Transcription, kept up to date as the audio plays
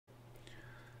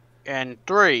And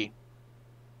 3.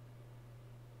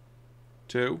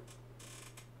 2.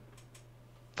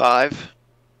 5.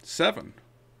 7.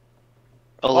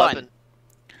 11.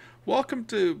 Welcome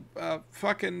to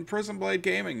fucking Prison Blade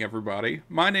Gaming, everybody.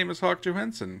 My name is Hawk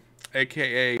Johansson,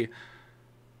 aka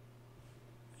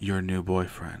your new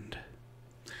boyfriend.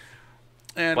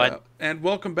 And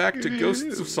welcome back to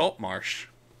Ghosts of Saltmarsh.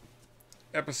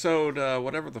 Episode,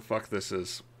 whatever the fuck this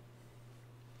is.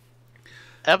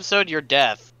 Episode Your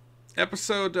Death.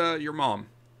 Episode, Your Mom.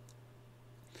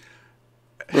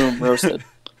 Boom, roasted.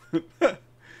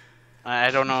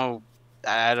 I don't know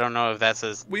if that's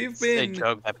a been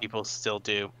joke that people still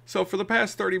do. So for the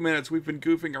past 30 minutes, we've been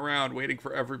goofing around waiting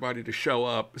for everybody to show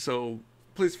up. So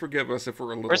please forgive us if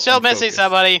we're a little We're still unfocused. missing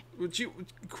somebody. Would you,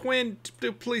 Quinn,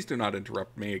 please do not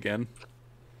interrupt me again.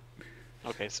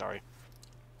 Okay, sorry.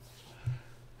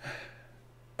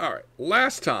 Alright,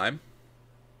 last time,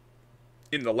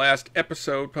 in the last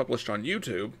episode published on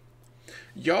YouTube,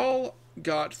 y'all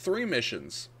got 3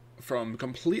 missions from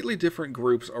completely different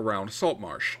groups around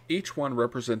Saltmarsh, each one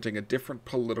representing a different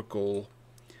political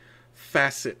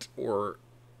facet or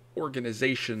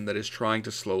organization that is trying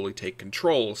to slowly take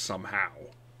control somehow,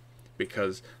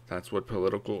 because that's what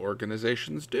political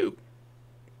organizations do.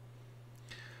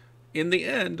 In the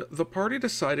end, the party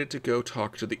decided to go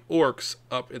talk to the Orcs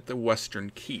up at the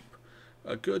Western Keep,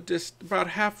 a good about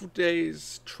half a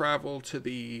day's travel to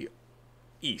the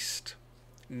east,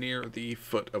 near the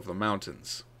foot of the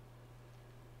mountains.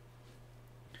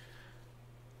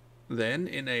 Then,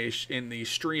 in the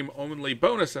stream-only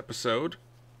bonus episode,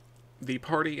 the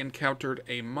party encountered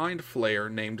a mind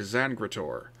flayer named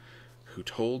Zangritor, who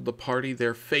told the party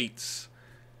their fates,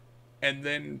 and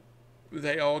then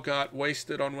they all got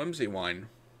wasted on whimsy wine.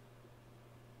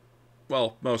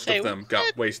 Well, most of them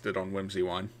got wasted on whimsy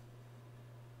wine.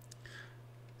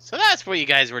 So that's what you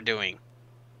guys were doing.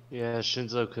 Yeah,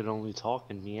 Shinzo could only talk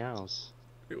in meows.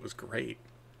 It was great.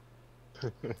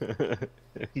 And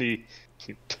he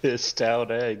pissed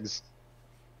out eggs.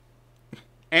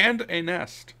 And a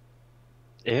nest.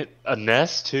 A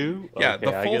nest too? Yeah, okay,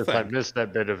 the full I guess thing. I missed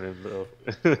that bit of him though.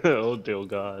 Oh dear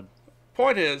God.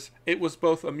 Point is, it was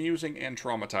both amusing and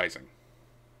traumatizing.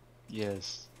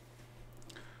 Yes.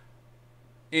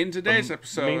 In today's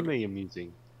episode, mainly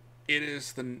amusing. it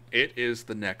is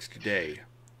the next day.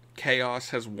 Chaos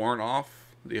has worn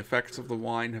off, the effects of the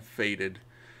wine have faded,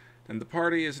 and the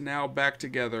party is now back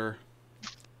together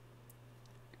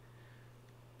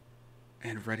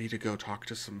and ready to go talk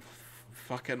to some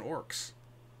fucking orcs.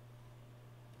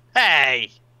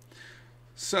 Hey!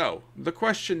 So, the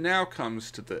question now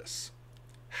comes to this.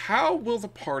 How will the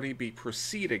party be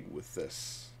proceeding with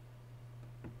this?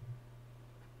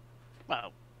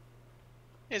 Well,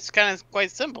 it's kind of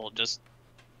quite simple. Just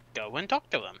go and talk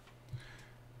to them.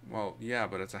 Well, yeah,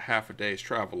 but it's a half a day's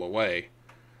travel away.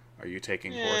 Are you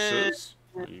taking horses?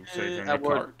 Are you saving a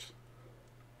cart?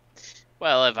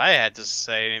 Well, if I had to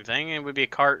say anything, it would be a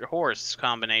cart-horse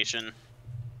combination.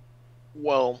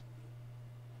 Well,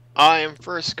 I am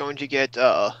first going to get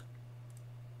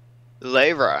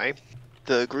Levi,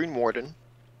 the Green Warden,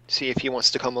 see if he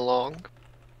wants to come along.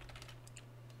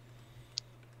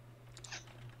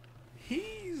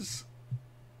 He's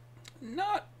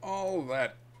not all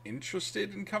that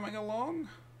interested in coming along,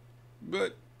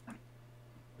 but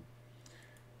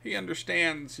he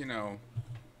understands, you know,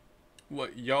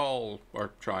 what y'all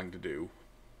are trying to do.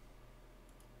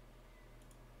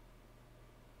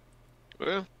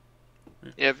 Well,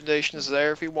 the invitation is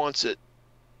there if he wants it.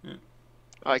 Yeah.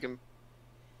 I can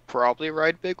probably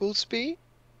ride Bigglesby.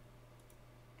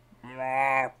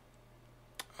 Well,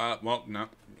 no.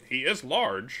 He is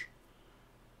large.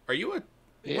 Are you a...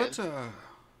 Yeah. What,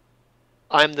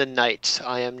 I'm the knight.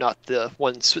 I am not the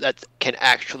one that can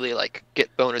actually, like,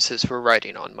 get bonuses for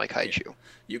riding on my kaiju. Yeah.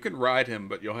 You can ride him,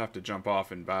 but you'll have to jump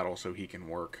off in battle so he can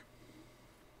work.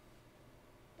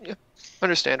 Yeah,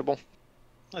 understandable.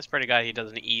 Let's pray to God he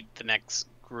doesn't eat the next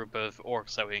group of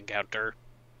orcs that we encounter.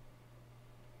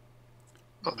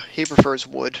 He prefers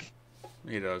wood.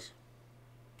 He does.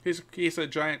 He's a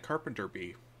giant carpenter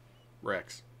bee,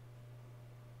 Rex.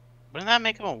 Wouldn't that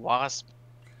make him a wasp?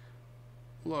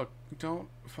 Look, don't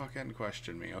fucking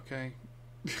question me, okay?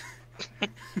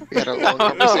 We had a long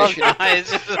conversation.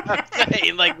 It's just what I'm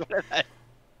saying, like,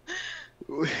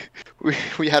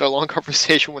 we had a long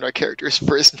conversation when our characters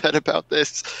first met about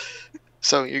this.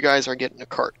 So you guys are getting a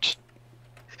cart.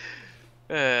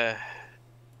 well,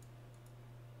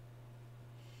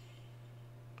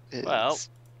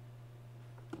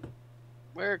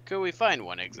 where could we find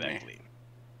one exactly?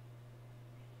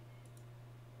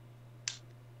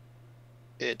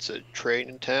 It's a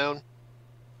trading town.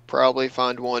 probably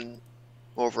find one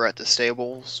over at the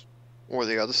stables, or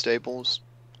the other stables.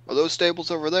 Are those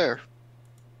stables over there?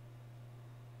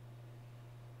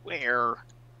 Where?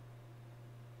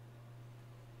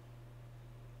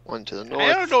 One to the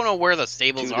I north, don't know where the two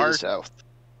stables to the are. south.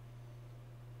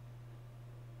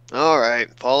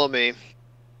 Alright, follow me.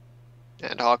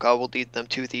 And Hawkeye will lead them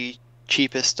to the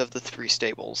cheapest of the 3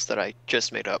 stables that I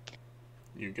just made up.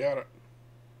 You got it.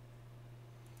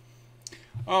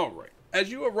 Alright. As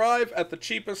you arrive at the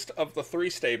cheapest of the 3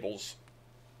 stables,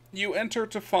 you enter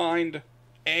to find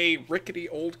a rickety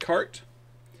old cart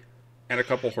and a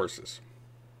couple horses.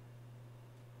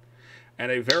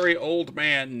 And a very old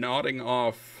man nodding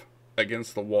off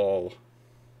against the wall.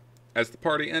 As the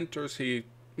party enters, he...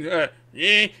 oh.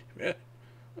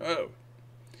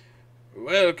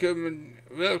 Welcome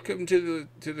to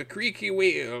the Creaky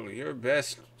Wheel, your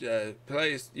best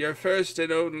place, your first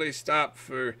and only stop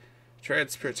for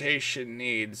transportation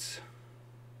needs.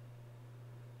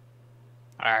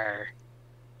 I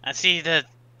see that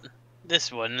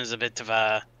this one is a bit of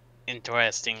a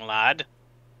interesting lad.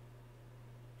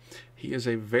 He is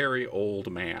a very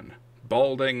old man,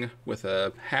 balding with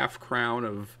a half crown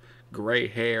of gray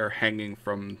hair hanging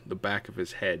from the back of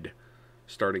his head,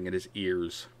 starting at his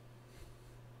ears.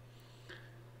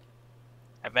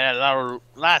 I bet a lot of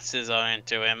lasses are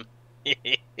into him.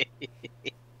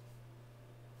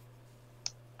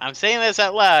 I'm saying this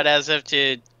out loud as if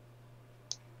to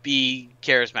be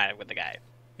charismatic with the guy.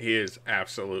 He is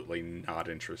absolutely not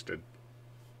interested.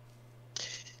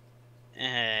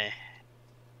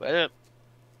 Well,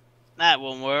 that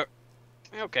won't work.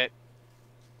 Okay.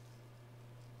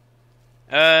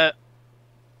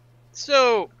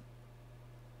 So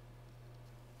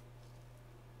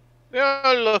we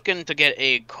are looking to get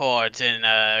a cart and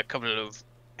a couple of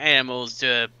animals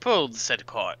to pull the said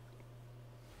cart.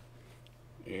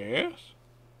 Yes?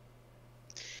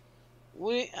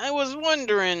 I was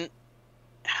wondering,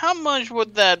 how much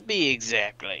would that be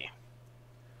exactly?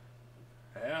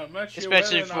 How much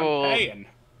Especially you willing for- on paying?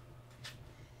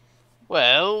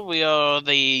 Well, we are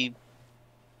the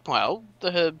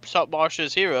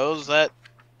Saltmarsh's heroes that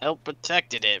helped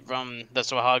protected it from the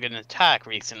Swahagan attack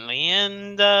recently,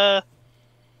 and,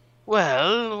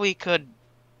 well, we could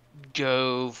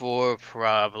go for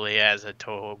probably as a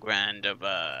total grand of,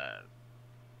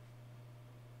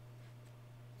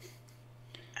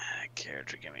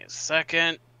 character, give me a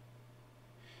second.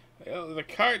 Well, the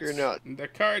You're not.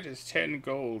 cart is 10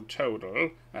 gold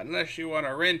total, unless you want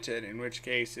to rent it, in which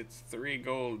case it's 3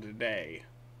 gold a day.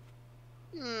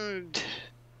 10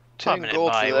 Permanent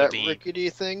gold buy for would that be-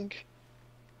 rickety thing?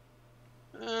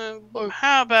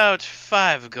 How about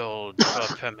 5 gold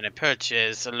for permanent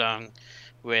purchase, along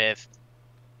with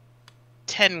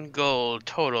 10 gold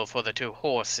total for the 2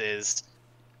 horses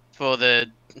for the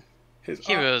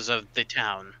heroes of the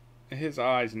town? His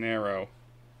eyes narrow.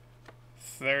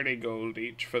 30 gold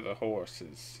each for the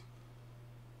horses.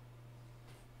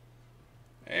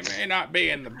 They may not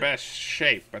be in the best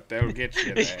shape, but they'll get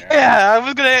you there. Yeah, I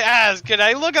was gonna ask, can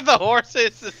I look at the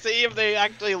horses to see if they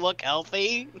actually look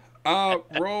healthy?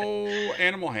 Roll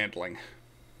animal handling.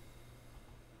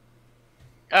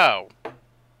 Oh.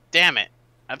 Damn it.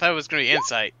 I thought it was gonna be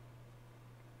insight.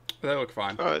 They look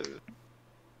fine.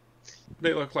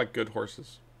 They look like good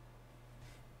horses.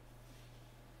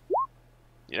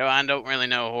 You know, I don't really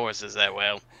know horses that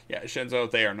well. Yeah,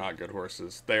 Shinzo, they are not good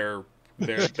horses. They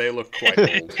look quite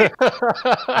old.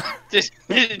 just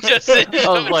I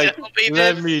was like,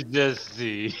 let me just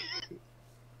see.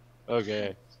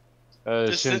 Okay.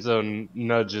 Just Shinzo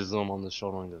nudges him on the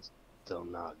shoulder and goes, "They're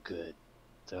not good.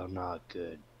 They're not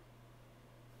good."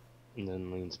 And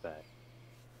then leans back.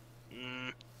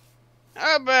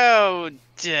 How about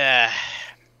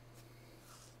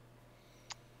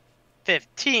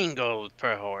 15 gold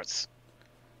per horse?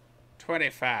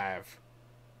 25.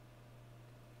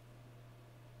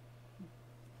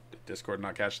 Did Discord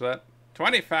not catch that?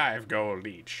 25 gold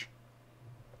each.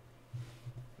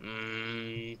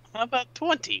 How about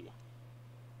 20?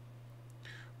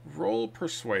 Roll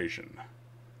persuasion.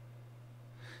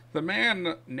 The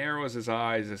man narrows his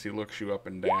eyes as he looks you up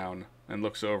and down and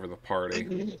looks over the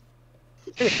party.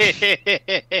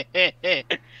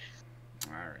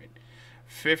 Alright.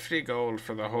 50 gold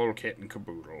for the whole kit and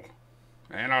caboodle.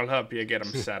 And I'll help you get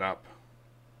them set up.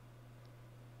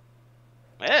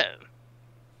 Well,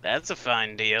 that's a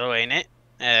fine deal, ain't it?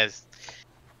 As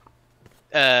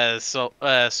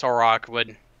Sorok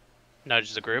would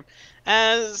nudge the group,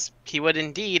 as he would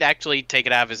indeed actually take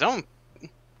it out of his own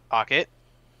pocket,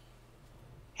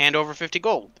 hand over 50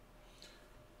 gold.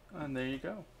 And there you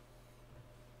go.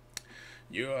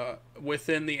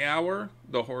 Within the hour,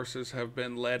 the horses have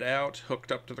been led out,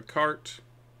 hooked up to the cart,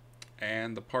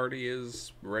 and the party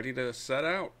is ready to set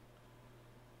out.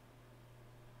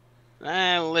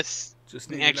 Let's Just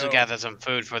need actually to know. gather some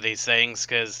food for these things,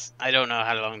 because I don't know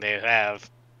how long they have.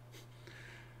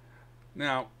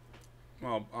 Now,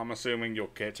 well, I'm assuming you'll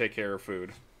take care of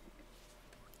food.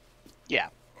 Yeah.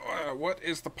 What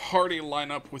is the party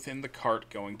lineup within the cart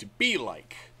going to be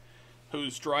like?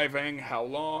 Who's driving? How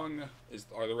long?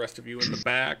 Are the rest of you in the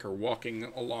back or walking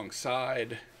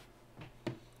alongside?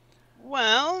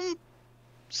 Well,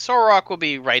 Sorok will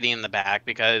be riding in the back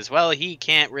because, well, he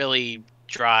can't really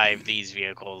drive these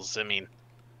vehicles. I mean,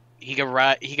 he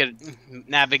could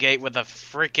navigate with a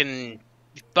freaking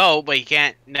boat, but he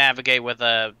can't navigate with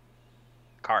a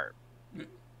cart.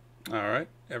 All right.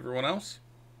 Everyone else?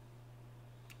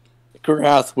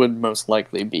 Grath would most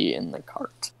likely be in the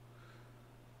cart.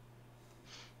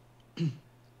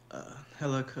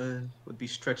 Helica would be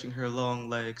stretching her long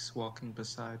legs, walking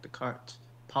beside the cart,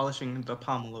 polishing the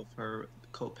pommel of her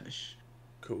khopesh.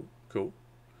 Cool. All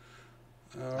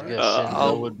I right. guess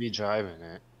Shinzo would be driving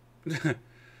it.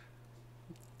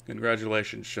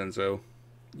 Congratulations, Shinzo.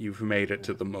 You've made it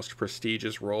to the most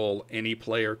prestigious role any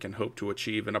player can hope to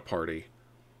achieve in a party.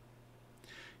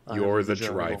 You're the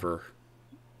driver.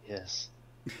 Yes.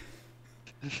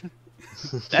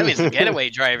 That means the getaway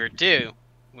driver, too,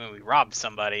 when we rob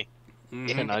somebody.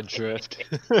 Can I drift?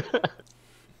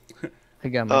 I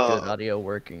got my good audio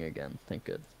working again. Thank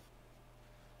good.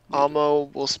 Amo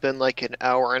will spend like an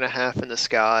hour and a half in the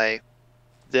sky,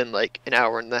 then like an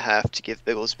hour and a half to give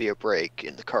Bigglesby a break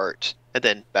in the cart, and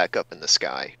then back up in the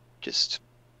sky. Just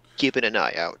keeping an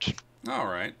eye out. All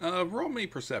right. Roll me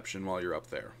perception while you're up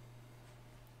there.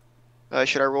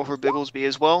 Should I roll for Bigglesby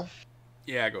as well?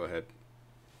 Yeah, go ahead.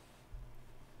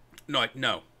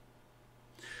 No.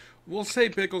 We'll say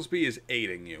Bigglesby is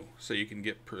aiding you, so you can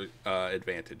get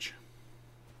advantage.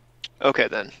 Okay,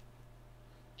 then.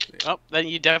 Oh, then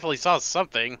you definitely saw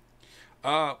something.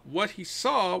 What he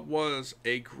saw was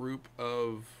a group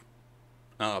of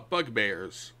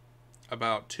bugbears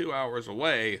about 2 hours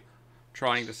away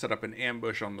trying to set up an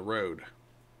ambush on the road.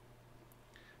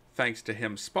 Thanks to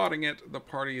him spotting it, the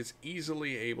party is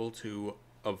easily able to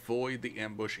avoid the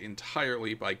ambush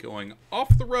entirely by going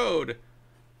off the road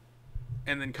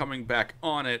and then coming back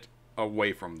on it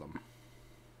away from them.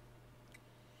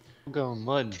 I'm going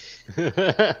mud.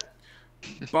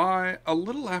 By a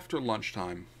little after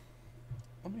lunchtime,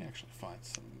 let me actually find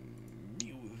some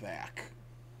music.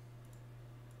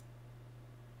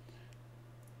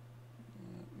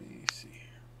 Let me see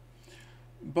here.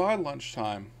 By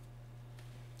lunchtime,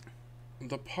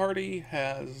 the party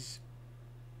has,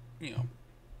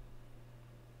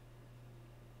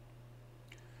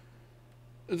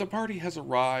 the party has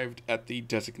arrived at the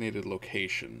designated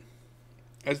location.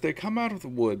 As they come out of the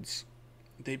woods,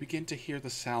 they begin to hear the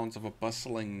sounds of a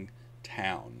bustling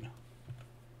town.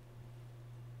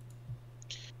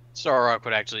 Sorok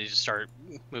would actually just start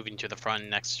moving to the front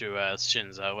next to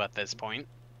Shinzo at this point.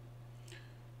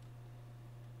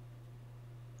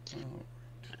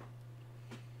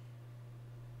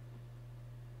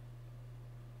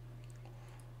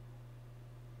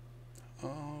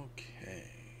 Okay.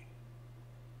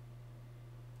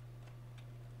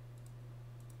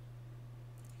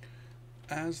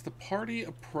 As the party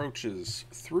approaches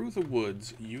through the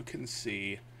woods, you can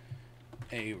see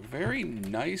a very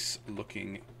nice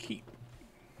looking keep.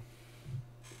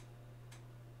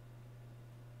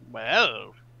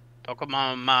 Well, talk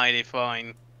about a mighty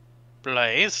fine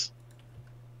place.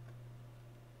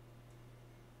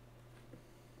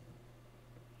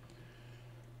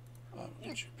 I'll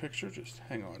get you a picture, just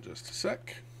hang on just a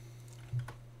sec.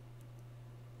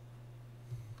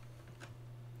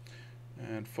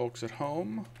 And folks at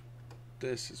home,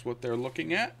 this is what they're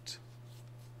looking at.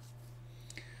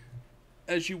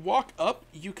 As you walk up,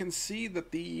 you can see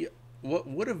that what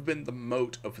would have been the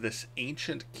moat of this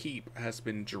ancient keep has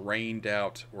been drained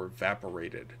out or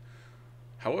evaporated.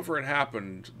 However it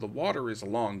happened, the water is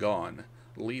long gone,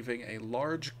 leaving a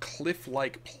large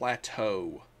cliff-like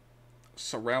plateau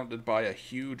surrounded by a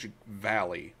huge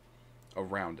valley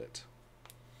around it.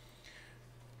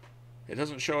 It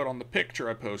doesn't show it on the picture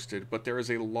I posted, but there is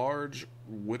a large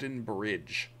wooden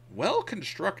bridge, well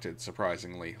constructed,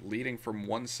 surprisingly, leading from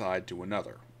one side to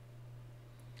another.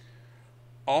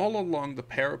 All along the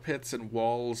parapets and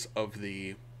walls of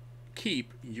the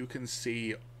keep, you can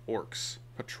see orcs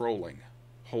patrolling,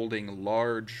 holding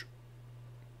large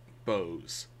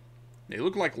bows. They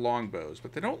look like longbows,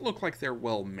 but they don't look like they're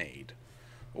well made,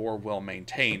 or well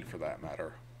maintained for that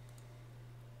matter.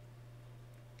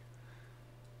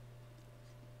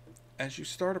 as you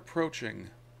start approaching,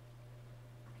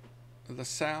 the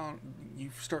sound,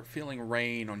 you start feeling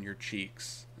rain on your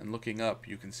cheeks, and looking up,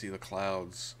 you can see the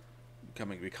clouds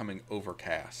becoming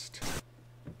overcast.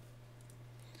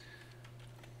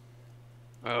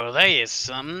 Oh, there is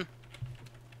something.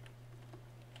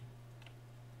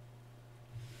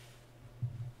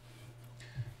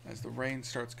 As the rain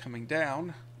starts coming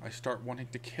down, I start wanting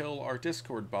to kill our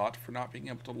Discord bot for not being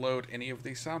able to load any of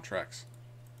these soundtracks.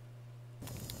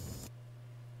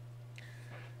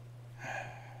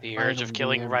 The urge of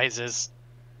killing rises.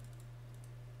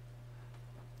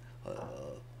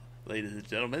 Ladies and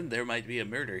gentlemen, there might be a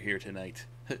murder here tonight.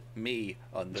 Me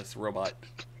on this robot.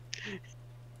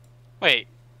 Wait,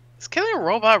 is killing a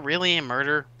robot really a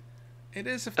murder? It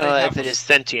is if they have If it is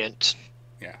sentient.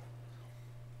 Yeah.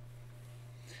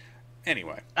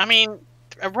 Anyway. I mean,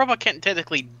 a robot can't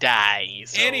technically die.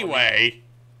 So... Anyway.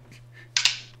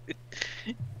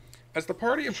 As the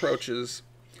party approaches,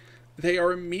 they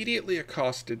are immediately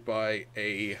accosted by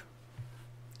a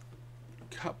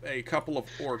couple of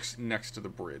orcs next to the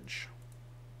bridge.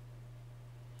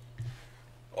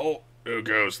 Oh, who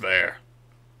goes there?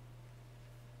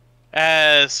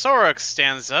 Sorok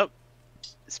stands up,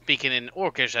 speaking in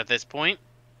Orcish at this point.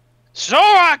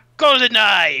 Sorok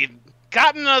Goldeneye,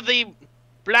 captain of the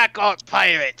Black Orc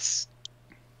Pirates.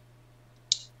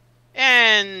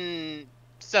 And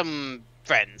some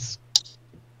friends.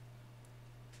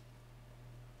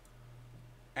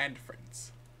 And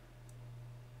friends.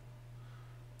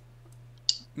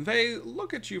 They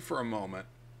look at you for a moment,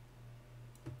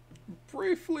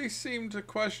 briefly seem to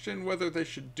question whether they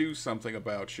should do something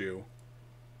about you.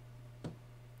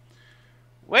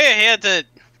 We're here to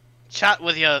chat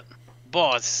with your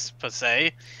boss, per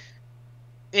se.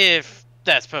 If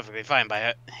that's perfectly fine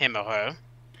by him or her.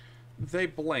 They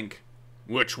blink.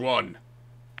 Which one?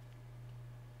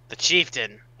 The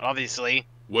chieftain, obviously.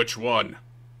 Which one?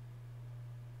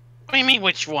 What do you mean,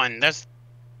 which one? There's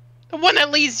the one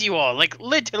that leads you all. Like,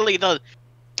 literally the,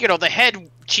 the head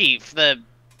chief. The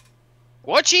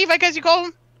war chief, I guess you call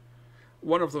him?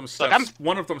 One of them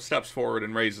steps forward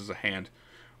and raises a hand.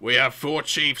 We have 4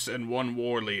 chiefs and 1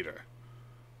 war leader.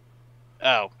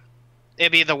 Oh.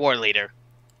 It'd be the war leader.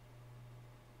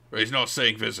 He's not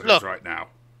seeing visitors right now.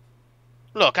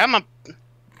 Look, I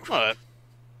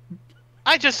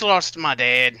just lost my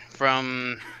dad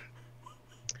from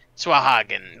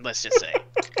Swahagan, let's just say.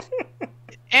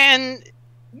 And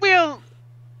we're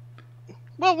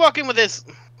working with this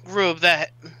group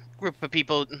of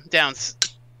people down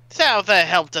south that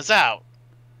helped us out.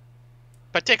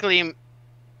 Particularly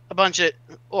a bunch of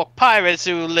orc pirates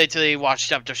who literally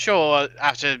washed up to shore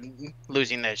after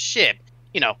losing their ship.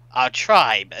 You know, our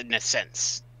tribe, in a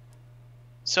sense.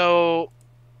 So,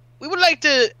 we would like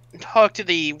to talk to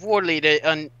the war leader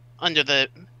on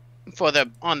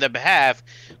their behalf,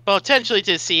 potentially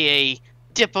to see a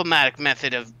diplomatic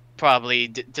method of probably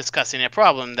discussing a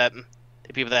problem that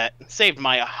the people that saved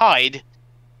my hide,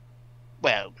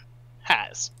 well,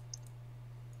 has.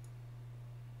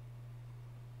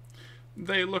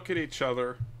 They look at each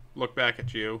other, look back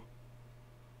at you.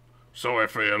 Sorry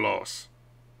for your loss.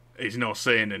 He's not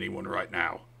seeing anyone right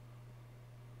now.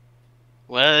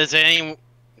 Well, is there any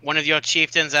one of your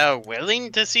chieftains that are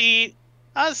willing to see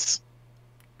us?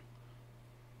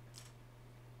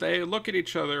 They look at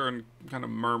each other and kind of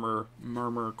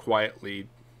murmur quietly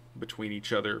between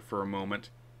each other for a moment.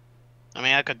 I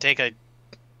mean, I could take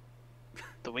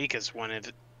the weakest one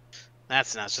if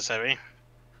that's necessary.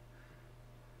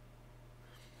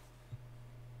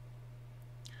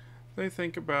 They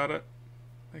think about it.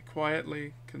 They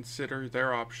quietly consider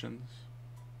their options.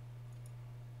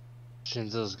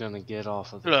 Shinzo's gonna get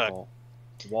off of the Look, ball.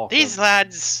 Walk these up,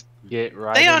 lads, get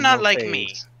right they are in not their like face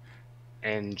me.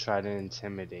 and try to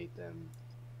intimidate them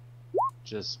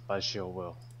just by sheer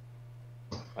will.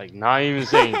 Like, not even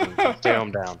saying anything, just stare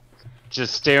them down.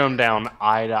 Just stare them down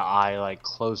eye to eye, like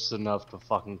close enough to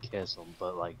fucking kiss them,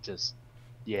 but like just,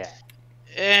 yeah.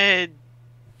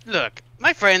 Look,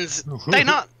 my friends, they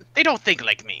don't think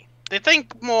like me. They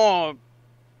think more.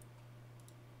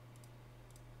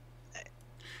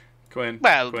 Quinn,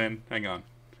 Well, Quinn, hang on.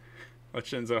 Let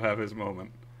Shinzo have his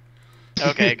moment.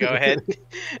 Okay, go ahead.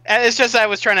 It's just I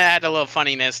was trying to add a little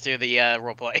funniness to the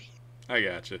roleplay. I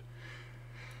gotcha.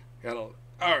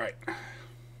 Alright.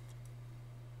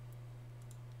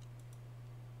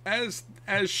 As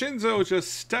Shinzo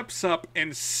just steps up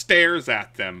and stares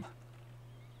at them.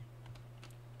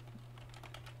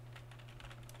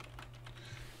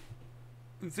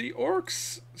 The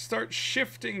orcs start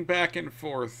shifting back and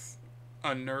forth,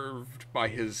 unnerved by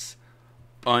his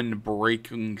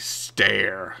unbreaking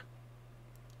stare.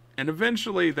 And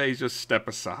eventually they just step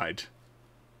aside.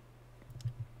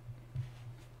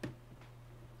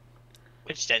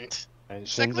 Which didn't. And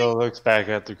Exactly. Shinzo looks back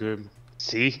at the group.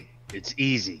 See? It's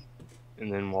easy.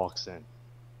 And then walks in.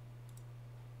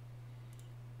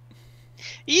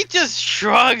 He just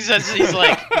shrugs as he's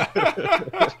like,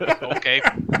 okay.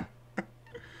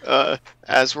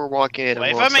 As we're walking in,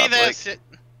 Wait I'm for me like, there,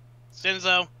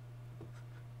 Shinzo.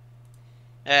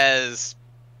 As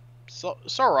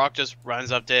Sorok just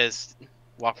runs up to his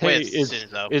walk Hey, with it's,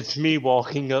 Shinzo. it's me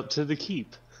walking up to the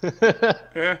keep.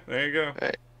 Yeah, there you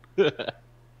go.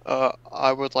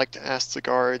 I would like to ask the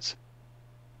guards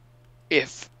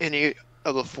if any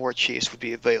of the 4 chiefs would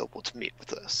be available to meet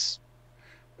with us.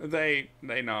 They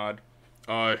nod.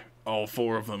 All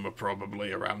 4 of them are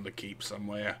probably around the keep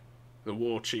somewhere. The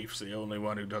war chief's the only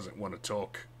one who doesn't want to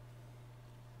talk.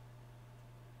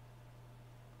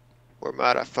 Where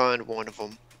might I find one of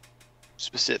them,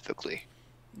 specifically?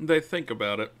 They think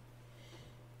about it.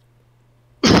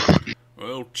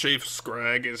 Well, Chief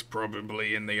Scrag is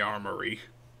probably in the armory.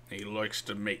 He likes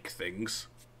to make things.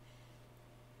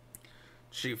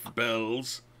 Chief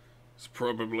Bells is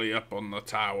probably up on the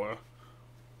tower.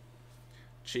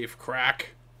 Chief Crack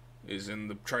is in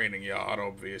the training yard,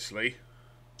 obviously.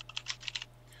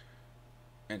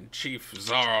 And Chief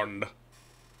Zarnd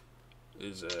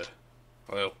is,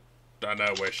 well, don't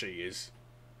know where she is.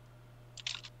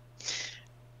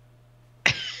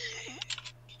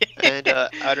 And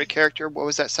out of character, what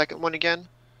was that second one again? I think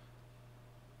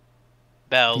it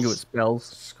Bells. was bells.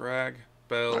 Scrag,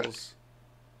 Bells,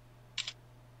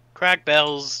 Crack,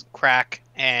 Bells, Crack,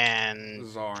 and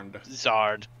Zarnd.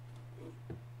 Zard.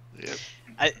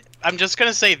 Yep. I'm just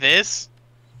gonna say this.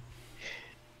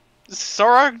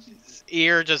 Sorok's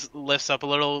ear just lifts up a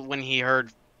little when he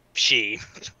heard she.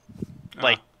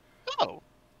 Like, oh,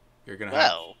 You're gonna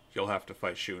well. you'll have to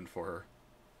fight Shun for her.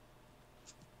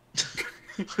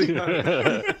 We've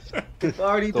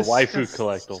already The waifu discussed-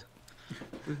 collector.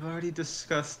 We've already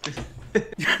discussed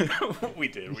it. we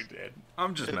did.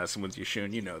 I'm just messing with you,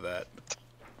 Shun. You know that.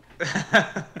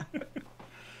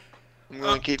 I'm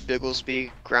going to keep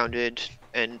Bigglesby grounded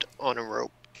and on a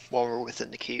rope while we're within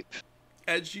the keep.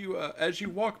 As you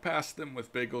walk past them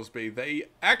with Bigglesby, they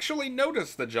actually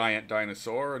notice the giant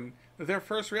dinosaur, and their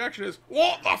first reaction is,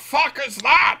 "What the fuck is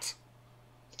that?"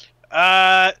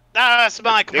 That's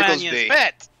my It's companion's Bigglesby.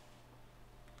 pet.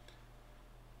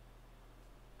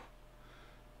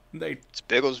 It's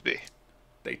Bigglesby.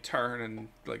 They turn and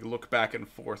like look back and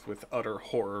forth with utter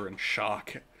horror and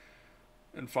shock,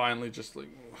 and finally just like,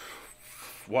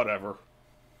 whatever.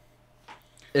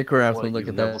 Icarus What, would look you've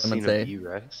at never them seen and a say,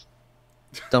 B-Rex?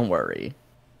 "Don't worry,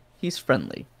 he's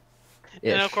friendly."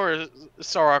 And of Ish. course,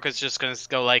 Sorok is just gonna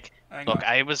go like, Hang "Look, on.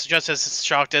 I was just as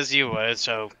shocked as you were,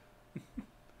 so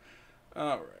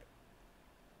All right.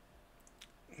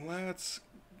 Let's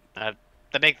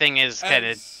the big thing is kind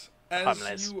of As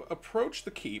harmless. you approach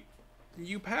the keep,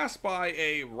 you pass by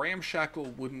a ramshackle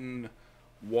wooden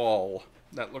wall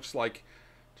that looks like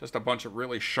just a bunch of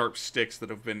really sharp sticks that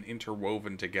have been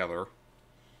interwoven together.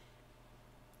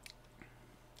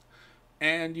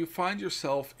 And you find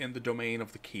yourself in the domain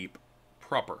of the keep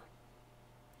proper.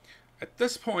 At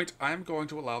this point, I'm going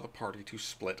to allow the party to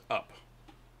split up.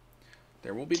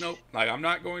 There will be no... Like, I'm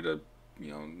not going to...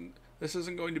 this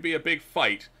isn't going to be a big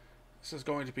fight. This is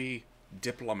going to be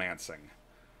diplomancing.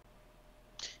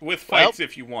 With fights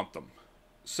if you want them.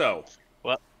 So,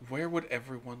 where would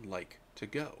everyone like to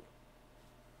go?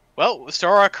 Well,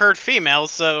 Sorok heard female,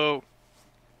 so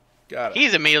Got it.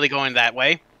 he's immediately going that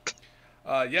way.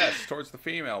 Yes, towards the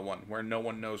female one, where no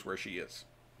one knows where she is.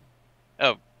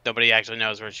 Oh, nobody actually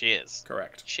knows where she is.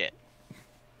 Correct. Shit.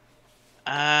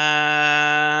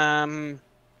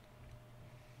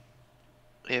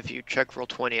 If you check roll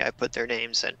 20, I put their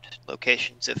names and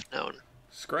locations if known.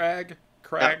 Scrag,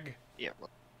 Crag, Yeah.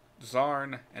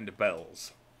 Zarn, and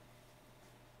Bells.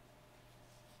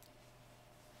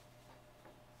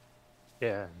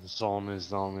 Yeah, Zon is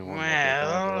the only one that Well,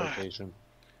 doesn't have a location.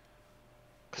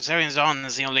 considering Zon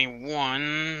is the only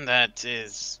one that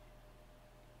is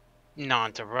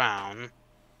not around,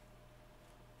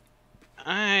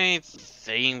 I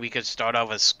think we could start off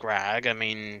with Scrag. I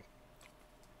mean,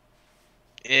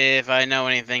 if I know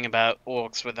anything about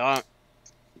orcs without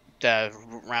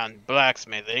around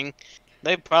blacksmithing,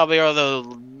 they probably are the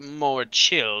more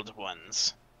chilled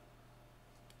ones.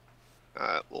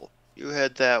 Alright, well, you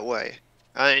head that way.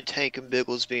 I ain't taking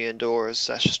Bigglesby indoors.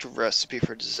 That's just a recipe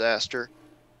for disaster.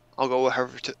 I'll go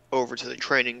over to the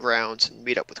training grounds and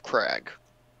meet up with Crag.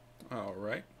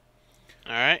 Alright.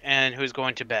 Alright, and who's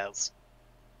going to Bells?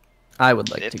 I would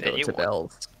like If to go to anyone.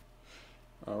 bells.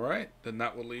 Alright, then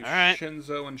that will leave All right.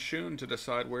 Shinzo and Shun to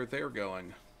decide where they're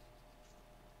going.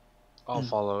 I'll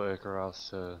follow Icaros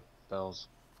to Bells.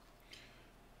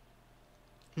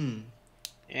 Hmm.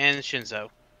 And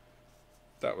Shinzo.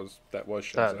 That was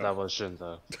Shinzo. That was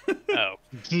Shinzo. Oh.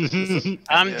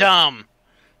 I'm Yeah. dumb.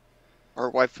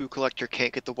 Our waifu collector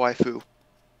can't get the waifu.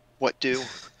 What do?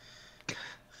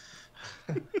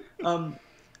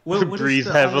 What is Breathe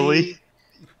the heavily.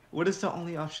 what is the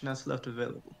only option that's left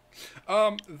available?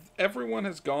 Everyone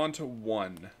has gone to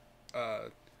one.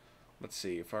 Let's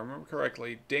see, if I remember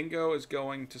correctly, Dingo is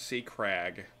going to see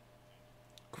Crag.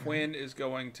 Quinn is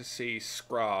going to see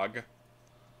Scrog.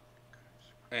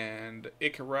 And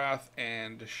Ikarath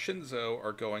and Shinzo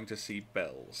are going to see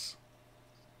Bells.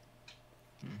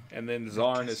 And then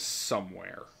Zarn is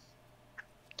somewhere.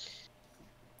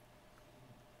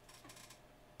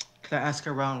 Can I ask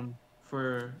around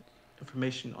for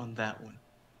information on that one?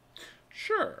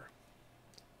 Sure.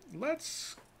 Let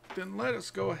us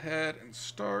go ahead and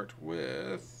start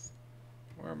with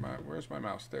where's my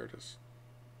mouse? There it is.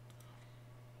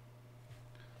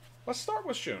 Let's start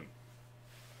with Shun.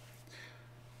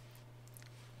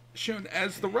 Shun,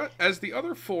 as the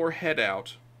other four head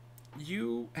out,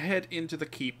 you head into the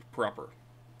keep proper.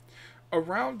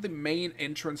 Around the main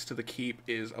entrance to the keep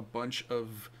is a bunch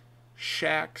of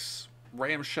shacks,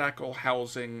 ramshackle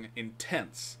housing in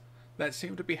tents that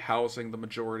seem to be housing the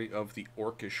majority of the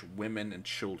orcish women and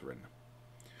children.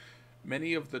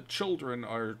 Many of the children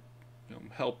are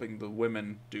helping the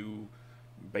women do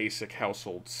basic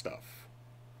household stuff.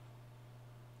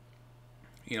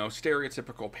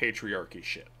 Stereotypical patriarchy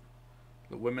shit.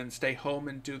 The women stay home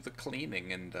and do the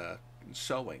cleaning and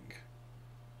sewing.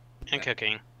 And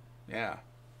cooking. Yeah.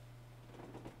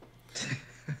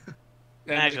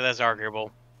 Actually, that's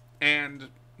arguable. And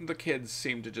the kids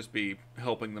seem to just be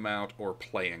helping them out or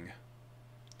playing.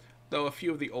 Though a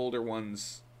few of the older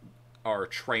ones are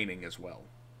training as well.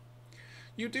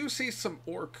 You do see some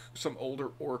older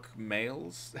orc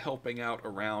males helping out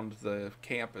around the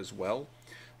camp as well.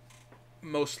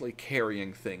 Mostly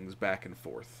carrying things back and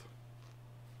forth.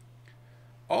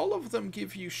 All of them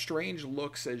give you strange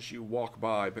looks as you walk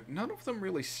by, but none of them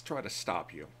really try to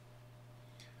stop you.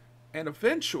 And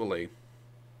eventually,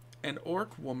 an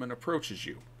orc woman approaches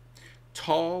you.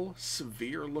 Tall,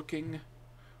 severe-looking,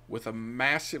 with a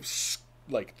massive,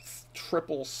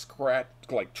 triple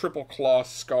claw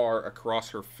scar across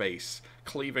her face,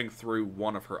 cleaving through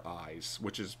one of her eyes,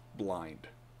 which is blind.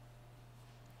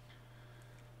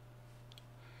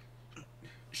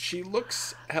 She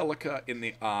looks Helica in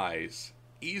the eyes,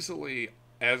 easily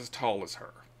as tall as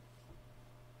her.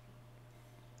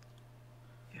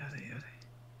 Yada yada.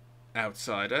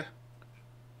 Outsider.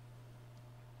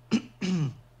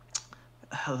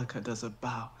 Helica does a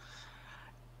bow.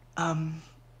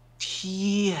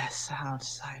 Yes,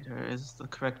 outsider is the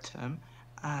correct term.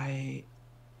 I,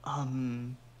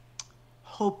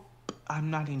 hope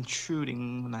I'm not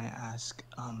intruding when I ask.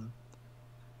 I'm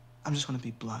just gonna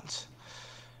be blunt.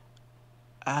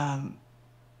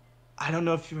 I don't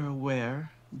know if you're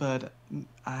aware, but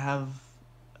I have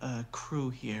a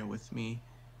crew here with me,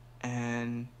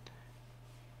 and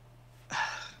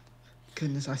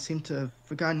goodness, I seem to have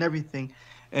forgotten everything.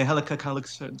 And Helica kind of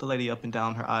looks the lady up and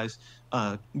down, her eyes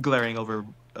glaring over,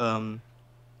 and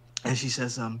she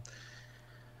says,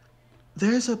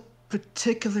 there's a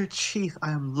particular chief I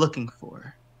am looking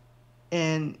for,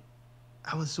 and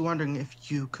I was wondering if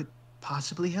you could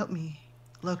possibly help me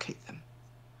locate them.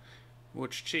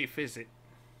 Which chief is it?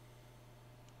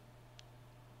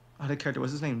 Oh, the character,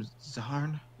 what's his name?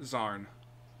 Zarn? Zarn.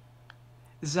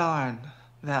 Zarn,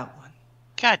 that one.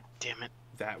 God damn it.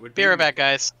 That would Be right back,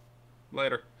 guys.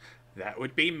 Later. That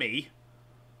would be me.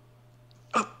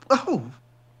 Oh,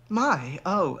 my.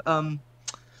 Oh,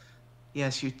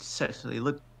 yes, you certainly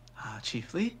look,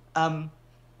 chiefly.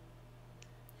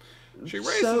 She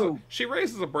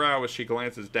raises a brow as she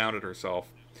glances down at herself.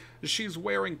 She's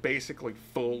wearing basically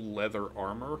full leather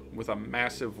armor with a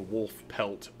massive wolf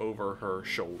pelt over her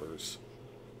shoulders.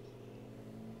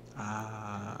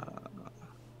 A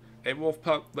wolf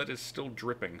pelt that is still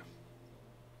dripping.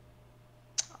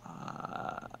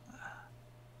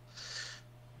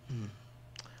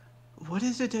 What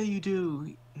is it that you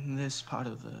do in this part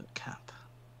of the camp?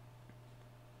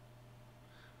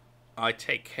 I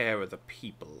take care of the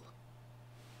people.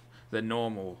 The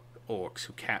normal orcs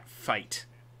who can't fight.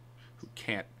 Who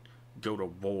can't go to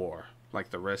war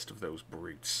like the rest of those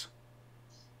brutes.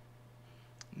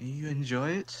 Do you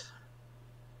enjoy it?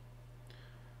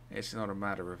 It's not a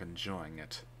matter of enjoying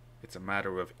it. It's a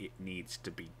matter of it needs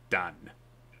to be done.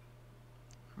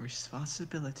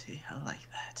 Responsibility, I like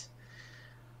that.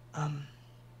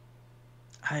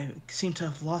 I seem to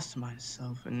have lost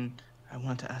myself, and I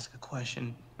want to ask a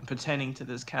question pertaining to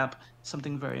this camp,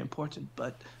 something very important,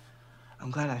 but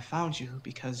I'm glad I found you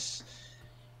because,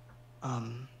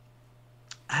 um,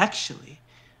 actually,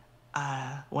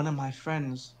 one of my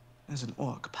friends is an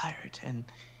orc pirate, and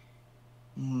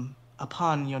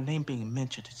upon your name being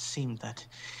mentioned, it seemed that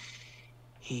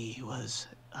he was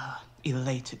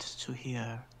elated to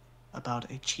hear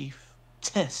about a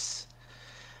chiefess.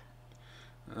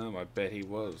 I bet he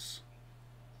was.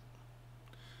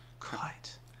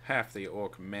 Quite. Half the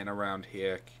orc men around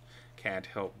here can't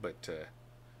help but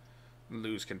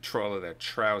lose control of their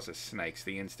trouser snakes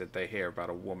the instant they hear about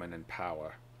a woman in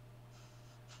power.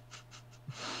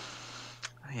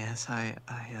 Yes, I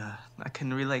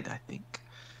can relate, I think.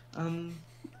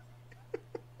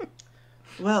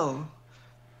 Well,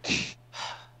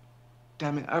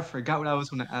 damn it, I forgot what I was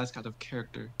going to ask out of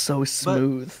character. So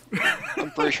smooth.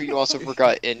 I'm pretty sure you also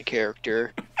forgot in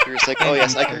character. You're just like, oh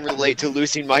yes, I can relate to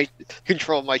losing my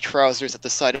control of my trousers at the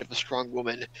sight of a strong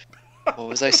woman. What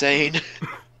was I saying?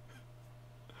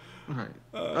 Right.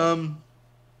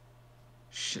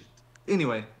 Shit.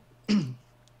 Anyway.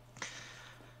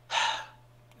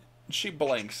 She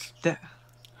blinks. That.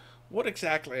 What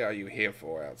exactly are you here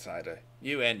for, outsider?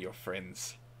 You and your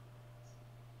friends.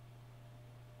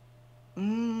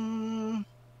 You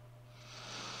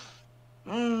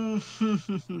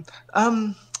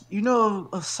know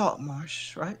of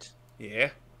Saltmarsh, right? Yeah?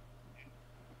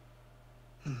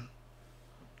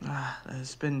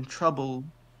 There's been trouble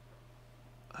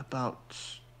about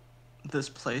this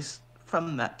place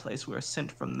from that place. We were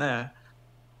sent from there,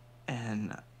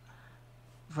 and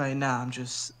right now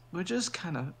we're just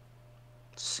kind of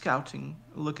scouting,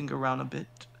 looking around a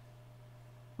bit.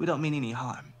 We don't mean any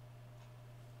harm.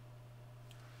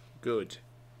 Good.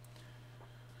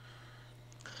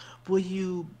 Will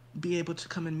you be able to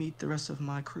come and meet the rest of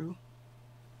my crew?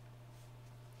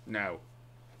 No.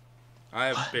 I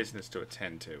have business to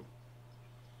attend to.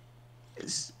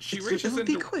 It'll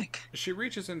be quick. She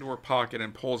reaches into her pocket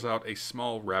and pulls out a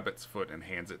small rabbit's foot and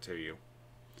hands it to you.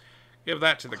 Give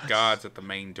that to the guards at the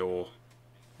main door.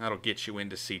 That'll get you in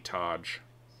to see Taj.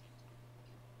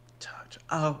 Taj.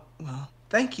 Oh, well,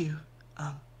 thank you.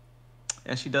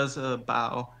 And she does a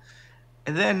bow,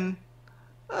 and then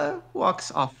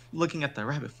walks off, looking at the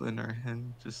rabbit foot in her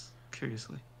hand, just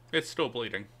curiously. It's still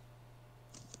bleeding.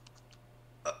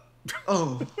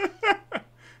 Oh.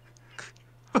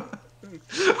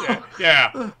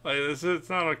 Yeah. Like, it's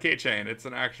not a keychain. It's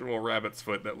an actual rabbit's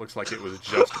foot that looks like it was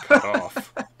just cut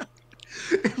off.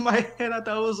 In my head, I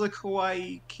thought it was a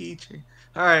kawaii keychain.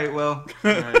 All right, well.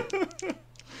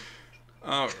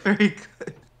 All right. Very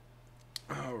good.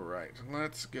 All right,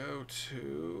 let's go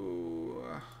to.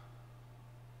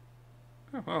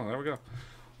 Oh, well, there we go.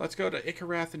 Let's go to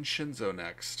Ikarath and Shinzo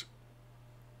next.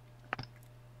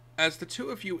 As the two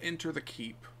of you enter the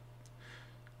keep,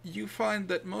 you find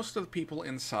that most of the people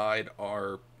inside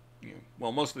are,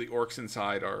 most of the orcs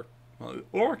inside are,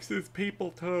 orcs is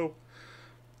people too.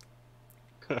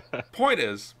 Point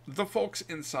is, the folks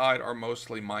inside are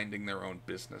mostly minding their own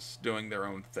business, doing their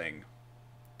own thing.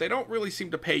 They don't really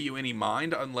seem to pay you any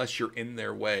mind unless you're in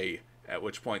their way, at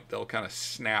which point they'll kind of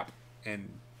snap and,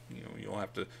 you'll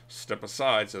have to step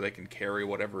aside so they can carry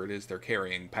whatever it is they're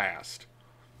carrying past.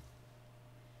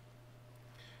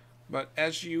 But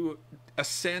as you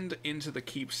ascend into the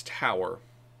keep's tower,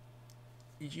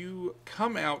 you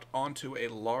come out onto a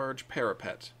large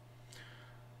parapet.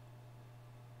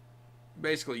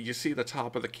 Basically, you see the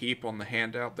top of the keep on the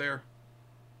handout there?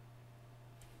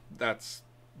 That's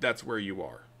where you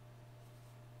are.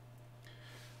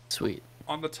 Sweet.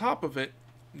 On the top of it,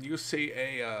 you see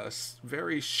a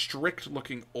very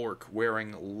strict-looking orc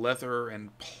wearing leather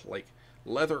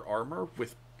armor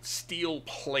with steel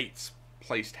plates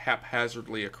placed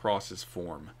haphazardly across his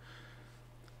form.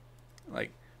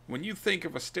 Like, when you think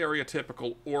of a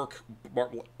stereotypical orc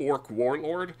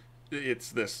warlord, it's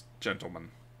this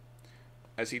gentleman.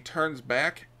 As he turns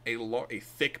back, a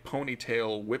thick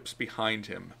ponytail whips behind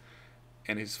him,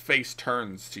 and his face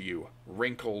turns to you,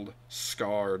 wrinkled,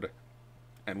 scarred,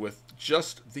 and with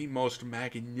just the most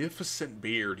magnificent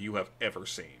beard you have ever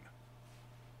seen.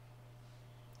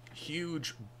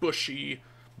 Huge, bushy,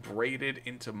 braided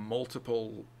into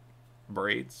multiple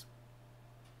braids.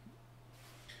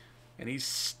 And he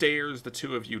stares the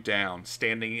two of you down,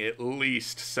 standing at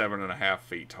least 7.5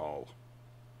 feet tall.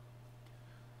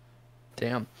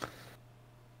 Damn.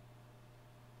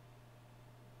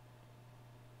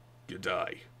 Good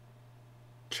day.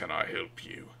 Can I help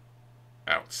you,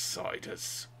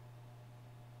 outsiders?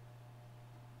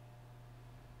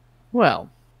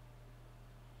 Well,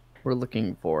 we're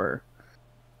looking for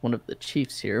one of the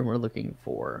chiefs here. We're looking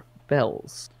for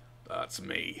Bells. That's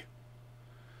me.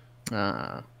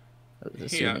 Ah, I was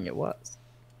assuming it was.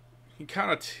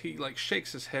 He like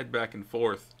shakes his head back and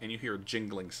forth, and you hear a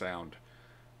jingling sound.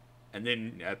 And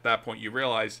then at that point, you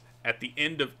realize at the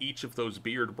end of each of those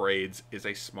beard braids is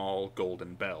a small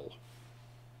golden bell.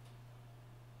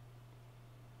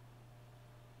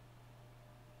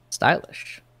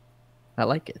 Stylish. I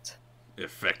like it.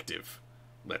 Effective.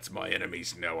 Lets my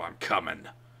enemies know I'm coming.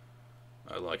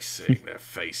 I like seeing their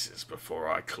faces before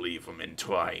I cleave them in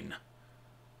twain.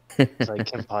 It's like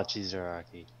Kenpachi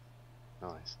Zaraki.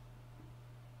 Nice.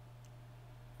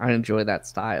 I enjoy that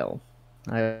style.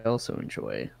 I also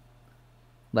enjoy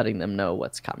letting them know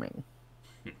what's coming.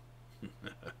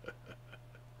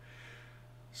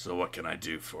 So what can I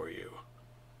do for you?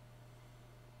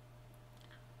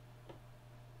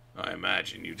 I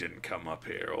imagine you didn't come up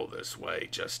here all this way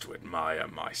just to admire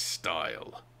my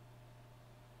style.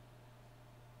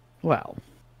 Well,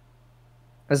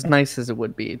 as nice as it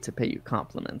would be to pay you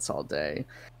compliments all day,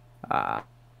 that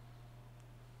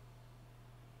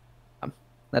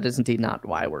is indeed not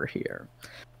why we're here.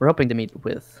 We're hoping to meet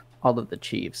with all of the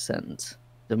chiefs and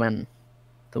the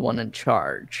one in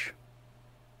charge.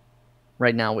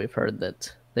 Right now we've heard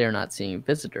that they are not seeing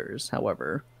visitors,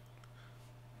 however.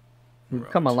 We've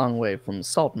come a long way from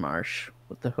Saltmarsh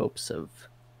with the hopes of...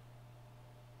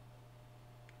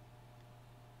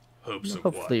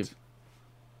 hopefully what?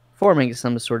 forming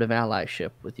some sort of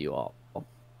allyship with you all.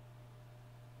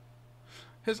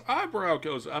 His eyebrow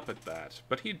goes up at that,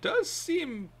 but he does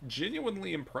seem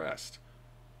genuinely impressed.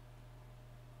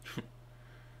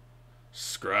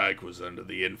 Scrag was under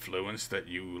the influence that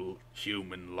you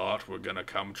human lot were gonna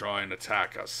come try and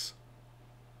attack us.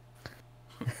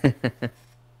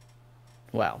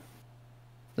 Well,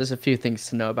 there's a few things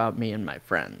to know about me and my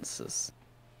friends. This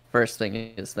first thing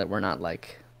is that we're not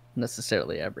like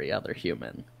necessarily every other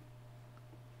human.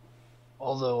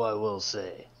 Although I will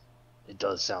say, it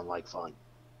does sound like fun.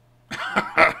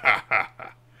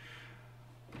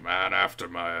 Man after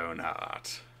my own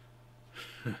heart.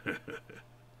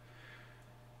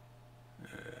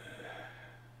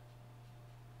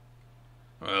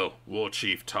 Well, War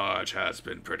Chief Taj has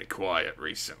been pretty quiet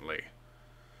recently.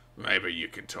 Maybe you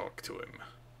can talk to him.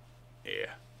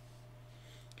 Here.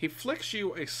 He flicks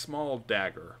you a small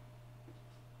dagger.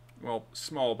 Well,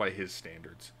 small by his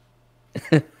standards.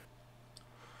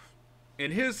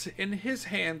 In his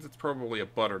hands, it's probably a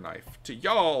butter knife. To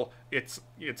y'all, it's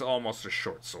almost a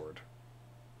short sword.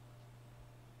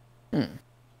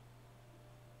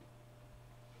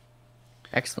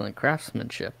 Excellent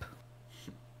craftsmanship.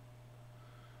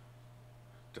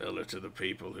 Tell it to the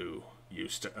people who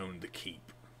used to own the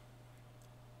keep.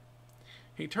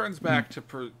 He turns back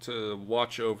to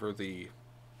watch over the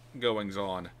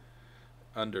goings-on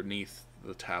underneath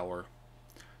the tower.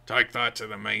 Take that to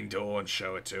the main door and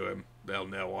show it to him. They'll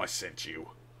know I sent you.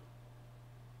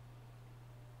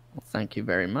 Well, thank you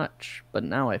very much, but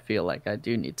now I feel like I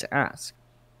do need to ask.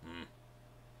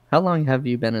 How long have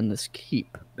you been in this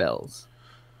keep, Bells?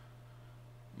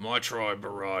 My tribe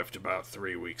arrived about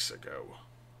 3 weeks ago.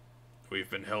 We've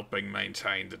been helping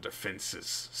maintain the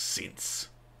defenses since.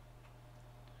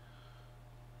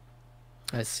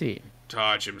 I see.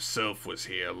 Taj himself was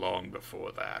here long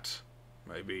before that.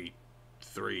 Maybe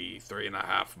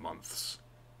 3.5 months.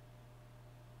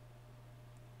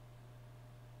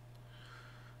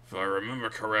 If I remember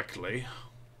correctly,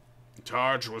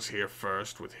 Taj was here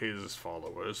first with his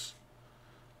followers.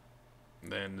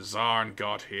 Then Zarn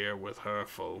got here with her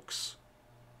folks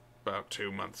about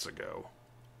 2 months ago.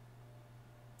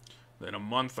 Then a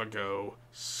month ago,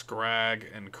 Scrag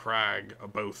and Crag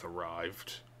both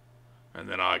arrived. And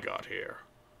then I got here.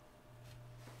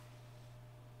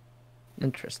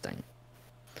 Interesting.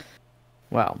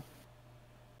 Well,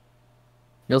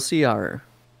 you'll see our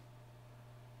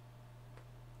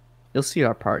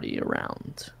party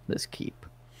around this keep.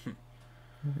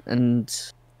 And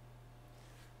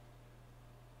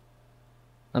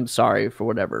I'm sorry for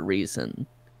whatever reason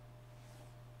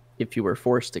if you were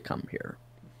forced to come here.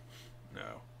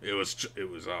 No, it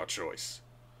was our choice.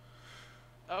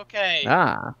 Okay.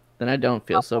 Ah, then I don't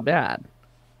feel so bad.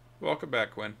 Welcome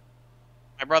back, Quinn.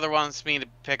 My brother wants me to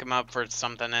pick him up for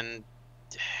something, and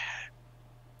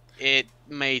it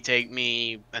may take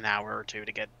me an hour or two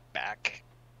to get back.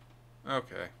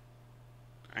 Okay.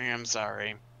 I am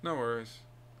sorry. No worries.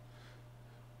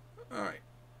 Alright.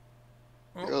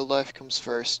 Well, Your life comes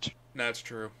first. that's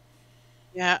true.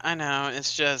 Yeah, I know.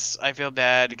 It's just I feel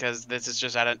bad because this is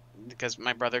just because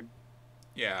my brother.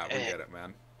 Yeah, we get it,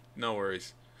 man. No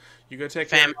worries. You go take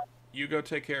Fam-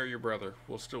 care of your brother.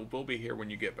 We'll be here when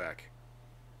you get back.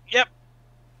 Yep.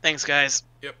 Thanks, guys.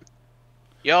 Yep.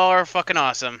 Y'all are fucking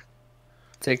awesome.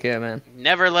 Take care, man.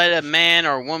 Never let a man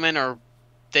or woman or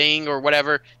thing or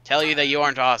whatever tell you that you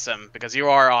aren't awesome, because you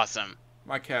are awesome.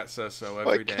 My cat says so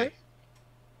every Okay. day.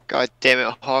 God damn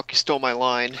it, Hawk, you stole my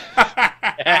line.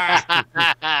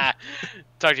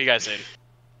 Talk to you guys soon.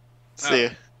 See ya.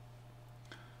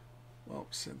 Well,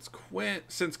 since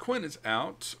Quinn is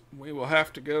out, we will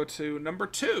have to go to number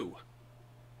 2.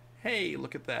 Hey,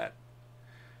 look at that.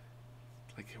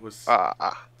 It's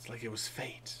like it was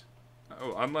fate.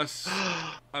 Oh, unless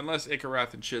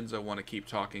Ikarath and Shinzo want to keep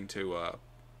talking to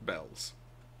Bells.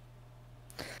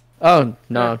 Oh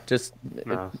no, just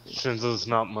No, Shinzo's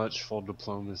not much for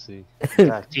diplomacy. In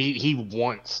fact, he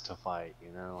wants to fight. You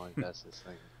know, like that's his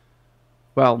thing.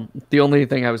 well. The only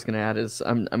thing I was gonna add is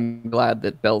I'm glad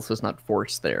that Bells was not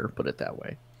forced there. Put it that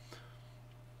way.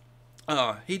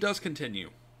 He does continue.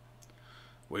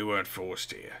 We weren't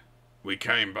forced here. We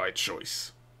came by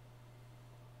choice.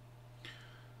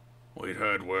 We'd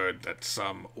heard word that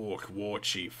some orc war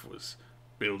chief was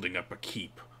building up a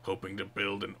keep, hoping to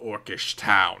build an orcish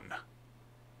town.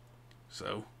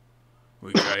 So,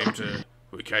 we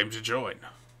came to join.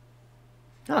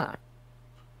 Ah,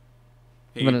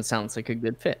 He, then it sounds like a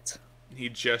good fit. he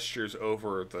gestures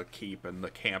over the keep and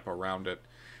the camp around it.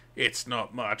 It's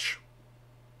not much,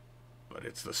 but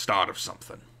it's the start of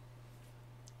something.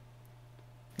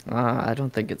 I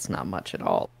don't think it's not much at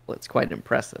all. It's quite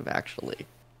impressive, actually.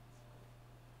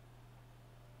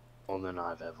 More than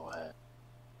I've ever had.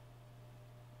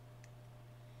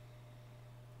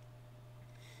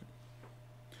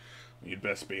 You'd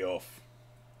best be off.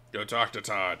 Go talk to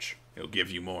Taj. He'll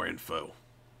give you more info.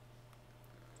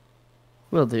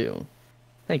 Will do.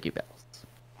 Thank you, Bells.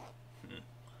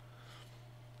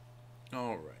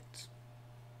 All right.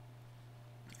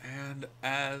 And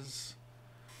as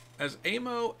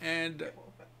Amo and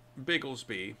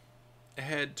Bigglesby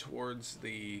head towards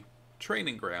the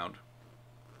training ground,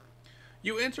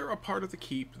 you enter a part of the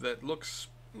keep that looks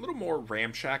a little more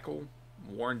ramshackle,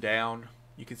 worn down.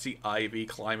 You can see ivy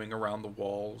climbing around the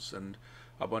walls and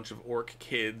a bunch of orc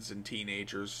kids and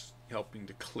teenagers helping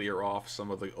to clear off some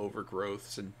of the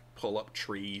overgrowths and pull up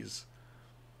trees,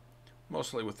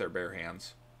 mostly with their bare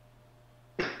hands.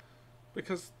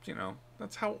 Because,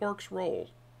 that's how orcs roll.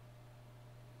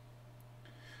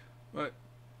 But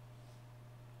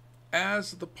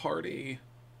as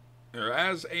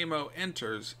Amo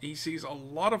enters, he sees a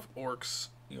lot of orcs,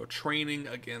 training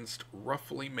against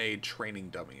roughly made training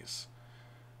dummies.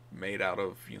 Made out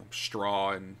of,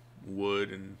 straw and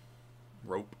wood and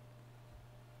rope.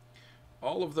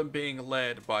 All of them being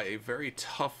led by a very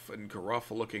tough and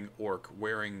gruff-looking orc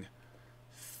wearing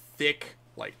thick,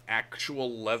 actual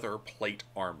leather plate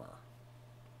armor.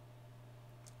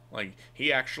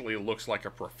 He actually looks like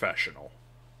a professional.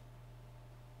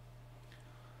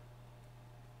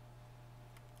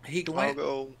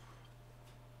 Go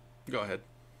ahead.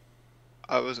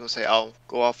 I was gonna say I'll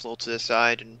go off a little to the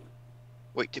side and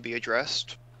wait to be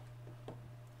addressed.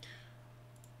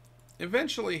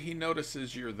 Eventually, he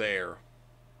notices you're there,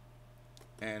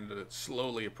 and it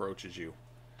slowly approaches you.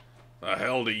 The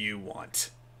hell do you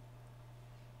want?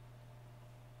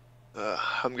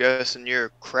 I'm guessing you're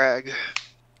Crag.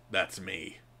 That's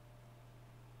me.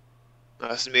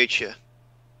 Nice to meet you.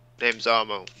 Name's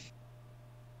Amo.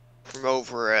 From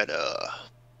over at,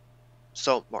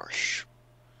 Saltmarsh.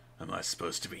 Am I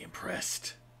supposed to be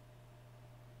impressed?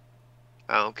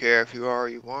 I don't care if you are or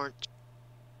you aren't.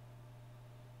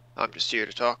 I'm just here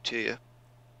to talk to you.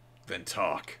 Then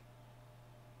talk.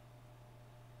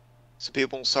 Some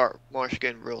people in Saltmarsh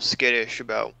getting real skittish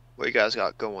about what you guys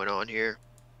got going on here.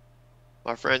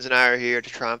 My friends and I are here to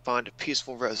try and find a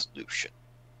peaceful resolution.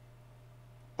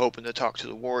 Hoping to talk to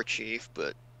the war chief,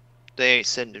 but they ain't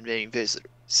seeing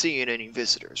any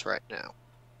visitors right now.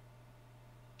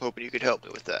 Hoping you could help me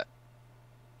with that.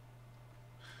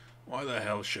 Why the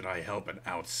hell should I help an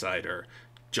outsider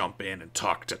jump in and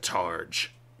talk to Tarj?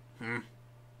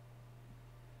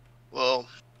 Well,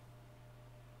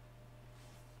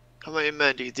 how many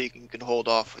men do you think you can hold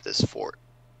off with this fort?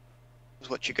 Is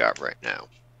what you got right now.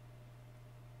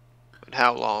 And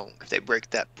how long if they break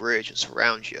that bridge and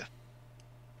surround you?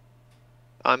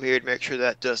 I'm here to make sure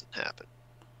that doesn't happen.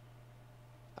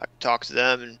 I can talk to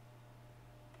them and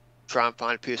try and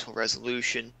find a peaceful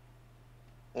resolution,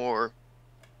 or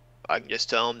I can just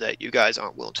tell them that you guys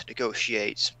aren't willing to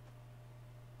negotiate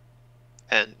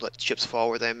and let the chips fall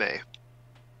where they may.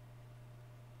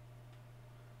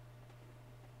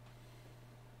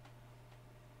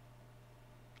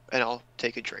 And I'll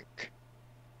take a drink.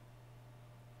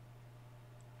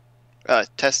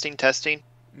 Testing.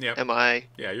 Yep. Am I?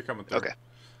 Yeah, you're coming through. Okay.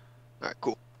 Alright,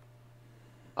 cool.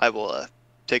 I will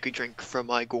take a drink from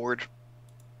my gourd.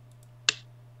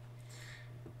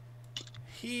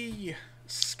 He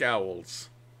scowls.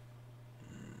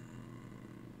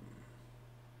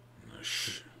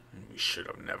 We should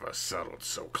have never settled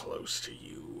so close to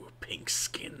you, pink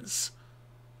skins.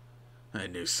 I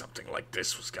knew something like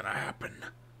this was gonna happen.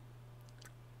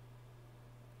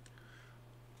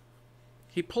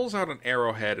 He pulls out an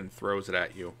arrowhead and throws it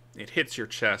at you. It hits your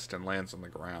chest and lands on the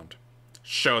ground.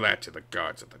 Show that to the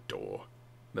guards at the door.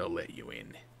 They'll let you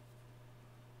in.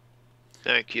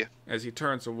 Thank you. As he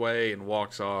turns away and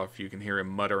walks off, you can hear him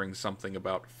muttering something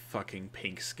about fucking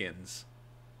pink skins.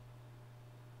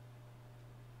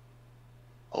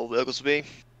 Old Wigglesby.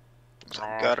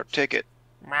 Got our ticket.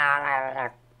 Yeah,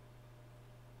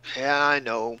 I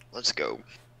know. Let's go.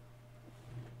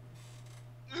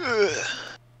 Ugh.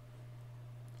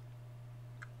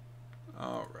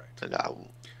 Alright. And I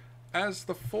will... As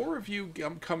the four of you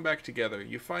come back together,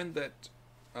 you find that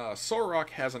Sorok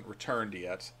hasn't returned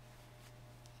yet.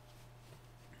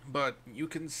 But you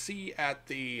can see at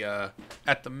the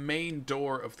main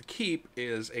door of the keep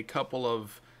is a couple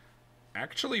of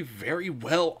actually very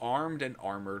well armed and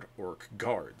armored orc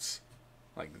guards.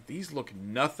 Like, these look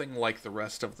nothing like the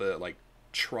rest of the like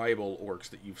tribal orcs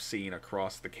that you've seen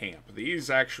across the camp. These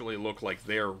actually look like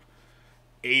they're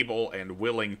able and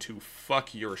willing to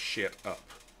fuck your shit up.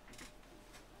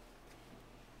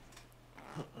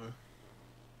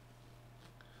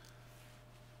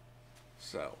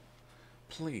 So,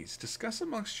 please discuss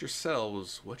amongst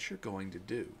yourselves what you're going to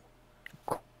do.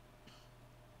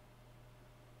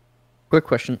 Quick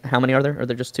question. How many are there? Are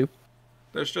there just two?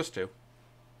 There's just two.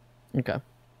 Okay.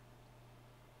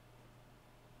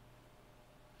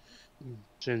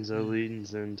 Shinzo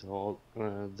leans into all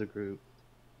the group.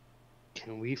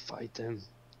 Can we fight them?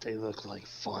 They look like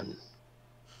fun.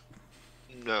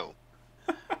 No.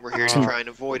 We're here to try and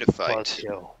avoid a fight. Let's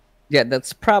go. Yeah,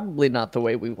 that's probably not the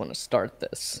way we want to start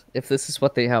this. If this is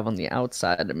what they have on the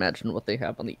outside, imagine what they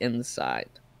have on the inside.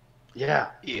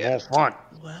 Yeah, Yeah. fun.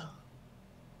 Well,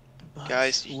 but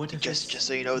Guys, what if just it's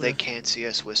so you know, they with- can't see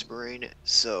us whispering,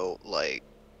 so, like,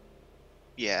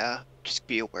 yeah, just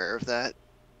be aware of that.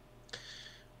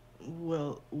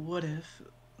 Well, what if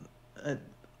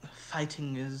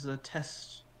fighting is a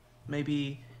test?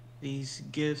 Maybe these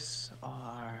gifts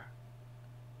are...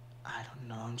 I don't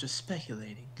know, I'm just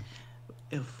speculating.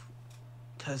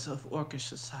 Because of Orcish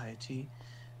society,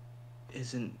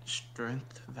 isn't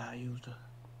strength valued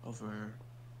over...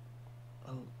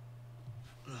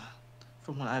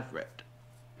 from what I've read.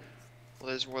 Well,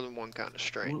 there's more than one kind of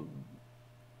strength.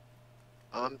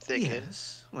 Well, I'm thinking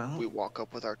yes, well... we walk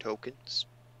up with our tokens,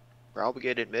 probably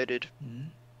get admitted, hmm.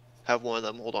 have one of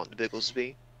them hold on to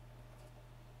Bigglesby.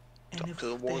 And Talk if to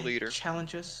the war they leader.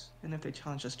 challenge us, and if they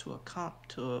challenge us to a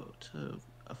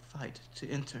a fight to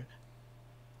enter,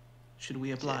 should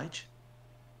we oblige?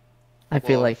 I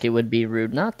feel Well, like it would be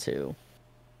rude not to.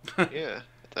 Yeah,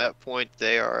 at that point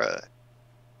they are,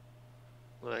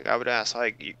 like, I would ask,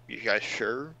 like, you guys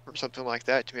sure? Or something like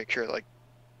that to make sure, like,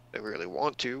 they really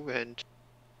want to, and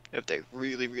if they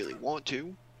really, really want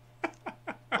to,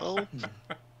 well,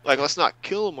 like, let's not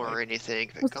kill them or anything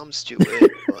if it comes to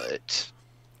it, but,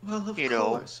 Well, of you know,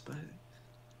 course, but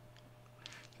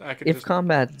I can If just,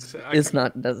 combat I is can-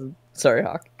 not doesn't. Sorry,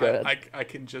 Hawk. Go ahead. I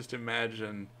can just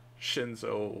imagine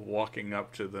Shinzo walking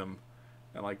up to them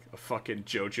and like a fucking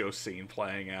JoJo scene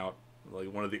playing out.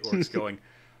 Like one of the orcs going,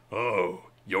 "Oh,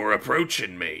 you're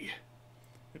approaching me."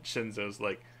 And Shinzo's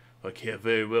like, "I can't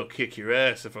very well kick your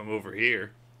ass if I'm over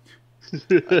here."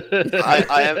 I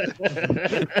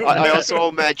also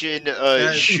imagine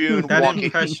Shun that walking.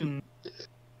 impression.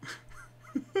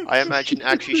 I imagine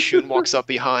actually Shun walks up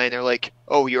behind. They're like,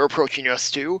 "Oh, you're approaching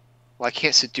us too? Well, I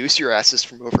can't seduce your asses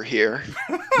from over here."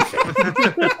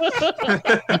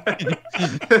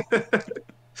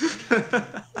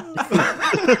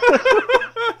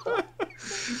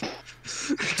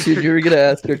 Dude, you were gonna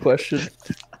ask a question.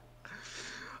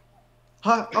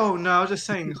 Oh no, I was just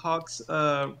saying Hawk's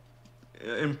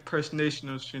impersonation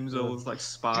of Shinzo was like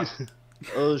spot.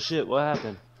 Oh shit, what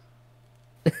happened?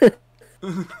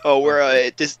 Oh,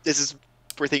 we're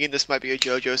we're thinking this might be a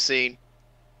JoJo scene.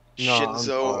 No, I'm Shinzo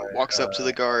sorry, walks up to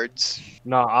the guards.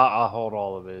 No, I'll hold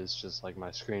all of it. It's just like my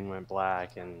screen went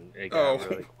black and it got Oh.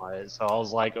 really quiet. So I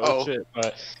was like, oh, Oh. shit.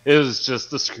 But it was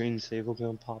just the screensaver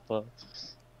gonna pop up.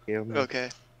 Yeah, man. Okay.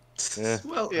 Yeah.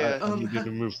 Well, Yeah. I needed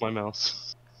to move my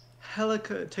mouse.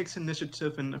 Helica takes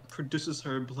initiative and produces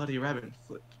her bloody rabbit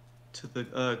foot to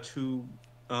the two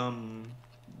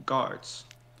guards.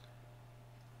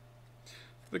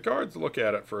 The guards look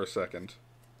at it for a second.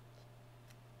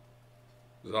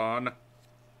 Zahn,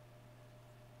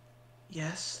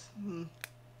 Yes.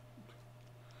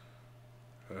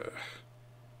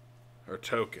 her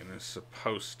token is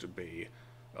supposed to be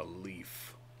a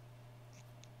leaf.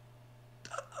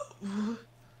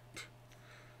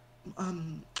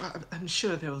 I'm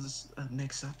sure there was a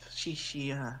mix-up. She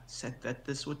said that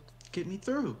this would get me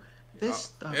through.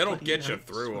 This It'll bloody get you Orcs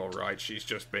through, would- all right. She's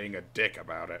just being a dick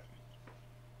about it.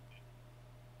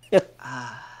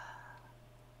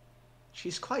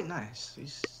 She's quite nice. She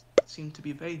seemed to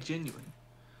be very genuine.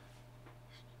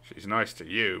 She's nice to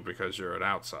you because you're an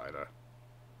outsider.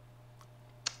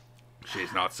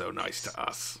 She's not so nice to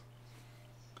us.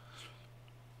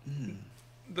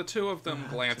 The two of them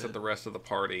glance at the rest of the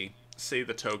party, see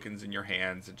the tokens in your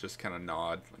hands, and just kind of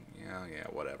nod. Like, yeah,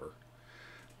 whatever.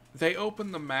 They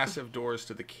open the massive doors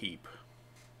to the keep.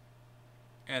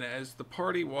 And as the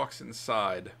party walks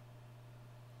inside,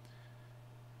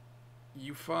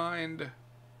 you find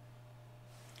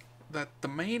that the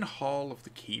main hall of the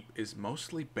keep is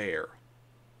mostly bare.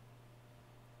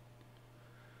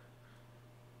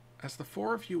 As the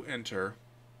four of you enter,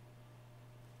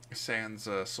 sans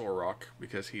Sorok,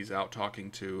 because he's out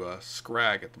talking to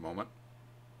Scrag at the moment,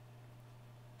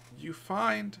 you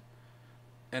find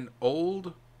an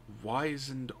old,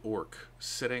 wizened orc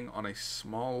sitting on a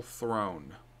small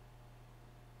throne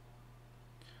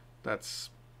that's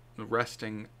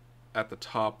resting at the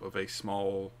top of a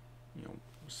small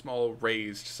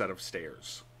raised set of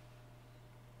stairs.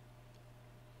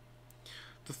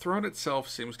 The throne itself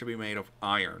seems to be made of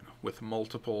iron, with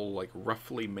multiple,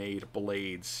 roughly made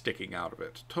blades sticking out of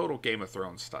it. Total Game of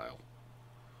Thrones style.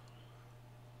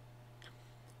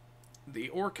 The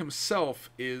orc himself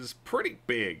is pretty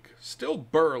big, still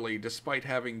burly despite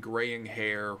having graying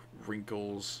hair,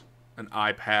 wrinkles, an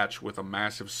eye patch with a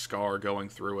massive scar going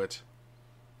through it.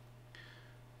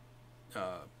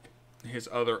 His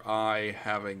other eye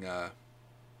having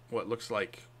what looks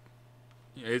like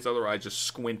his other eye just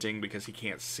squinting because he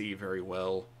can't see very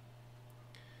well.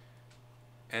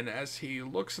 And as he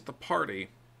looks at the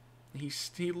party, he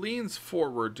leans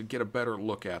forward to get a better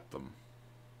look at them.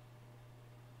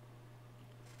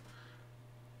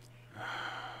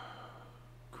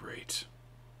 Great.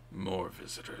 More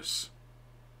visitors.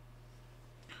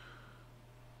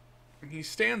 He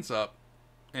stands up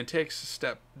and takes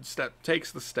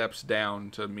the steps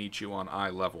down to meet you on eye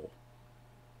level.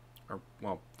 Or,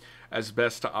 well, as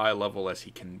best to eye level as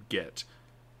he can get.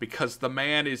 Because the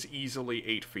man is easily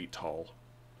 8 feet tall.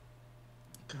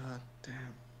 God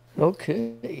damn.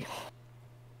 Okay.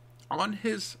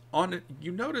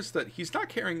 You notice that he's not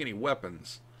carrying any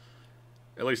weapons.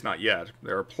 At least not yet.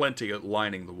 There are plenty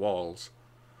lining the walls.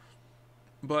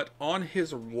 But on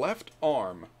his left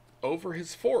arm, over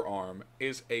his forearm,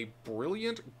 is a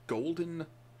brilliant golden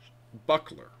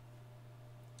buckler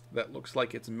that looks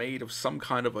like it's made of some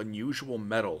kind of unusual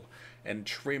metal and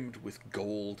trimmed with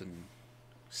gold and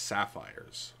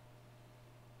sapphires.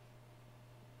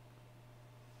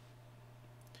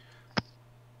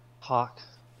 Hawk,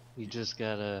 you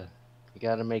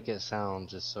gotta make it sound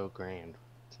just so grand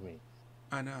to me.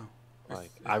 I know.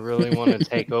 I really want to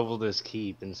take over this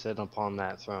keep and sit upon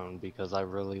that throne because I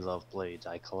really love blades.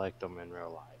 I collect them in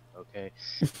real life, okay?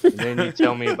 And then you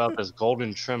tell me about this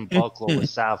golden trim buckler with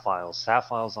sapphires.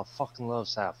 Sapphires, I fucking love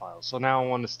sapphires. So now I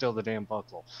want to steal the damn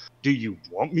buckler. Do you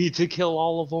want me to kill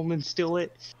all of them and steal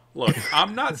it? Look,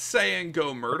 I'm not saying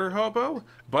go murder hobo,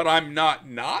 but I'm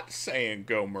not saying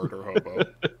go murder hobo.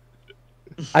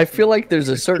 I feel like there's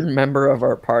a certain member of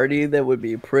our party that would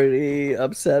be pretty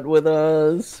upset with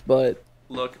us, but...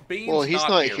 Look, Bean's Well, he's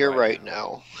not here right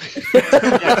now.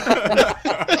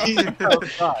 He's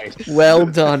outside. Well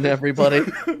done, everybody.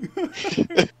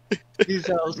 He's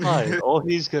outside. All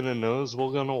he's gonna know is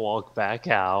we're gonna walk back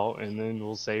out, and then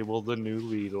we'll say we're the new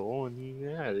leader, and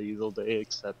yeah, either they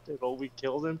accept it or we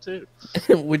kill them too.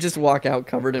 We just walk out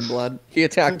covered in blood. He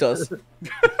attacked us.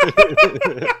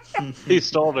 He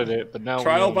started it, but now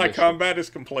Trial by combat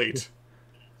is complete.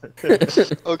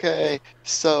 Okay,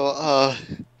 so,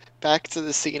 back to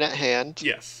the scene at hand.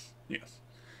 Yes.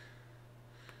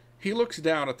 He looks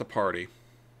down at the party.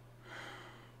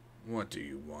 What do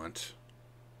you want?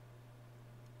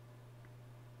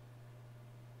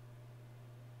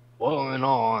 Well, in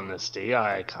all honesty,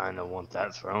 I kind of want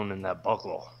that throne and that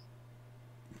buckler.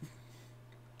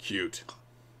 Cute.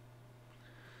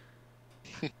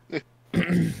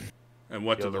 And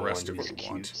what do the rest of you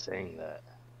want? Saying that.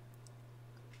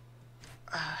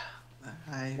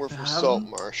 We're from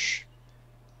Saltmarsh.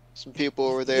 Some people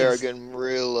over there are getting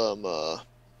real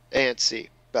antsy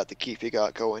about the keep you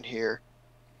got going here.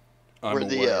 I'm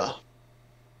aware.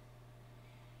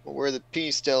 Where the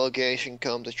peace delegation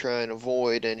come to try and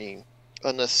avoid any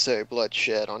unnecessary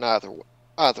bloodshed on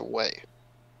either way.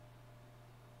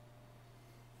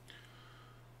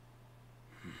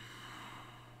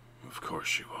 Of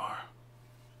course you are.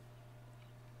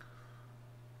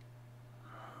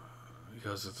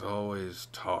 Because it's always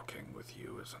talking with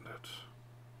you, isn't it?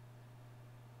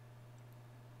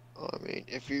 I mean,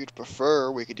 if you'd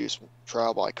prefer, we could do some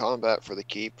trial by combat for the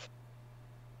keep.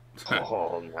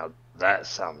 Oh, now that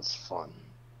sounds fun.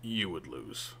 You would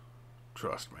lose.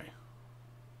 Trust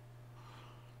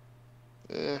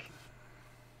me. Eh,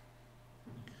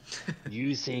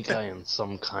 You think I am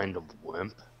some kind of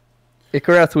wimp?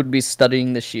 Ikarath would be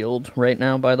studying the shield right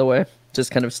now, by the way.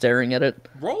 Just kind of staring at it.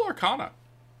 Roll Arcana.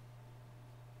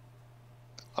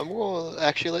 I'm going to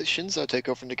actually let Shinzo take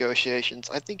over negotiations.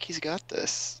 I think he's got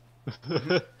this.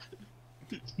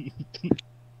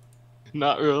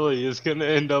 Not really. It's gonna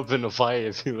end up in a fight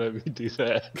if you let me do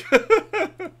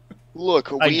that.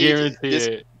 Look, I guarantee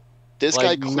it. This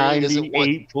Like guy clearly doesn't want.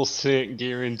 98%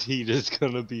 guaranteed it's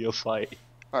gonna be a fight.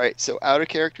 Alright, so out of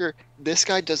character, this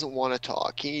guy doesn't want to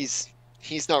talk. He's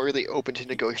not really open to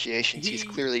negotiations. He's He-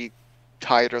 clearly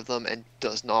tired of them and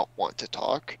does not want to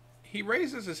talk. He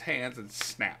raises his hands and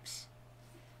snaps.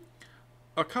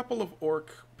 A couple of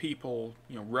orc people,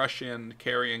 rush in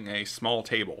carrying a small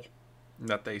table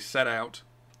that they set out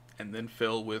and then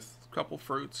fill with a couple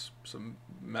fruits, some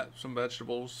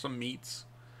vegetables, some meats,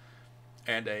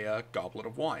 and a goblet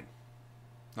of wine.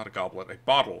 Not a goblet, a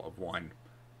bottle of wine.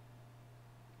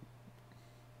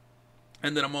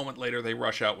 And then a moment later, they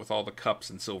rush out with all the cups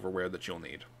and silverware that you'll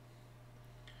need.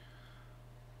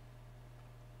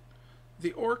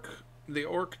 The orc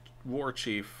war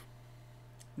chief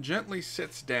gently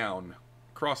sits down,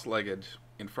 cross-legged,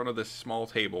 in front of this small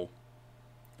table,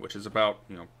 which is about,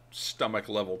 stomach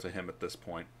level to him at this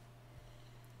point.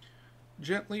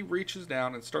 Gently reaches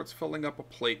down and starts filling up a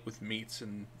plate with meats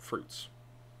and fruits.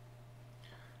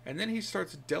 And then he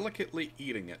starts delicately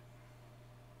eating it.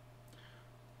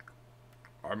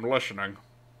 I'm listening.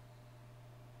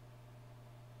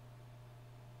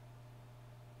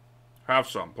 Have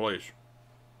some, please.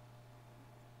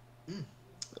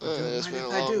 It's mind been a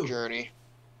if I long do? journey.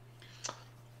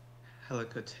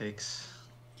 Helica takes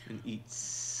and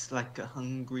eats like a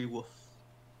hungry wolf.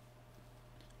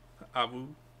 Abu.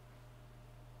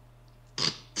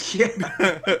 Yeah.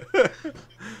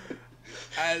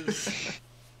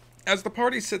 As the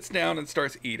party sits down and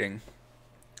starts eating,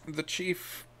 the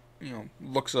chief,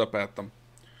 looks up at them.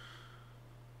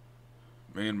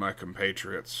 Me and my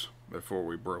compatriots, before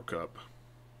we broke up,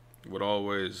 would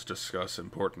always discuss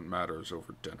important matters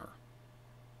over dinner.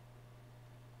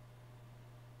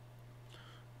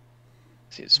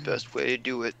 Seems the best way to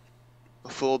do it. A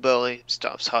full belly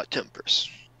stops hot tempers.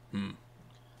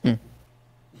 Most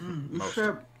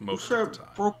you of said the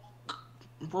time.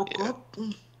 broke Yeah. up?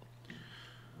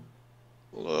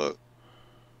 Look,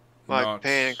 my Not-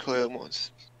 companion clearly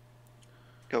wants.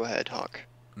 Go ahead, Hawk.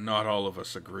 Not all of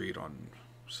us agreed on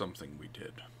something we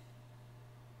did.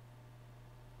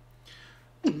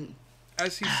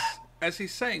 As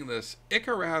he's saying this,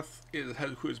 Ikarath,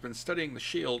 who has been studying the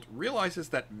shield, realizes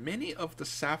that many of the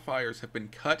sapphires have been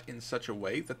cut in such a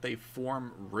way that they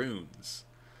form runes,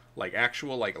 like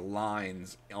actual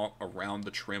lines around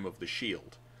the trim of the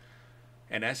shield.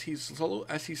 And as he's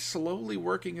slowly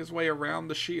working his way around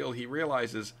the shield, he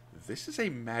realizes this is a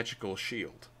magical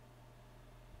shield.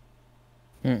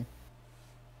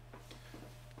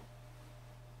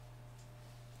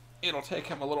 It'll take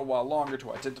him a little while longer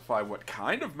to identify what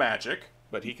kind of magic,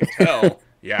 but he can tell.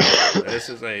 Yeah, this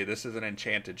is an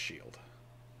enchanted shield.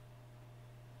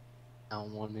 I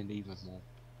want it even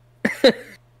more.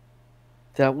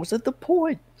 That wasn't the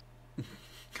point.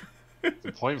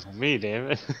 The point for me,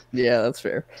 damn it. Yeah, that's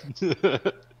fair.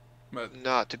 But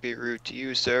Not to be rude to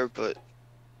you, sir, but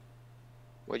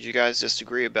what'd you guys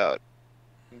disagree about?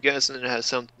 I'm guessing it has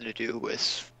something to do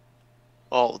with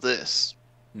all this.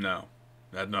 no,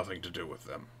 it had nothing to do with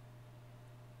them.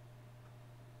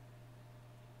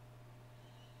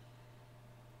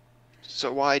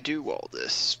 So why do all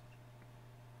this?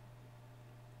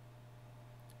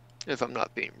 If I'm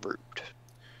not being rude.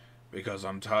 Because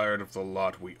I'm tired of the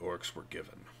lot we orcs were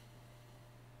given.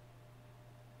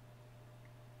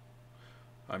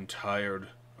 I'm tired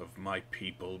of my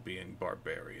people being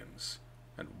barbarians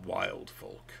and wild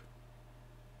folk.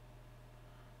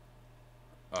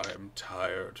 I am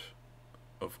tired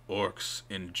of orcs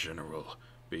in general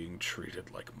being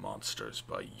treated like monsters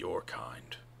by your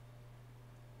kind.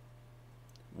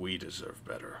 We deserve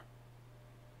better.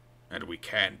 And we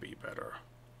can be better.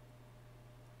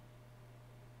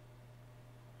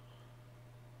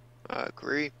 I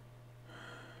agree.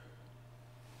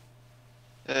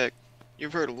 Heck,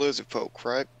 you've heard of lizard folk,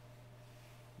 right?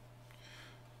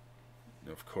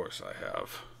 Of course I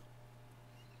have.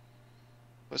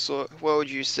 So, what would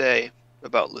you say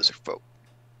about lizard folk?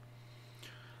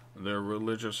 Their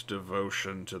religious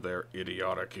devotion to their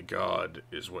idiotic god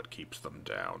is what keeps them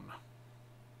down.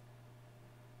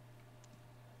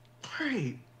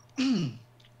 Great.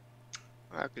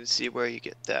 I can see where you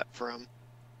get that from.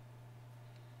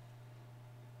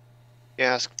 You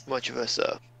ask much of us,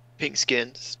 pink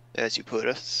skins, as you put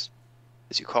us,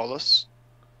 as you call us.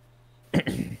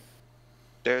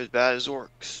 They're as bad as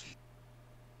orcs.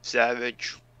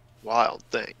 Savage, wild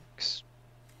things.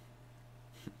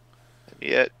 And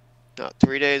yet, not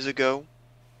 3 days ago,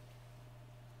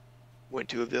 went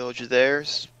to a village of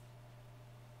theirs,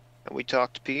 and we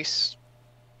talked peace.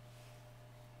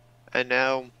 And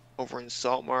now, over in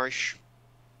Saltmarsh,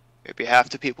 maybe half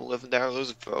the people living there are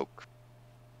lizard folk.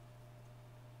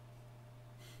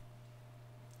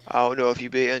 I don't know if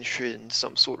you'd be interested in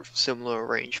some sort of similar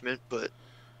arrangement, but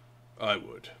I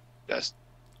would.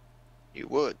 You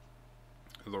would.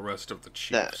 The rest of the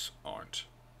chiefs aren't.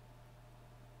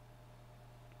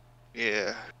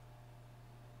 Yeah.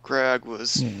 Crag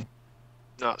was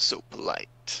not so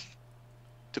polite,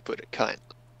 to put it kindly.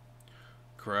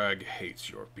 Crag hates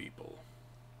your people.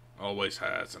 Always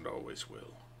has and always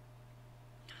will.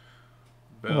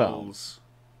 Bells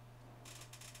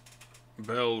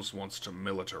wants to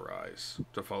militarize,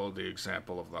 to follow the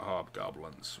example of the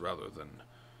hobgoblins, rather than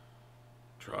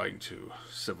trying to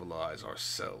civilize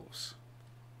ourselves.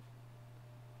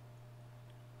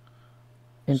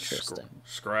 Interesting.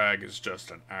 Scrag is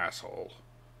just an asshole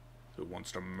who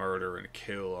wants to murder and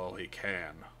kill all he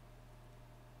can.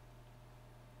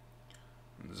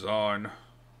 And Zarn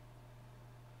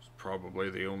is probably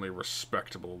the only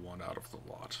respectable one out of the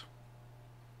lot.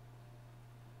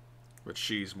 But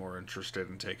she's more interested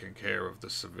in taking care of the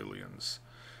civilians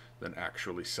than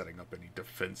actually setting up any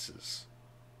defenses,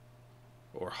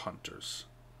 or hunters,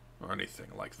 or anything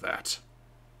like that.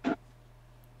 A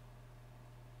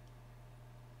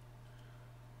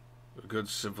good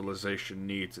civilization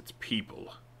needs its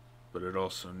people, but it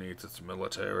also needs its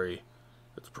military,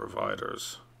 its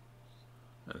providers,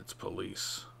 and its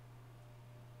police.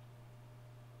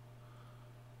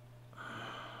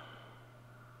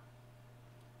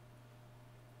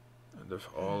 And if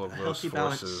all of those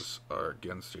forces are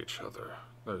against each other,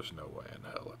 there's no way in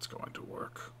hell it's going to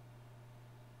work.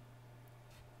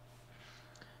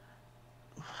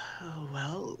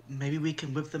 Well, maybe we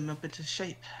can whip them up into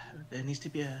shape. There needs to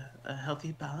be a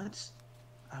healthy balance,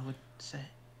 I would say.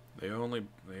 The only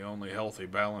healthy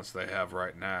balance they have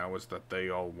right now is that they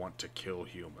all want to kill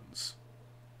humans.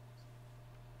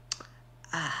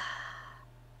 I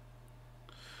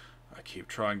keep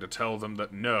trying to tell them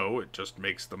that no, it just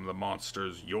makes them the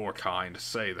monsters your kind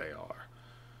say they are.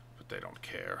 But they don't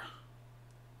care.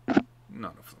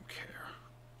 None of them care.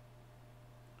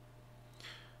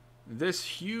 This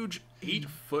huge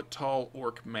 8-foot-tall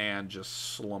orc man just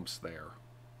slumps there,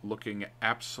 looking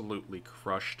absolutely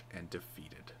crushed and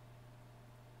defeated.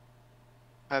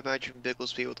 I imagine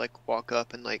Bigglesby would like walk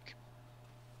up and like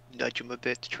nudge him a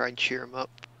bit to try and cheer him up.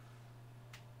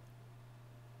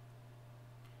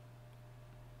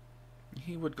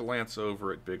 He would glance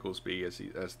over at Bigglesby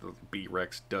as the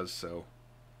B-Rex does so.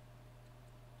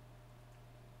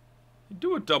 He'd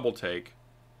do a double take.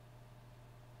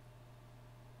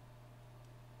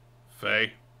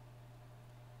 Faye?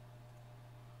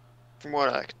 From what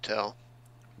I can tell.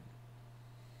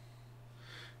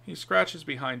 He scratches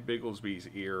behind Bigglesby's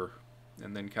ear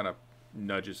and then kind of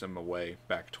nudges him away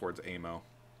back towards Amo.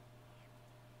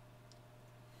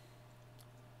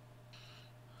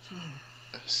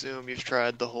 I assume you've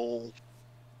tried the whole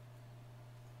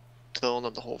tone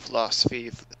of the whole philosophy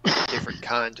of a different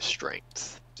kind of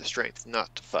strength. The strength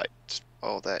not to fight.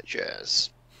 All that jazz.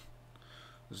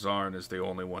 Zarn is the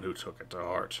only one who took it to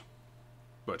heart.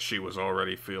 But she was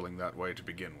already feeling that way to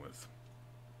begin with.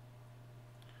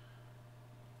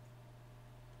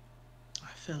 I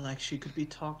feel like she could be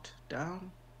talked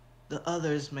down. The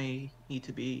others may need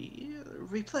to be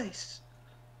replaced.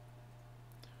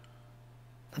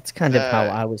 That's kind of how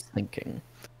I was thinking.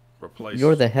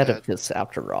 You're the head of this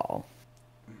after all.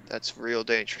 That's real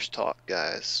dangerous talk,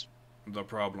 guys. The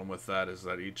problem with that is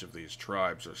that each of these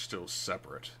tribes are still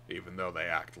separate, even though they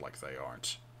act like they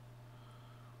aren't.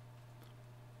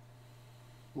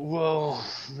 Well,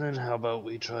 then how about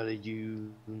we try to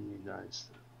unionize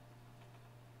them?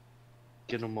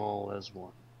 Get them all as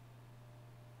one.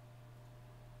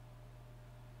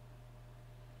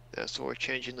 That's where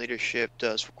changing leadership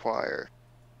does require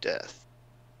death.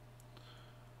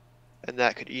 and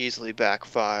that could easily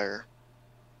backfire.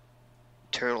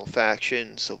 Internal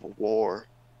faction, civil war.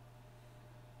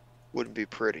 Wouldn't be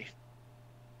pretty.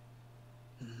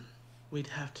 We'd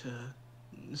have to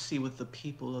see what the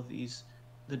people of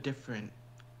the different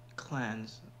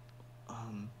clans,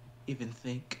 even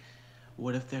think.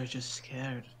 What if they're just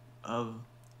scared of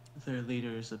their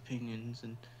leaders' opinions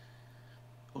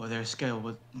or they're scared of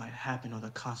what might happen or the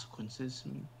consequences?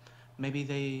 Maybe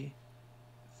they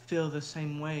feel the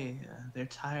same way. They're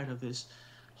tired of this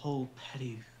whole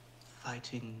petty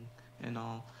fighting and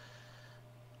all.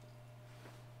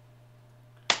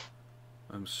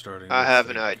 I'm starting I to have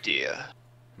think. an idea.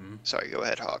 Hmm? Sorry, go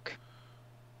ahead, Hawk.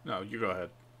 No, you go ahead.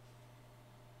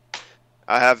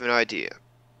 I have an idea.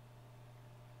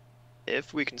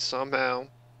 If we can somehow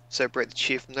separate the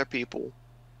chief from their people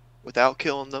without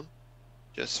killing them,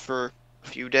 just for a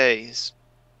few days,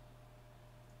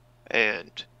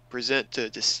 and present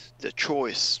the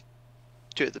choice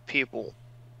to the people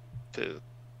to,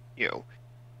 you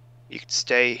can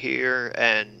stay here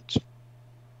and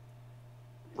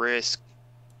risk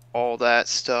all that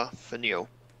stuff and,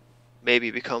 maybe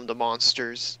become the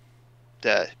monsters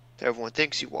that everyone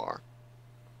thinks you are.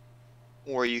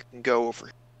 Or you can go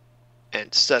over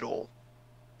and settle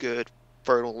good,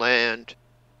 fertile land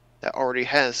that already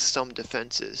has some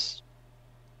defenses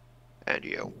and,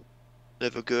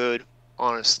 live a good,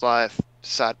 honest life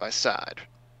side by side.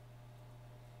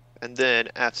 And then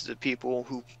after the people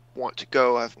who want to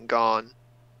go have gone,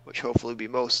 which hopefully will be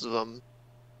most of them,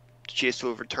 the chiefs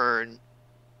will return.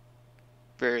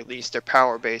 Very least their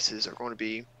power bases are going to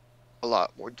be a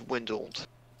lot more dwindled.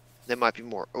 They might be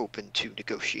more open to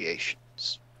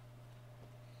negotiations.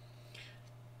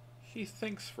 He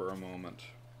thinks for a moment.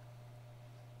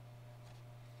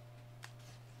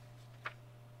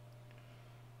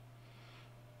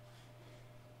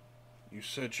 You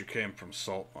said you came from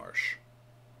Saltmarsh.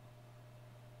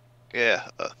 Yeah,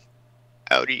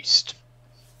 out east.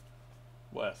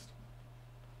 West.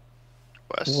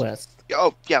 West. West.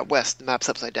 Oh, yeah, west. The map's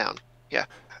upside down. Yeah,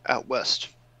 out west.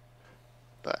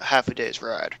 But half a day's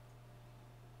ride.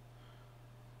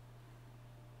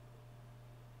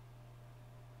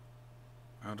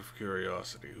 Out of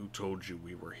curiosity, who told you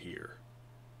we were here?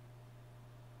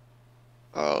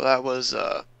 Oh, that was,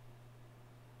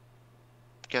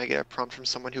 Can I get a prompt from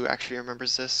someone who actually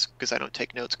remembers this? Because I don't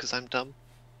take notes because I'm dumb.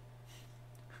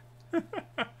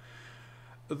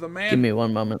 The man. Give me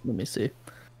one moment. Let me see.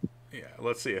 Yeah,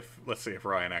 let's see if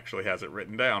Ryan actually has it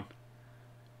written down.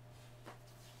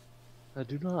 I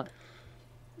do not.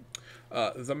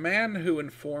 The man who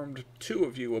informed two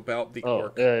of you about the Oh,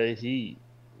 orc. he's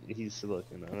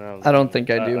looking. I don't think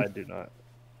I do. I do not.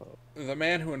 The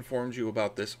man who informed you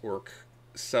about this orc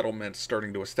settlement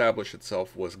starting to establish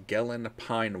itself was Gellin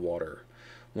Pinewater,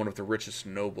 one of the richest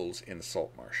nobles in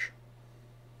Saltmarsh.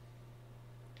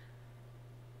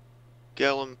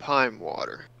 Gellin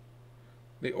Pinewater.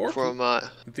 The orc what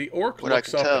I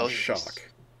looks can up tell, in shock.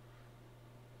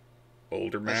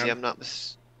 Older I man? say I'm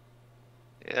not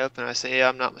Yep, and I say yeah,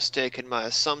 I'm not mistaken. My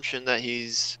assumption that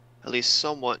he's at least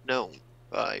somewhat known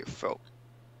by your folk.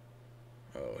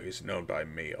 Oh, he's known by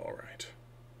me, all right.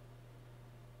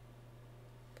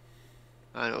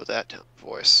 I know that tone of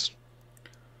voice.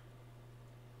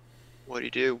 What do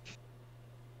you do?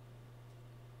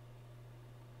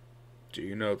 Do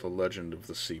you know the legend of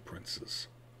the Sea Princes?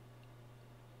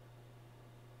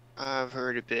 I've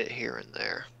heard a bit here and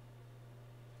there.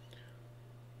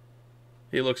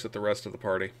 He looks at the rest of the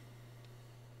party.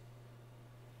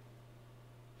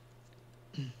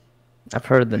 I've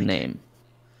heard the name.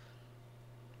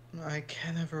 I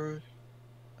can't ever.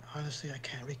 Honestly, I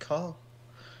can't recall.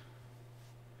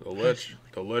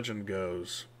 The legend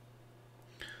goes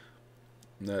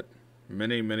that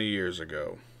many, many years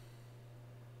ago,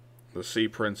 the Sea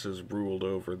Princes ruled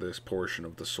over this portion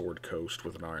of the Sword Coast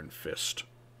with an iron fist.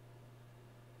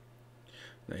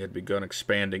 They had begun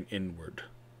expanding inward,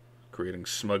 creating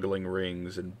smuggling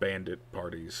rings and bandit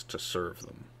parties to serve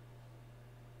them.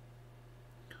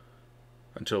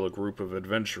 Until a group of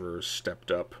adventurers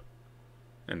stepped up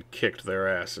and kicked their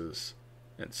asses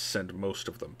and sent most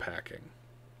of them packing.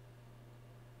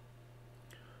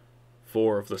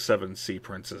 4 of the 7 Sea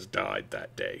Princes died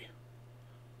that day.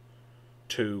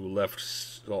 2 left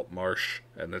Saltmarsh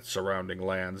and its surrounding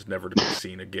lands never to be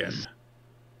seen again.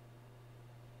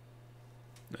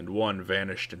 And 1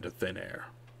 vanished into thin air.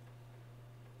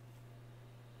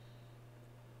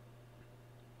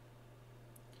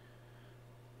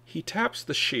 He taps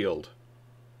the shield.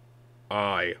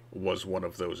 I was one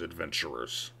of those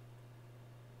adventurers.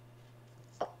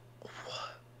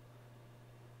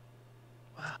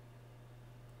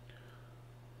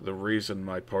 The reason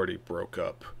my party broke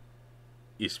up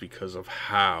is because of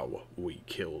how we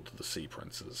killed the Sea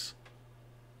Princes.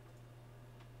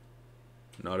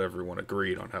 Not everyone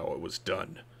agreed on how it was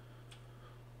done.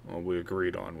 All we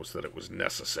agreed on was that it was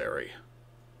necessary.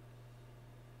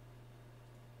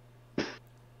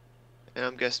 And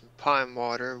I'm guessing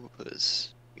Pinewater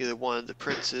was either one of the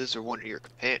princes or one of your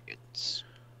companions.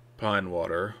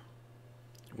 Pinewater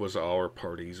was our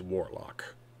party's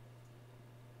warlock.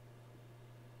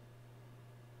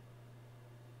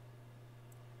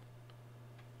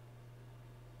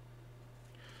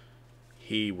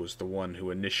 He was the one who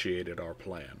initiated our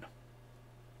plan.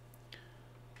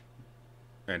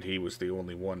 And he was the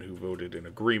only one who voted in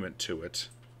agreement to it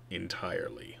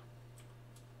entirely.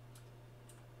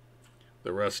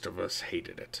 The rest of us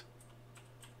hated it,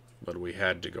 but we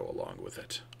had to go along with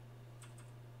it.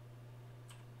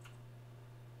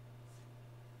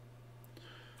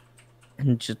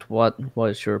 And just what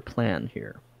was your plan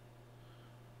here?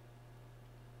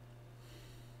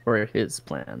 Or his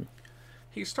plan?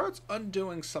 He starts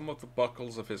undoing some of the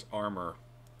buckles of his armor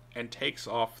and takes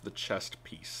off the chest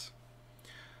piece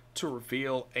to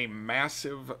reveal a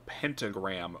massive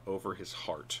pentagram over his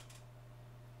heart.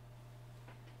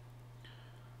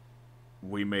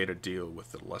 We made a deal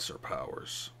with the lesser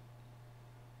powers.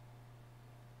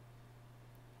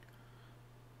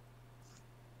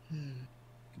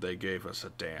 They gave us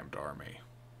a damned army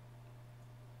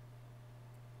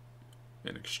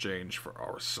in exchange for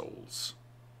our souls.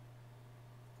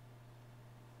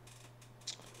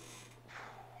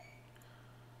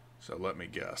 So let me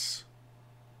guess.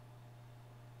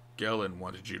 Gellin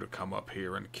wanted you to come up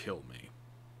here and kill me.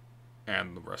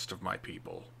 And the rest of my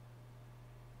people.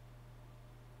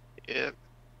 Yep.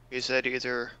 He said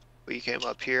either we came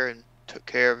up here and took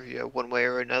care of you one way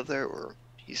or another, or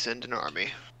he sent an army.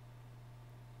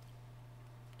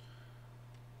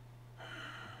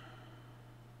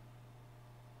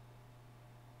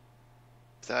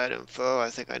 With that info,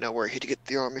 I think I know where he'd get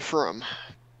the army from.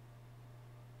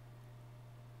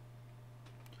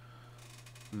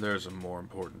 There's a more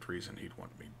important reason he'd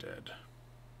want me dead.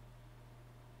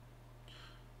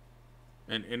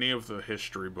 In any of the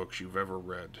history books you've ever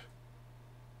read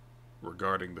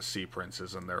regarding the Sea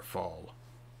Princes and their fall,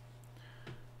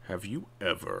 have you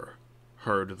ever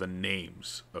heard the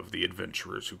names of the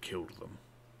adventurers who killed them?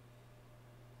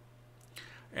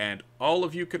 And all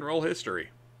of you can roll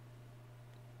history.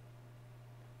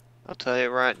 I'll tell you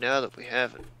right now that we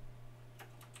haven't.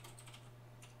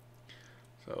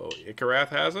 So, Ikarath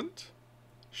hasn't,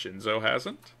 Shinzo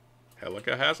hasn't,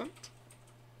 Helika hasn't,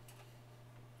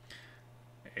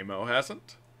 Amo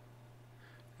hasn't,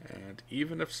 and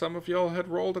even if some of y'all had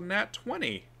rolled a nat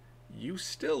 20, you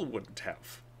still wouldn't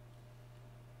have.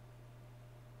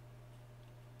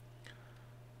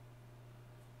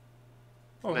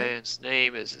 Oh, hey. Man's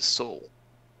name is his soul.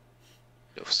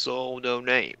 No soul, no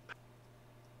name.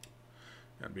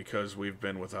 And because we've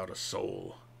been without a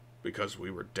soul, because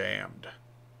we were damned,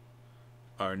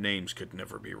 our names could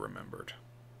never be remembered.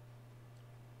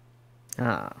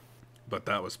 Ah. But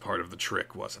that was part of the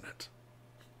trick, wasn't it?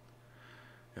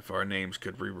 If our names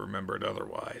could be remembered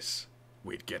otherwise,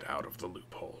 we'd get out of the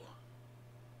loophole.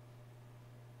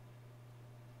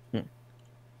 But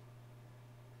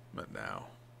now...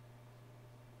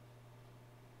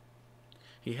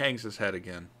 He hangs his head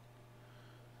again.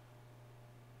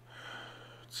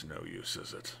 It's no use,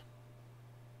 is it?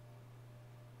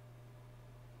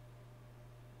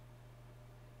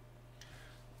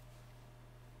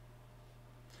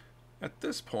 At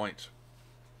this point...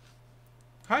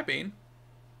 Hi, Bean.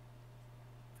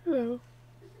 Hello.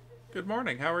 Good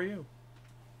morning, how are you?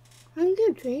 I'm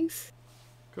good, thanks.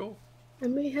 Cool. I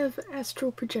may have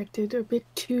astral projected a bit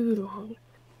too long.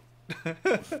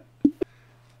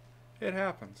 It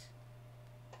happens.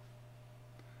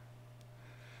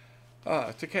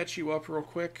 To catch you up real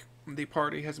quick, the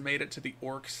party has made it to the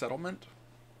Orc settlement.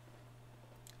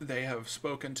 They have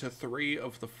spoken to 3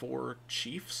 of the 4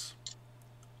 chiefs.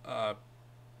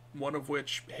 One of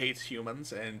which hates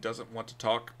humans and doesn't want to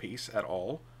talk peace at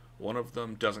all. One of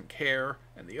them doesn't care,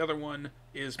 and the other one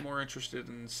is more interested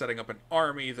in setting up an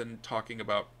army than talking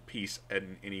about peace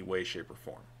in any way, shape, or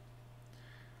form.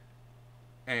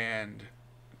 And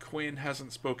Quinn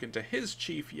hasn't spoken to his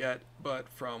chief yet, but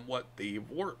from what the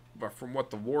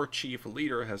war chief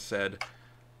leader has said,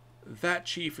 that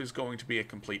chief is going to be a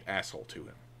complete asshole to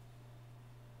him.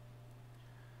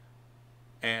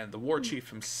 And the war chief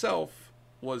himself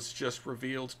was just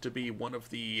revealed to be one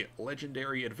of the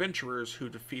legendary adventurers who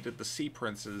defeated the Sea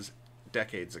Princes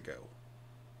decades ago.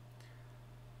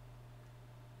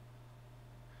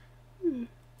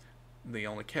 The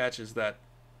only catch is that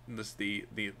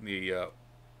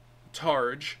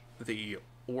Targe, the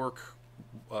orc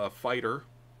fighter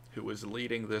who was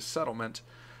leading this settlement,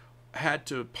 had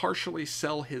to partially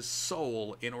sell his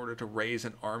soul in order to raise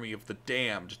an army of the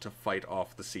damned to fight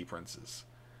off the Sea Princes.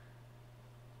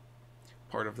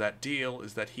 Part of that deal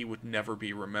is that he would never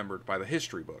be remembered by the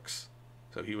history books.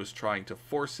 So he was trying to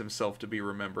force himself to be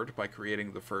remembered by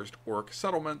creating the first orc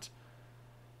settlement,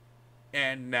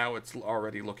 and now it's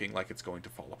already looking like it's going to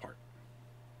fall apart.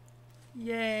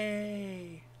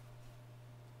 Yay!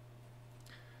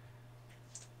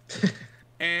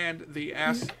 And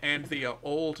the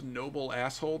old noble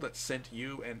asshole that sent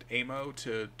you and Amo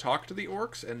to talk to the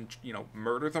orcs and,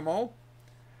 murder them all,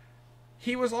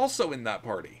 he was also in that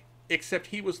party, except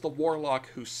he was the warlock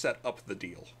who set up the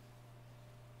deal.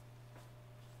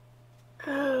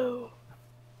 Oh,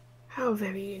 how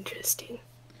very interesting.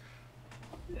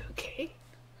 Okay.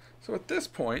 So at this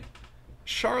point,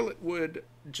 Charlotte would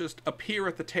just appear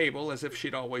at the table as if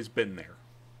she'd always been there.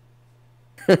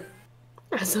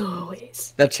 As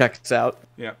always. That checks out.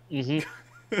 Yeah.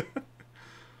 Mm-hmm.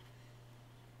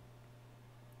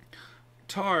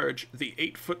 Targe, the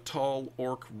 8-foot-tall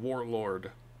orc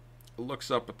warlord, looks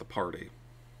up at the party.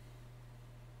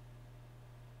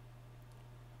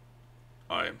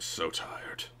 I am so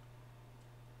tired.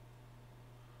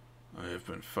 I have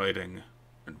been fighting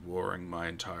and warring my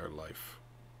entire life.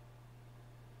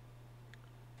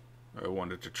 I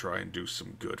wanted to try and do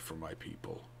some good for my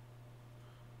people.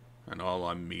 And all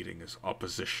I'm meeting is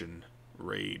opposition,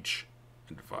 rage,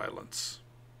 and violence.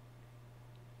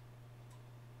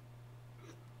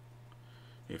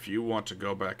 If you want to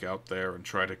go back out there and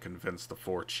try to convince the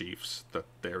 4 chiefs that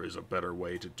there is a better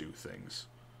way to do things,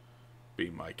 be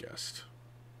my guest.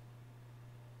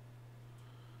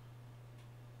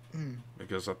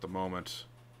 Because at the moment,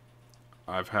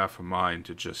 I've half a mind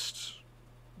to just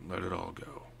let it all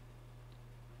go.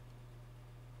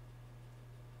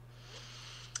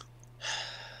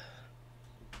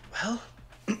 Well,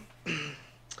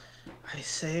 I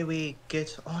say we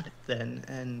get on it then,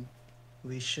 and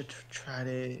we should try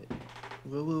to.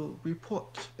 We will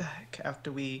report back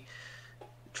after we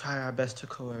try our best to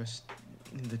coerce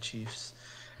the chiefs.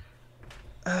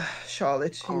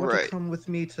 Charlotte, you want to come with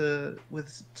me to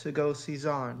go see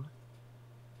Zarn?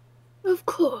 Of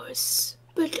course,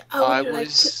 but I would like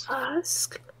to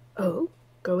ask. Oh,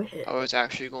 go ahead. I was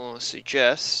actually going to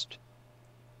suggest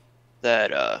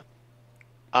that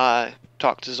I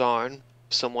talk to Zarn,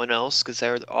 someone else, because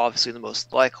they're obviously the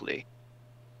most likely.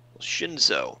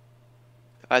 Shinzo,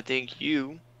 I think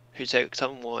you should take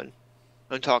someone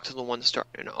and talk to the one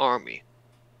starting an army,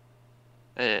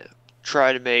 and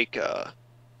try to make the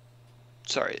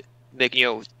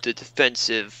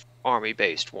defensive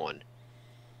army-based one,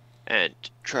 and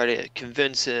try to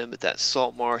convince him that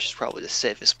Saltmarsh is probably the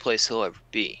safest place he'll ever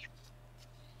be.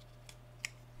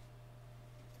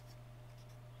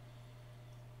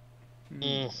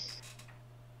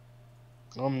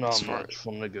 I'm not much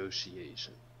for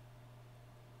negotiation.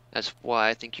 That's why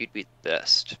I think you'd be the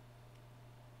best.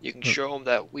 You can show them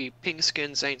that we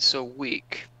pinkskins ain't so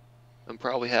weak, and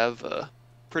probably have a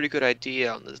pretty good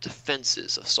idea on the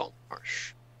defenses of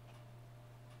Saltmarsh.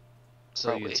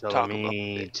 So you're telling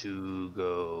me to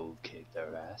go kick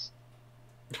their ass?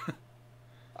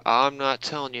 I'm not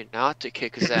telling you not to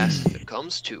kick his ass if it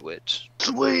comes to it.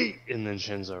 Sweet! And then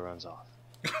Shinzo runs off.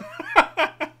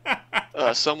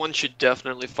 Someone should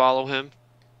definitely follow him.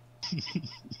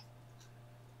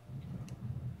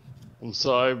 I'm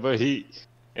sorry, but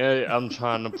I'm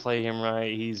trying to play him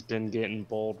right. He's been getting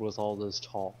bold with all this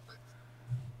talk.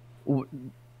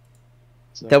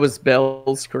 So. That was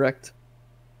Bells, correct?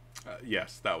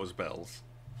 Yes, that was Bells.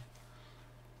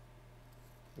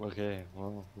 Okay,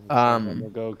 well, I'm gonna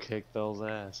go kick Bell's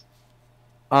ass.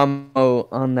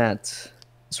 On that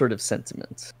sort of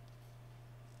sentiment,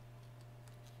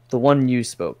 the one you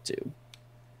spoke to,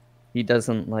 he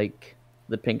doesn't like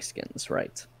the pinkskins,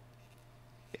 right?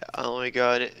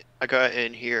 Yeah, I got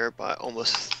in here by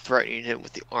almost threatening him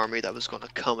with the army that was going to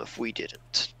come if we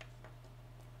didn't.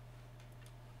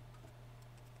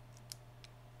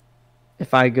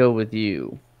 If I go with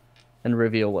you and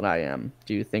reveal what I am,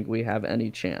 do you think we have any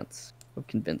chance of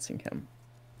convincing him?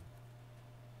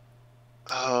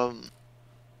 I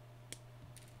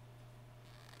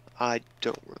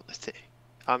don't really think.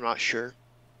 I'm not sure.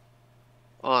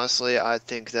 Honestly, I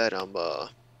think that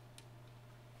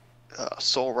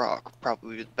Soul Rock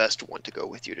probably be the best one to go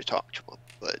with you to talk to him,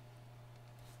 but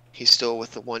he's still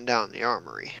with the one down in the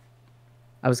armory.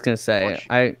 I was gonna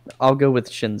say I'll go with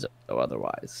Shinzo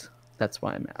otherwise. That's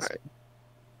why I'm asking.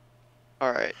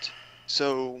 Alright.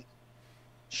 So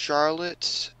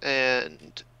Charlotte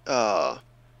and Shun,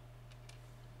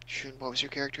 what was your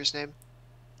character's name?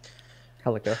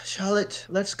 Helica. Charlotte,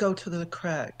 let's go to the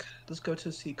crag. Let's go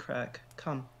to see crag.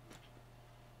 Come.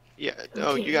 Yeah.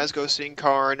 Oh, you Okay. guys go seeing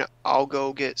Karn. I'll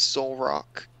go get Soul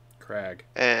Rock. Crag.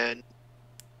 And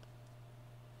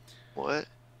what?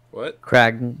 What?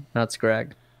 Crag, not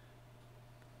Scrag.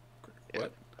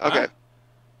 What? Okay. Huh?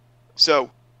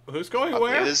 So, Who's going okay,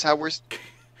 where? this is how we're.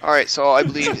 Alright, so I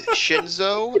believe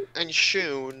Shinzo and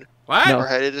Shun What? No. are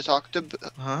headed to talk to.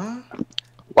 Huh?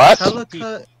 What?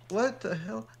 Helica, what the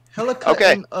hell? Helica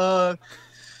Okay. and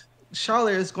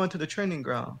Charlotte is going to the training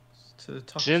ground to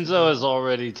talk to Shinzo the... has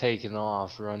already taken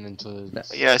off, running to.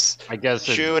 Yes. I guess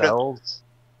it's Shun. Bells.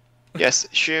 Yes,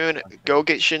 Shun, go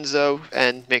get Shinzo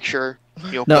and make sure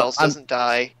No, Bells doesn't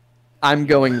die. I'm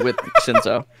going with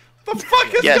Shinzo. The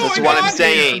fuck is Yes, going that's what on I'm here?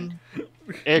 saying. No,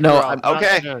 Icarus, I'm- not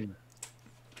Okay. Shun.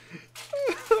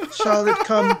 Charlotte,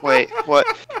 come. Wait, what?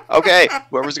 Okay,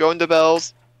 whoever's going to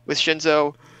Bells with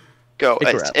Shinzo, go.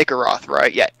 It's Ikaroth,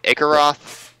 right? Yeah,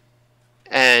 Ikaroth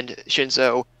and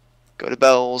Shinzo go to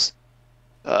Bells.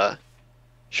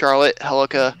 Charlotte,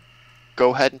 Helica,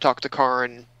 go ahead and talk to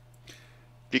Karn.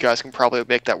 You guys can probably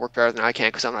make that work better than I can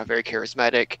because I'm not very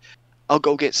charismatic. I'll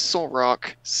go get Soul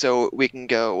Rock so we can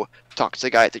go talk to the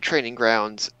guy at the training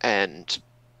grounds and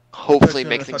hopefully First,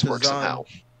 make we're gonna things talk to work Zarn. somehow.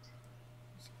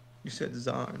 You said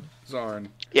Zarn. Zarn.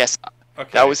 Yes, Okay.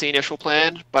 that was the initial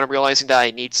plan, but I'm realizing that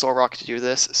I need Soul Rock to do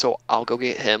this, so I'll go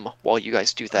get him while you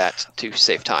guys do that to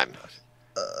save time.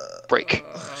 Break.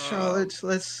 Charlotte,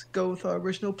 let's go with our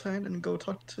original plan and go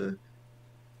talk to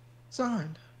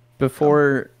Zarn.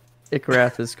 Before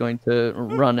Ikarath is going to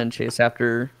run and chase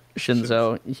after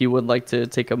Shinzo, he would like to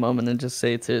take a moment and just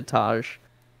say to Taj,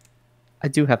 I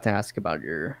do have to ask about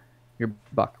your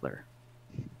buckler.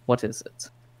 What is it,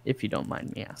 if you don't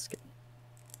mind me asking?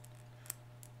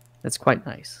 It's quite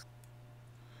nice.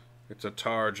 It's a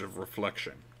Targe of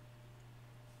reflection.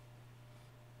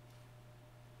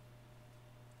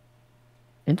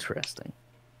 Interesting.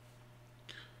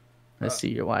 I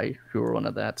see why you were one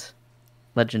of that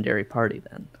legendary party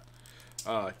then.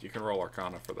 You can roll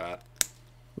Arcana for that.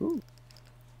 Ooh.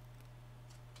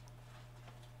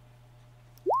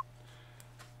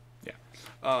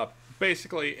 Yeah.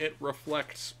 Basically, it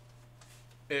reflects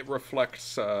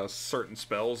certain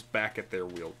spells back at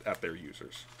their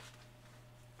users.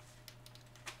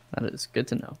 That is good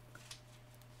to know.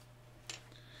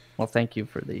 Well, thank you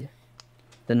for the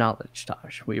knowledge,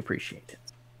 Taj. We appreciate it.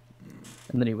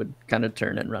 And then he would kind of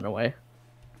turn and run away.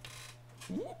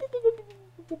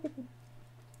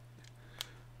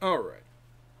 Alright.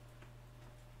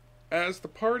 As the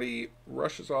party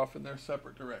rushes off in their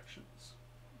separate directions,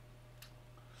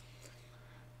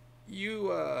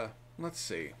 you, let's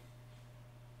see.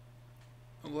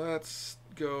 Let's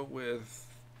go with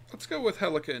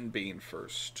Helica and Bean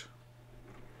first.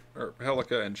 Or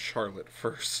Helica and Charlotte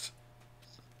first.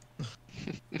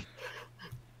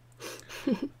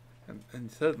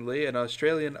 and suddenly an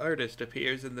Australian artist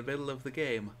appears in the middle of the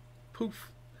game.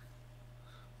 Poof.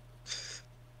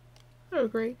 Oh,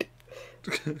 great.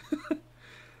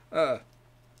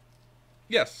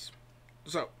 Yes.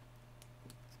 So,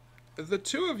 the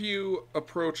two of you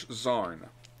approach Zarn,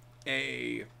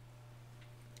 an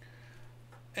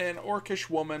orcish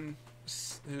woman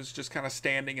who's just kind of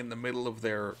standing in the middle of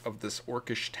this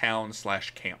orcish town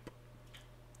 / camp.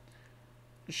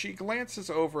 She glances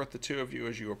over at the two of you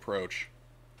as you approach,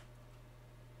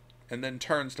 and then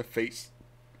turns to face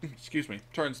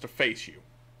you.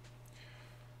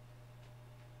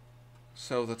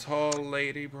 So the tall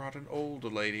lady brought an older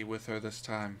lady with her this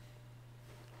time.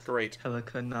 Great.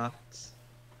 Helica nods.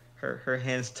 Her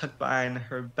hands tucked behind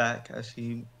her back as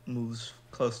she moves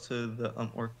close to the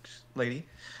orc lady.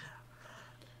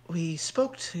 We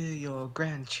spoke to your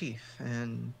Grand Chief,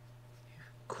 and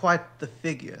quite the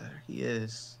figure he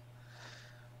is.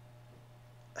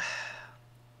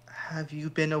 Have you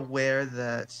been aware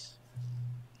that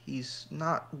he's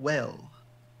not well?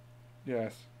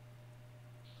 Yes.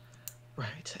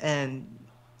 Right, and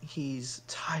he's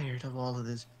tired of all of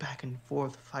this back and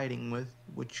forth fighting with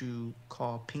what you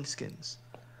call pinkskins.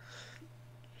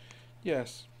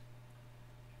 Yes.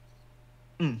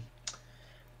 And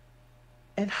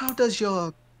how does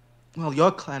your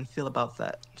clan feel about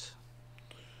that?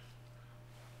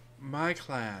 My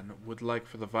clan would like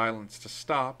for the violence to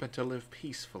stop and to live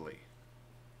peacefully.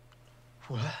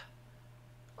 What?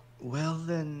 Well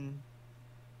then,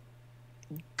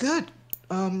 good.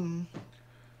 The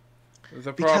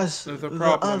because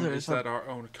problem others is that our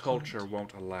own culture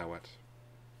won't allow it.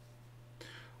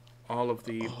 All of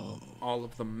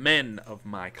the men of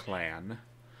my clan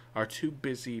are too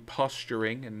busy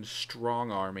posturing and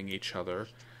strong-arming each other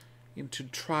into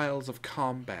trials of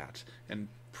combat and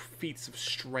feats of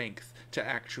strength to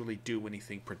actually do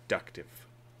anything productive.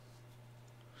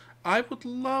 I would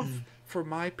love for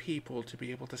my people to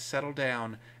be able to settle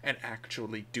down and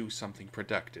actually do something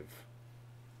productive.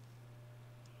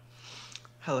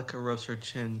 Helica rubs her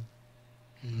chin.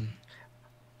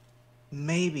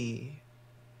 Maybe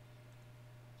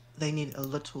they need a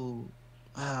little,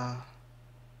 I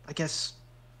guess,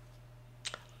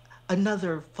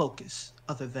 another focus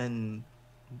other than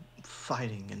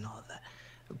fighting and all that.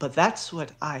 But that's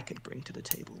what I could bring to the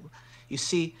table. You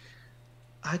see,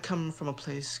 I come from a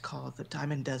place called the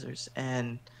Diamond Deserts,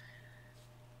 and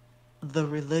the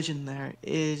religion there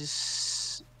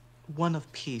is one of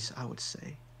peace, I would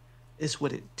say, is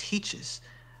what it teaches.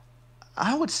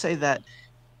 I would say that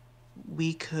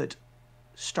we could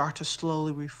start to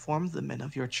slowly reform the men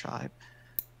of your tribe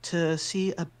to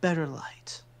see a better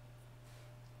light.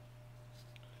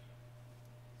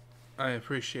 I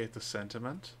appreciate the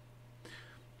sentiment,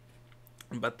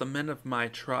 but the men of my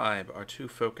tribe are too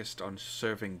focused on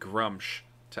serving Grumsh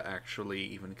to actually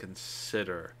even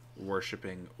consider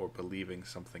worshipping or believing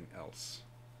something else.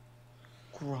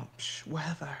 Grumsh, where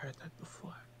have I heard that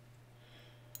before?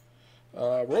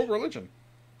 Roll religion.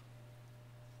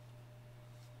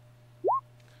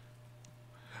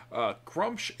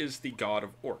 Grumsh is the god of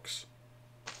orcs.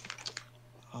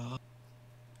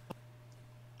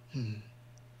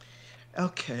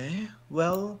 Okay,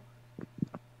 well,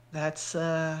 that's,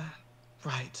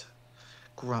 right.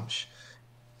 Grumsh.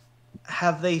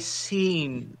 Have they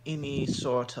seen any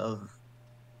sort of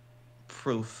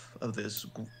proof of this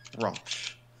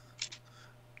Grumsh?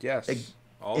 Yes,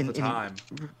 all the time.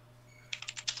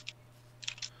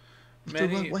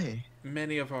 Through what way?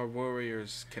 Many of our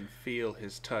warriors can feel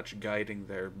his touch guiding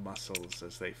their muscles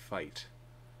as they fight.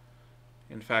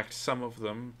 In fact, some of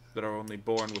them that are only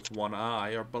born with one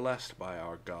eye are blessed by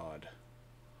our god.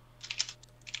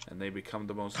 And they become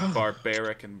the most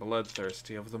barbaric and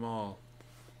bloodthirsty of them all.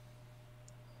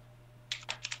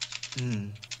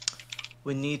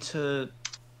 We need to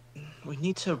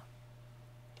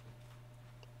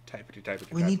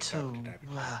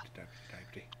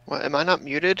What, am I not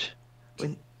muted?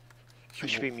 When I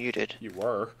should be muted. You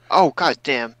were. Oh, god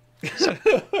damn.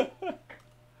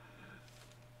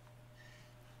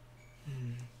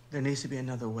 There needs to be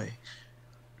another way.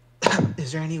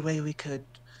 Is there any way you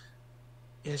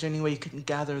can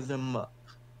gather them up?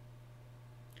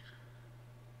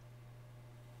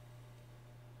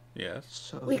 Yes.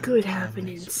 So We could have an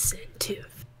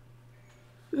incentive.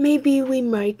 Maybe we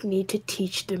might need to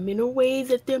teach them in a way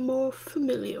that they're more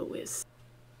familiar with.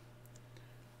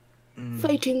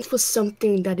 Fighting for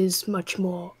something that is much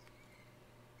more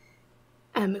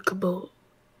amicable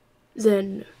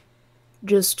than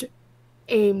just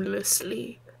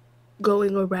aimlessly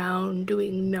going around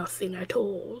doing nothing at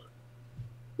all.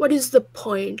 What is the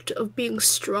point of being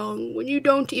strong when you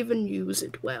don't even use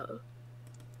it well?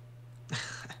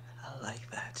 I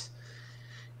like that.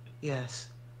 Yes.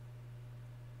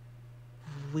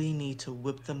 We need to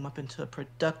whip them up into a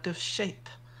productive shape.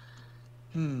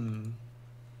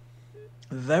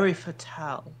 Very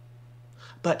fatale.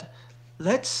 But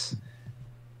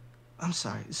I'm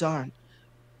sorry, Zarn.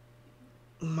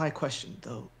 My question,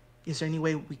 though, is there any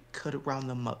way we could round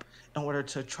them up in order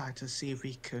to try to see if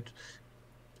we could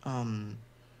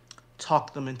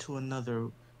talk them into another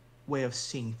way of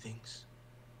seeing things?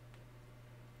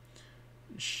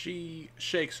 She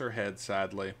shakes her head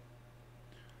sadly.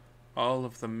 All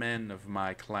of the men of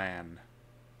my clan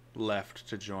left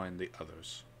to join the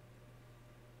others.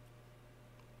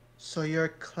 So your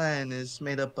clan is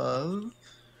made up of?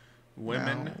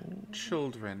 Women,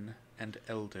 children, and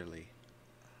elderly.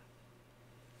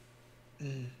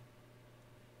 And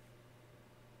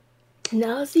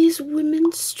are these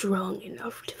women strong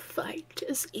enough to fight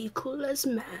as equal as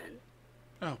man?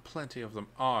 Oh, plenty of them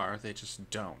are, they just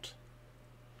don't.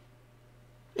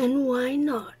 And why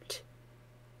not?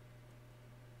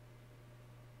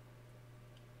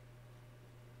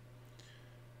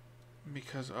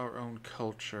 Because our own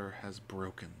culture has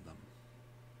broken them.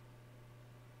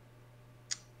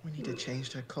 We need to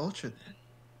change their culture then.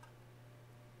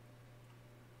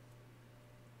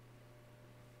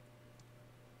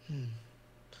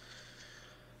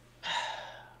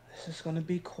 This is going to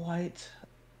be quite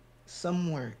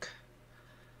some work.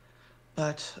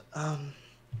 But,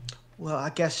 well, I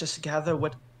guess just gather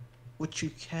what you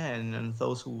can and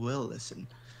those who will listen.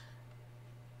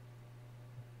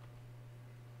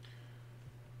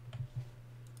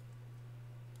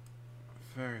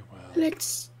 Very well.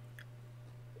 Let's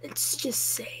just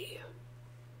say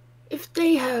If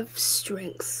they have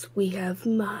strength, we have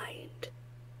mind.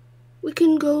 We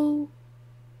can go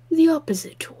the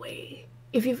opposite way,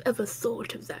 if you've ever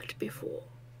thought of that before.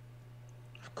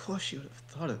 Of course you would have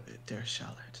thought of it, dear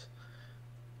Charlotte.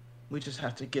 We just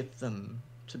have to get them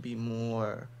to be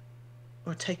more,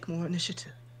 or take more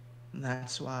initiative. And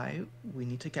that's why we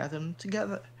need to gather them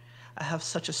together. I have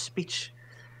such a speech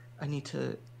I need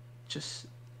to just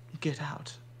get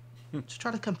out. To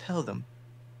try to compel them.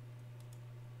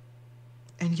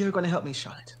 And you're going to help me,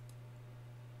 Charlotte.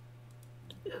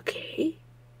 Okay.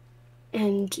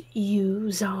 And you,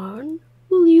 Zarn,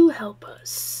 will you help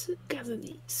us gather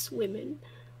these women?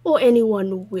 Or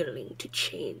anyone willing to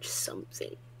change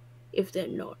something, if they're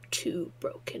not too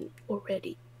broken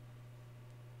already?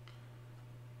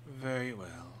 Very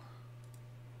well.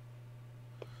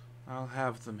 I'll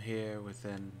have them here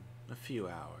within a few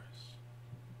hours.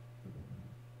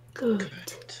 Good.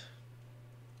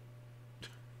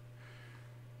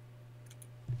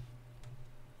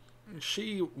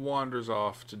 She wanders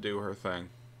off to do her thing.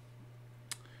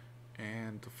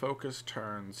 And the focus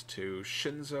turns to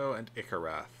Shinzo and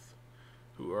Ikarath,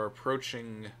 who are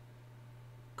approaching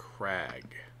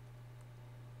Crag.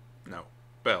 No,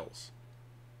 Bells.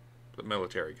 The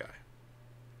military guy.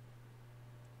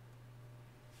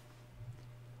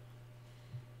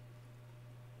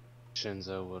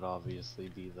 Shinzo would obviously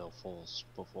be the first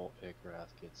before Ikarath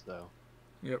gets though.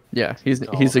 Yep. Yeah, he's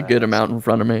a good amount in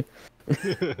front of me.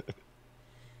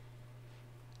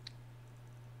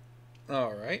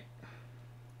 All right.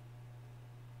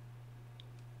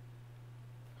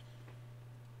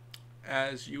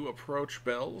 As you approach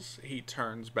Bells, he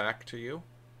turns back to you.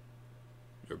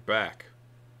 You're back.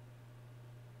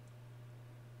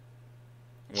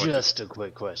 Just a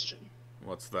quick question.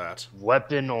 What's that?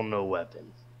 Weapon or no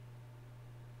weapon?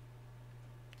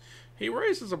 He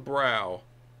raises a brow,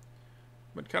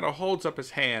 but kind of holds up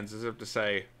his hands as if to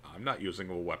say, I'm not using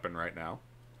a weapon right now.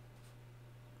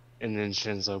 And then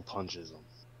Shinzo punches him.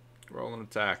 Roll an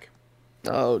attack.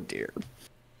 Oh dear.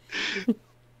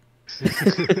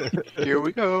 Here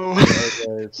we go.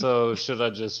 Okay, so should I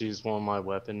just use one of my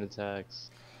weapon attacks?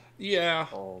 Yeah.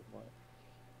 Oh,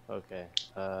 okay.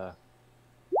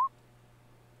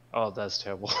 Oh, that's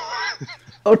terrible.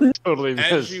 Oh no. Totally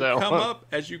missed that one.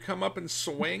 As you come up and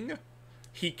swing,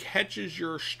 he catches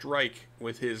your strike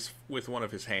with one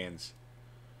of his hands.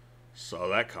 Saw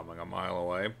that coming a mile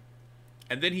away.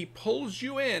 And then he pulls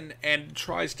you in and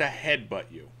tries to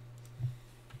headbutt you.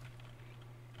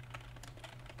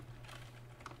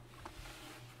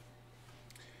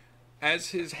 As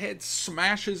his head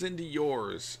smashes into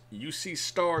yours, you see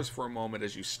stars for a moment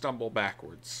as you stumble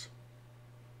backwards.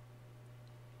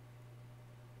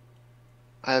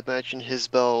 I imagine his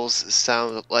bells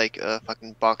sound like a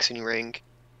fucking boxing ring.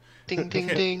 Ding, ding,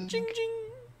 ding. Jing, jing.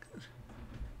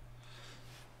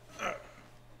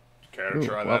 Care to Ooh,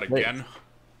 try well that played. again?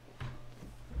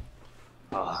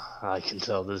 I can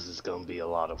tell this is gonna be a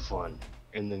lot of fun.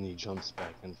 And then he jumps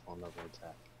back in for another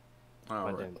attack. All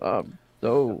I right. didn't- Oh.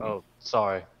 Oh,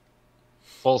 sorry.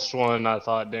 First one I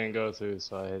thought didn't go through,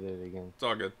 so I hit it again. It's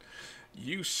all good.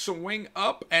 You swing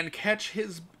up and catch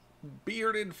his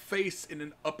bearded face in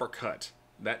an uppercut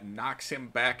that knocks him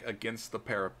back against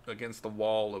the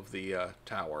wall of the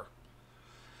tower.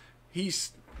 He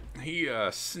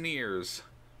sneers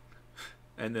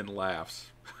and then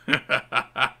laughs. Hell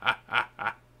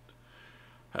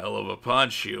of a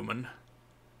punch, human.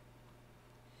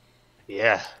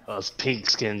 Yeah, us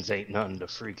pinkskins ain't nothing to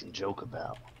freaking joke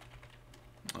about.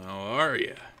 How are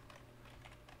ya?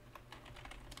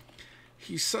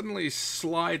 He suddenly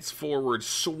slides forward,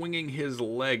 swinging his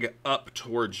leg up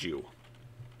towards you,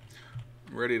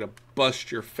 ready to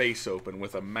bust your face open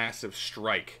with a massive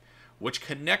strike, which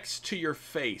connects to your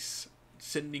face,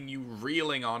 sending you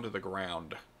reeling onto the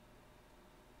ground.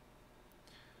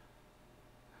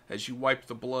 As you wipe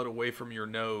the blood away from your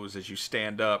nose as you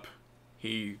stand up,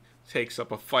 he takes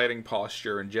up a fighting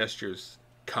posture and gestures,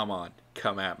 "Come on,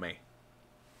 come at me."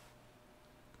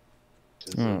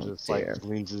 Just like dear.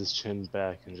 leans his chin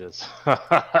back and just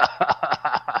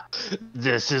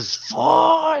this is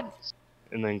fun,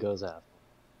 and then goes out.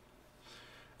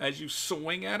 As you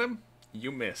swing at him,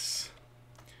 you miss.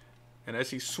 And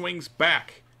as he swings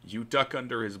back, you duck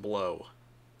under his blow.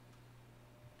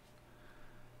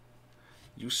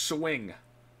 You swing,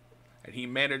 and he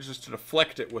manages to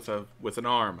deflect it with an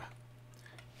arm.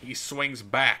 He swings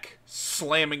back,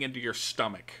 slamming into your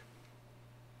stomach.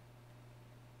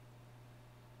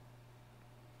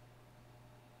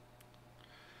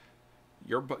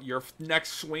 Your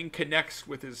next swing connects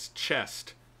with his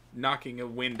chest, knocking a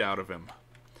wind out of him.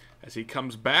 As he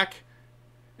comes back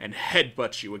and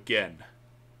headbutt you again.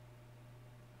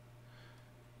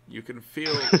 You can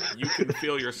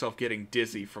feel yourself getting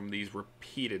dizzy from these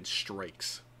repeated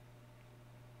strikes.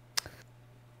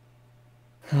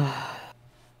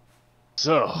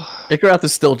 So, Ikarath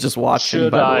is still just watching,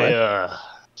 by the way.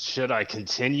 Should I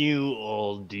continue,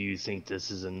 or do you think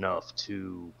this is enough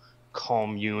to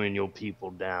calm you and your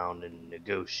people down and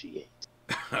negotiate?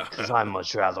 Because I'd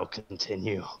much rather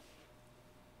continue.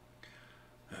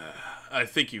 I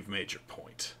think you've made your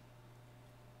point.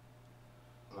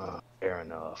 Fair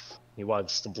enough. He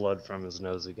wipes the blood from his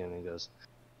nose again and goes,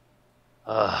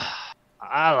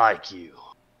 I like you.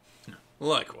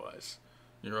 Likewise.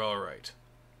 You're alright.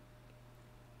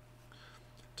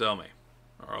 Tell me,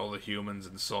 are all the humans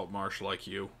in Saltmarsh like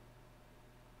you?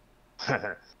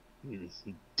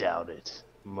 Doubt it.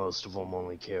 Most of them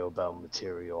only care about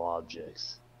material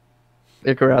objects.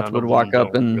 Ikarath would walk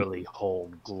up and really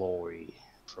hold glory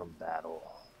from battle.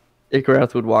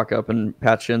 Ikarath would walk up and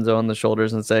pat Shinzo on the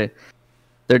shoulders and say,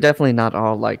 "They're definitely not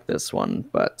all like this one,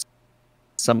 but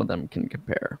some of them can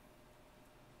compare."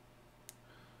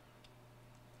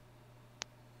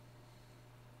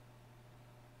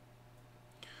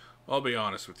 I'll be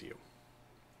honest with you.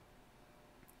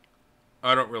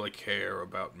 I don't really care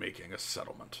about making a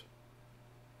settlement.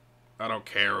 I don't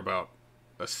care about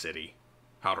a city,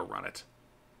 how to run it.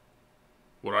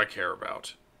 What I care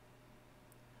about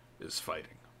is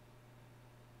fighting.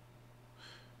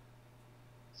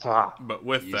 But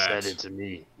with you that... said it to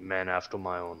me, man after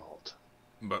my own heart.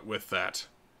 But with that,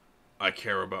 I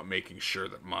care about making sure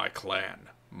that my clan,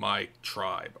 my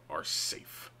tribe, are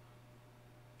safe.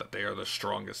 That they are the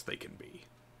strongest they can be.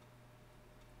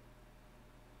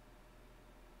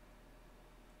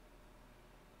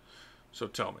 So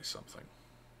tell me something.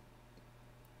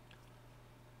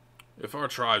 If our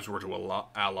tribes were to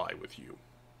ally with you,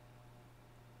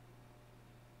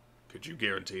 could you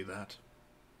guarantee that?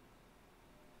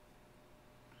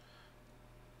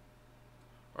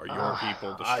 Are your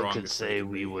people the strongest? I could say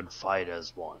we would fight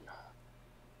as one.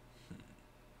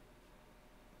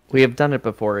 We have done it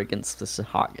before against the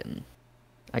Sahagin.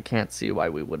 I can't see why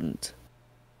we wouldn't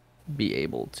be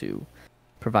able to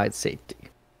provide safety.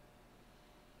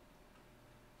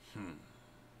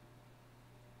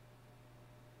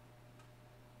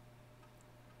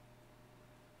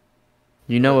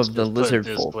 You know Let's of the just put it lizard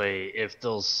this folk. way, if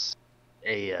there's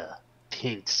a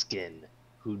pink skin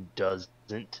who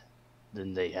doesn't,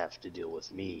 then they have to deal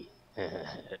with me.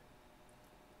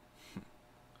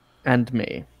 And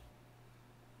me.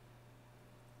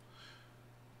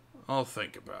 I'll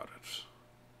think about it.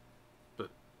 But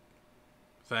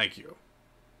thank you.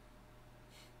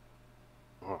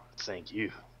 Oh, thank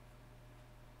you.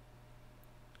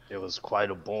 It was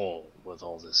quite a ball with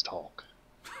all this talk.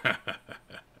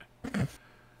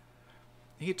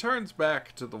 He turns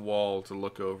back to the wall to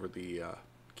look over the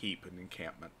keep and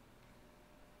encampment.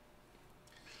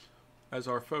 As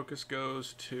our focus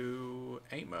goes to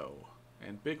Amo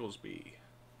and Bigglesby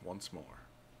once more.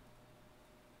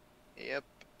 Yep.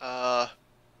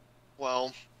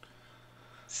 Well,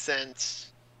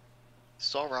 since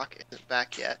Solrock isn't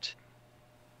back yet,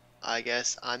 I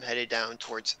guess I'm headed down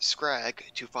towards Scrag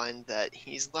to find that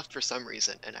he's left for some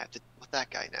reason, and I have to deal with that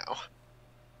guy now.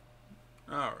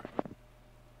 Alright.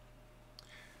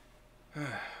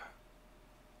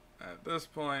 At this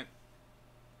point,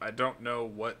 I don't know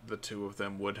what the two of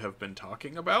them would have been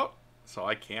talking about, so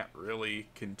I can't really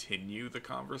continue the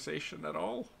conversation at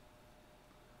all.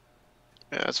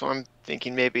 Yeah, that's what I'm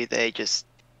thinking. Maybe they just...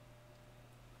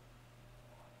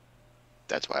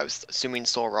 That's why I was assuming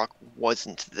Solrock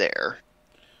wasn't there.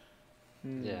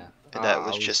 Yeah. And that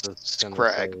was I just gonna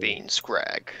Scrag say, being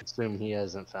Scrag. assume he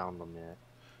hasn't found them yet.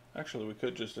 Actually, we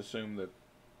could just assume that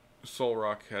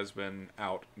Solrock has been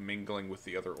out mingling with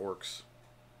the other orcs.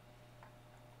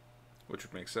 Which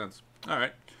would make sense.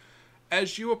 Alright.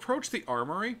 As you approach the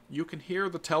armory, you can hear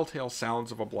the telltale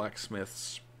sounds of a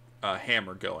blacksmith's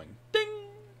hammer going. Ding!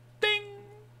 Ding!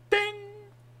 Ding!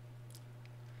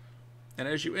 And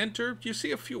as you enter, you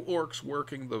see a few orcs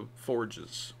working the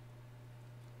forges.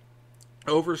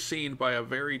 Overseen by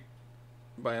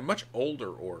a much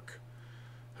older orc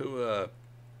who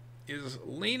is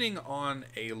leaning on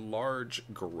a large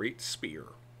great spear,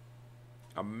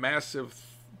 a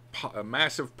massive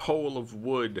pole of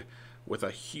wood with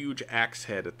a huge axe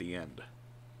head at the end.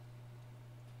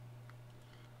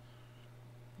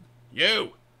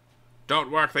 You!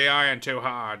 Don't work the iron too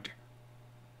hard.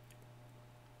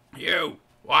 You!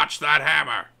 Watch that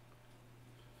hammer!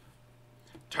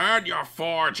 Turn your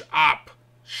forge up,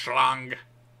 schlong!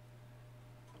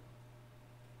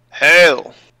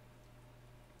 Hell!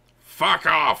 Fuck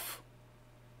off!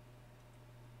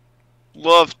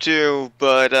 Love to,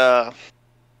 but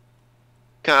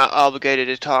kind of obligated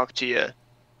to talk to you.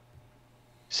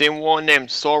 Seen one named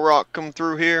Solrock come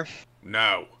through here?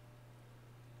 No.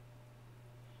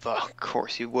 Of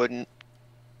course you wouldn't.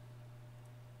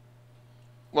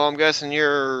 Well, I'm guessing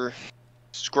you're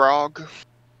Scrog.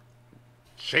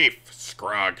 Chief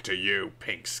Scrog to you,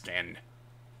 Pinkskin.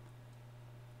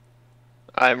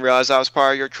 I didn't realize I was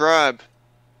part of your tribe.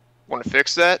 Want to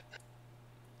fix that?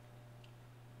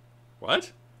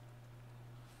 What?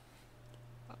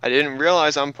 I didn't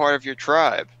realize I'm part of your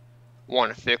tribe.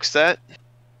 Want to fix that?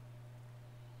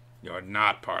 You're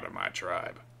not part of my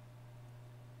tribe.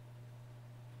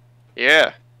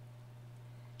 Yeah.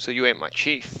 So you ain't my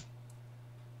chief.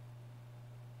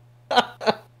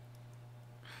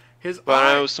 His But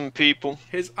I know eyes, some people.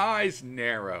 his eyes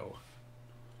narrow.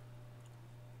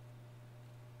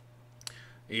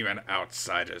 Even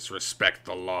outsiders respect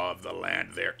the law of the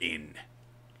land they're in.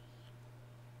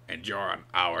 And you're on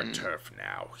our turf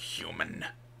now, human.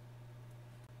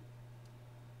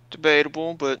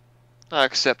 Debatable, but I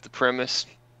accept the premise.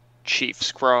 Chief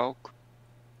Scrog.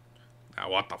 Now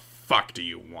what the fuck do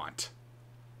you want?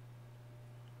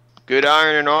 Good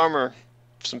iron and armor.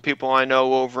 Some people I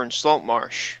know over in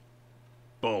Saltmarsh.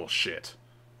 Bullshit.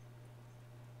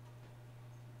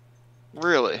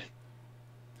 Really?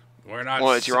 We're not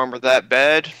What, is your armor that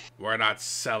bad? we're not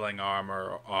selling armor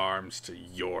or arms to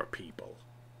your people.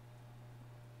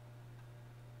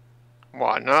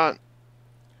 Why not?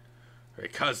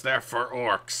 Because they're for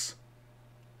orcs.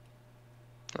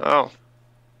 Oh.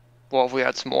 Well, if we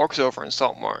had some orcs over in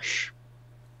Saltmarsh.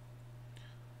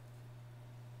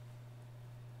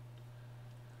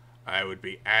 I would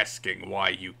be asking why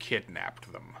you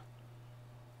kidnapped them.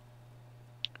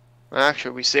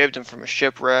 Actually, we saved them from a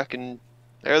shipwreck, and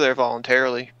they're there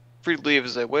voluntarily. Free to leave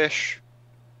as they wish.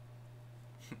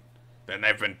 Then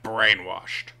they've been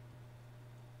brainwashed.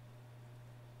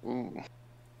 Ooh.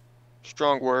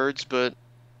 Strong words, but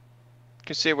I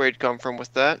can see where you'd come from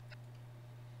with that.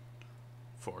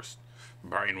 Forced,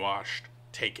 brainwashed,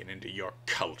 taken into your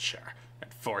culture,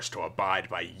 and forced to abide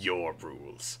by your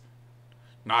rules.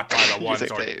 Not by the You ones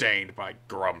think they- ordained by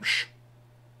Grumsh.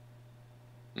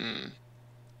 Hmm.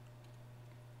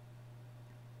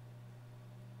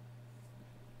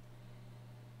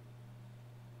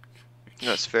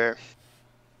 That's fair.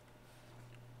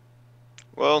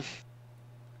 Well,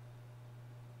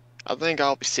 I think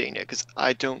I'll be seeing it, because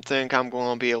I don't think I'm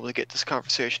going to be able to get this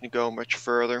conversation to go much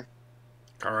further.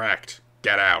 Correct.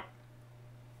 Get out.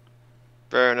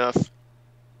 Fair enough.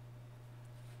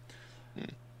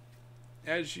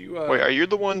 As you, Wait, are you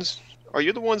the ones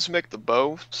who make the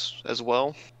bows as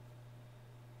well?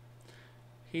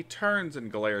 He turns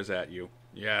and glares at you.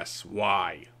 Yes,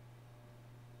 why?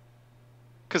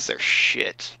 Because they're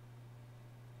shit.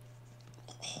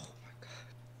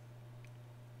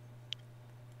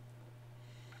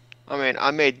 I mean,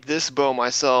 I made this bow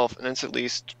myself, and it's at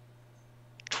least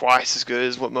twice as good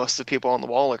as what most of the people on the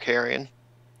wall are carrying.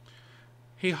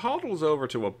 He huddles over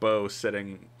to a bow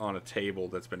sitting on a table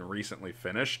that's been recently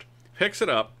finished, picks it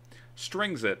up,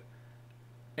 strings it,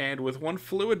 and with one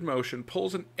fluid motion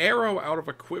pulls an arrow out of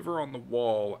a quiver on the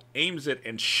wall, aims it,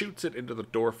 and shoots it into the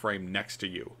doorframe next to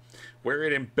you, where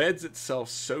it embeds itself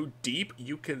so deep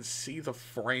you can see the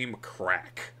frame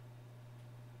crack.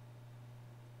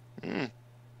 Hmm.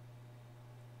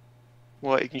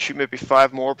 What, you can shoot maybe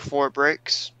 5 more before it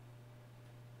breaks?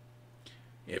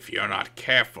 If you're not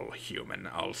careful, human,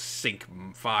 I'll sink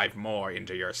 5 more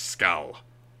into your skull.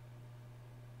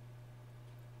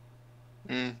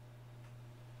 Hmm.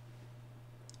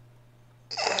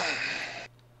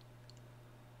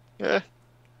 Yeah.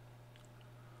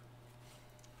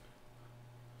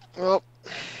 Well,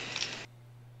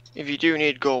 if you do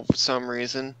need gold for some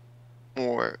reason,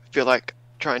 or feel like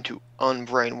trying to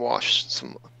unbrainwash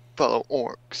some fellow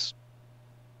orcs,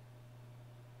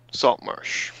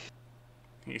 Saltmarsh.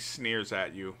 He sneers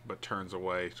at you, but turns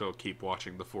away, so he'll keep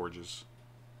watching the forges.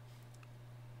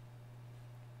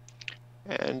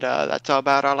 And that's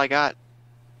about all I got.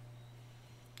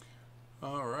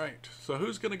 Alright, so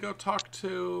who's gonna go talk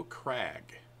to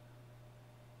Crag?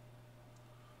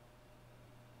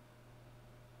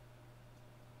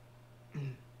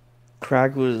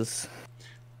 Crag was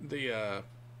The,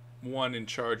 one in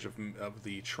charge of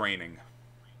the training.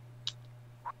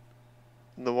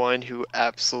 The one who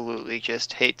absolutely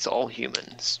just hates all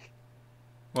humans.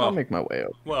 I'll Well, make my way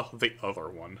over. well, the other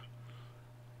one.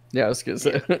 Yeah, I was gonna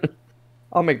say.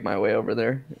 I'll make my way over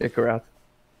there, Ikarath.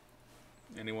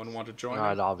 Anyone want to join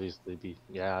I'd him? obviously be,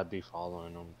 yeah, I'd be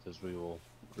following them because we will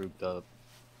grouped up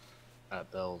at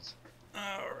Bell's.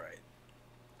 Alright.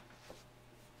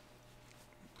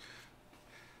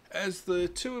 As the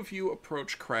two of you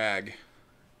approach Crag,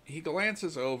 he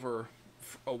glances over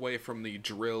away from the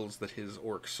drills that his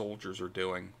orc soldiers are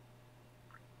doing.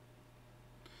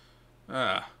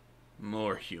 Ah,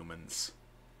 more humans.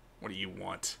 What do you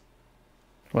want?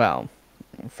 Well,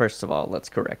 first of all, let's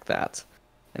correct that.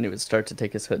 And he would start to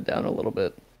take his hood down a little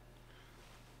bit.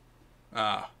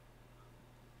 Ah,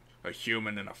 a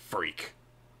human and a freak.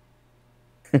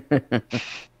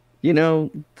 You know,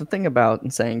 the thing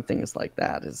about saying things like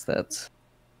that is that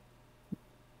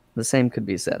the same could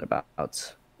be said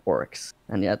about orcs,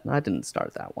 and yet I didn't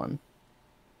start that one.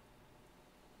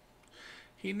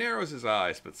 He narrows his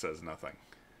eyes but says nothing.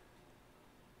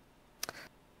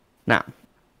 Now,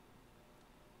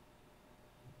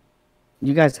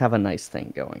 you guys have a nice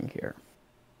thing going here.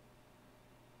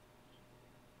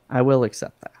 I will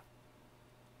accept that.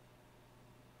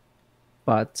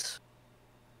 But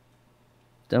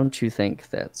don't you think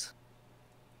that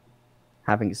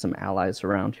having some allies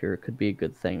around here could be a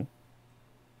good thing?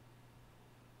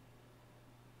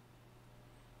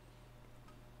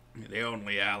 The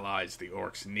only allies the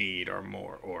orcs need are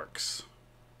more orcs.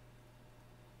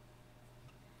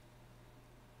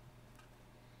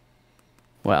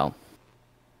 Well,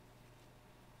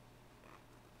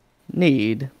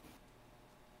 need.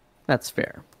 That's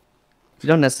fair. You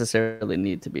don't necessarily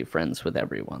need to be friends with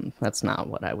everyone. That's not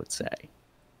what I would say.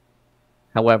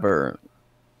 However,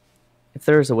 if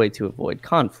there is a way to avoid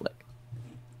conflict,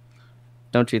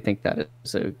 don't you think that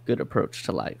is a good approach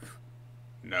to life?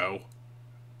 No.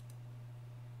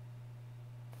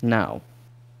 No.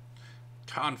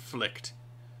 Conflict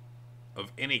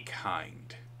of any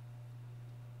kind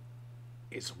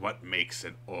is what makes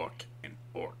an orc an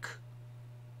orc.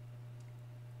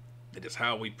 It is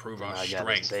how we prove our I gotta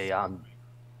strength. say,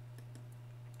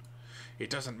 It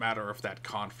doesn't matter if that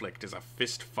conflict is a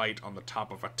fist fight on the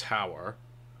top of a tower,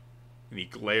 and he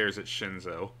glares at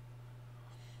Shinzo,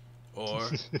 or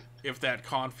if that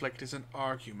conflict is an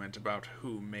argument about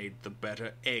who made the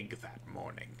better egg that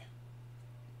morning.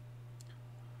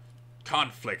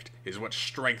 Conflict is what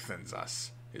strengthens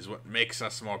us, is what makes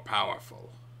us more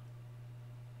powerful.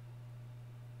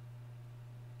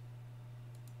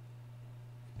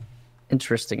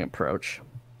 Interesting approach.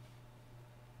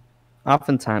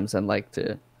 Oftentimes I like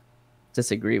to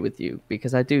disagree with you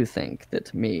because I do think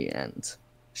that me and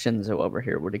Shinzo over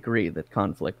here would agree that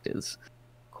conflict is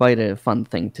quite a fun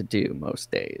thing to do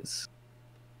most days.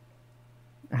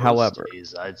 However, most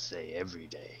days, I'd say every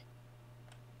day.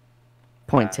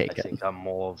 point I taken. think I'm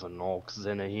more of an orc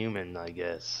than a human, I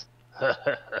guess. And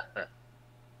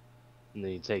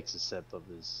then he takes a sip of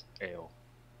his ale.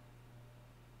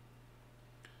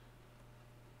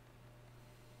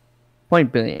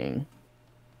 Point being,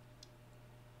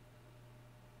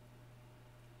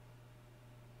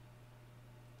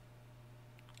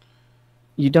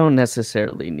 you don't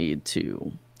necessarily need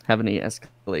to have any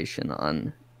escalation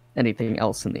on anything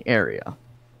else in the area.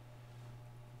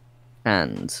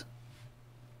 And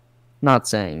not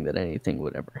saying that anything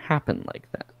would ever happen like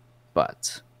that,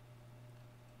 but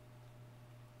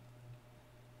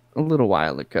a little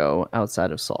while ago,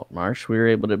 outside of Saltmarsh, we were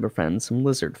able to befriend some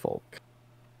lizard folk.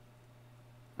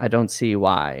 I don't see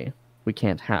why we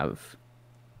can't have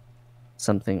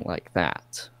something like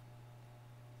that.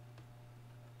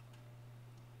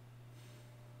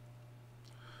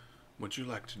 Would you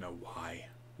like to know why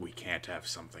we can't have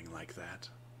something like that?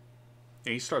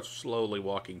 And he starts slowly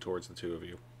walking towards the two of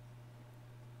you.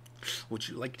 Would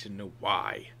you like to know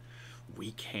why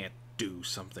we can't do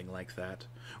something like that?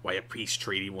 Why a peace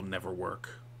treaty will never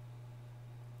work?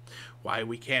 Why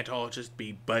we can't all just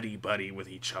be buddy-buddy with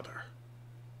each other?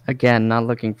 Again, not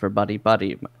looking for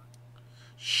buddy-buddy.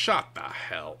 Shut the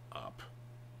hell up.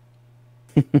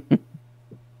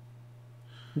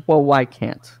 Well, why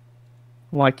can't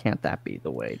that be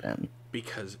the way then?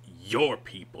 Because your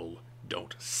people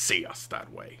don't see us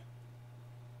that way.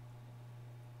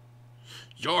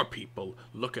 Your people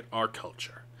look at our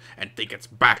culture and think it's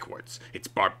backwards, it's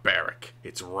barbaric,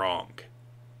 it's wrong.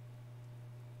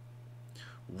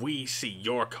 We see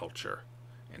your culture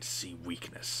and see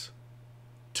weakness.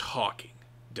 Talking,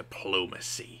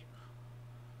 diplomacy.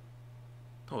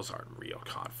 Those aren't real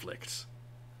conflicts.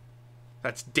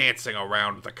 That's dancing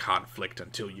around the conflict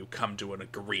until you come to an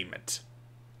agreement.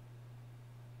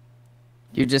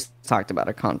 You just talked about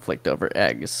a conflict over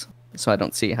eggs, so I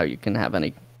don't see how you can have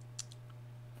any,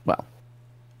 well,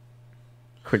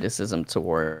 criticism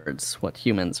towards what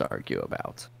humans argue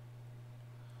about.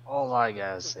 All I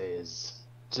gotta say is,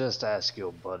 just ask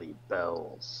your buddy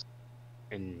Bells,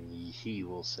 and he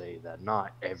will say that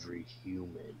not every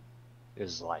human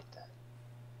is like that.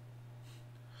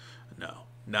 No,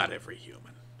 not every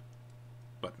human.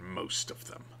 but most of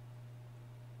them.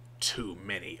 Too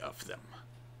many of them.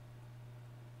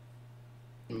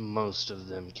 Most of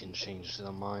them can change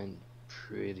their mind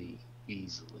pretty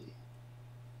easily.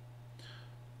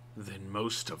 Then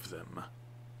most of them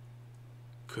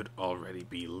could already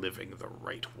be living the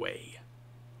right way.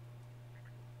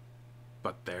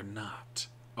 But they're not,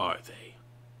 are they?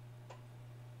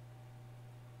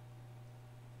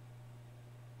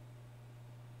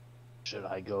 Should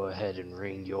I go ahead and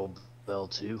ring your bell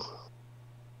too?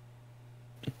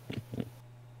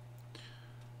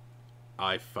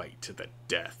 I fight to the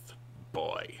death,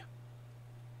 boy.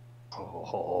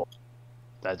 Oh,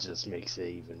 that just makes it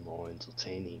even more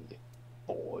entertaining,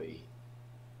 boy.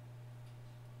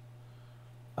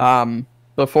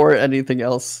 Before anything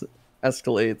else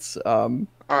escalates,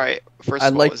 Alright, first I'd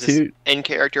of all, like is this to. in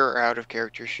character or out of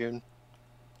character, Shun?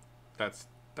 That's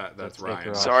Let's take Ryan.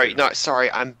 her off. Sorry, no,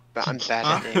 sorry, I'm bad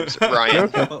at names. Ryan.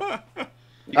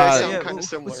 You Uh, guys sound yeah, kind of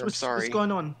similar, I'm sorry. What's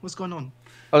going on? What's going on?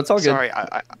 Oh, it's all good. Sorry,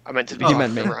 I meant to be He talking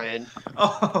meant to me. Ryan.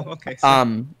 Oh, okay.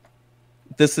 Sorry.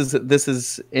 This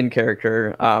is in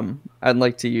character. I'd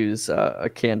like to use a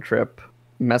cantrip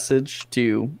message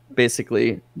to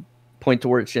basically point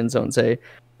towards Shinzo and say,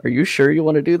 "Are you sure you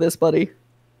want to do this, buddy?"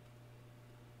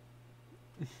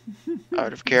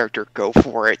 Out of character, go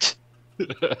for it.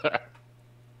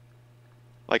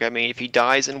 Like, I mean, if he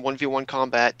dies in 1v1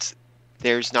 combat,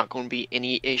 there's not going to be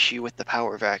any issue with the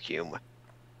power vacuum.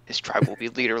 His tribe will be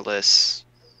leaderless.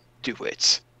 Do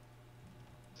it.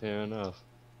 Fair enough.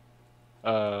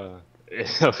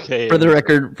 Okay. For the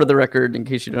record, in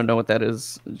case you don't know what that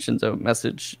is, Shinzo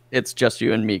message. It's just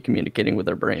you and me communicating with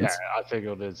our brains. Yeah, I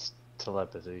figured it's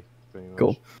telepathy. Pretty much.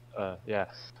 Cool. Yeah.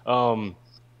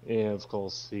 Yeah, of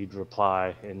course, he'd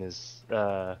reply in his,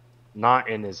 not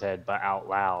in his head, but out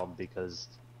loud, because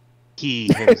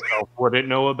he himself wouldn't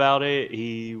know about it.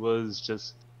 He was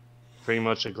just pretty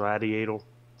much a gladiator,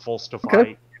 forced to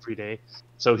fight every day.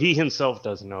 So he himself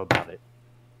doesn't know about it.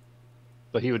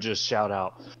 But he would just shout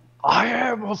out, "I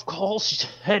am, of course,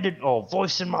 headed, or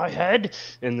voice in my head,"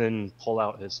 and then pull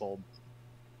out his sword.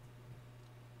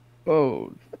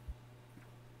 Oh,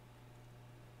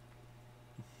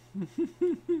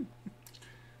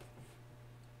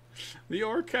 The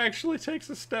orc actually takes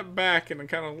a step back and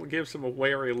kind of gives him a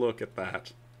wary look at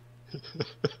that.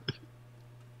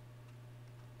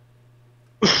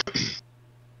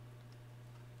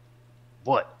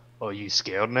 What? Are you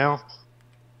scared now?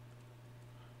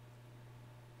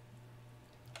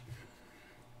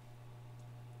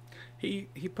 He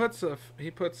puts a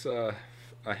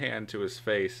hand to his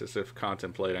face as if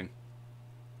contemplating.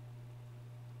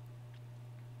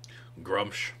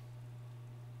 Grumsh,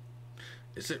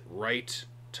 is it right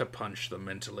to punch the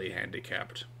mentally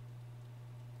handicapped?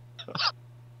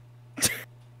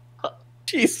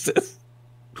 Jesus.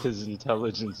 His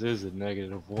intelligence is a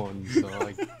 -1, so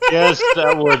I guess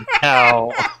that would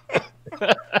count.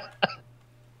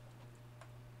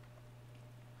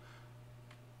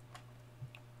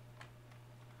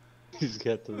 He's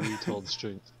got the retold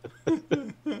strength.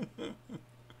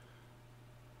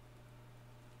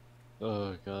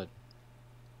 Oh god.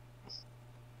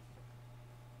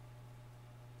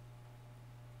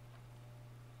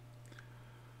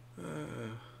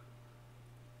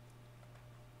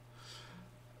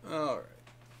 Alright.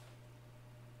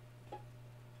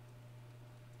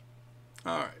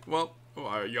 Alright, well,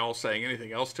 are y'all saying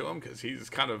anything else to him? Because he's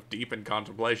kind of deep in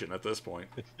contemplation at this point.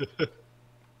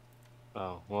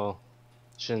 Oh, well,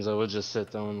 Shinzo would just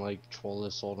sit there and like twirl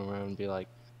his sword around and be like,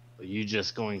 "Are you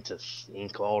just going to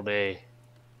think all day?"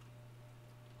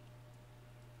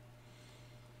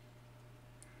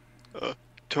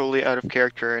 Totally out of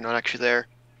character and not actually there.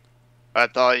 I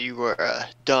thought you were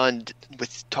done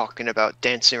with talking about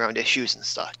dancing around issues and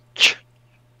stuff.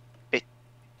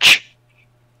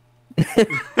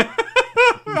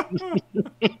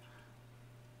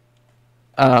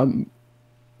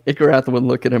 Ikarath would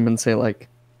look at him and say, like,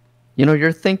 "You know,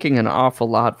 you're thinking an awful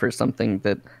lot for something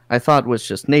that I thought was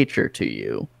just nature to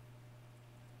you."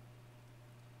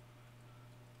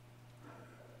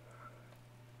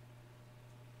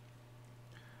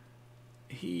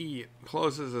 He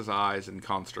closes his eyes in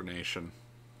consternation.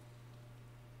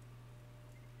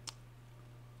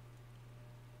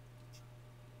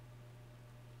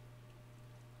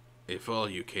 If all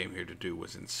you came here to do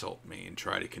was insult me and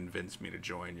try to convince me to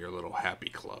join your little happy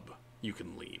club, you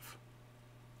can leave.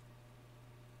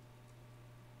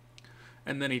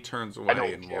 And then he turns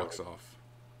away and walks off.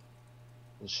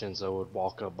 And Shinzo would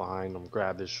walk up behind him,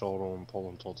 grab his shoulder, and pull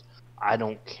him towards. "I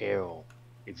don't care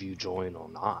if you join or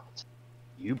not.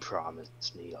 You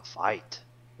promised me a fight,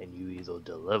 and you either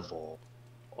deliver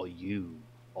or you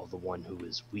or the one who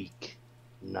is weak,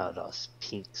 not us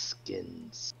pink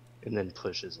skins. And then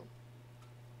pushes him.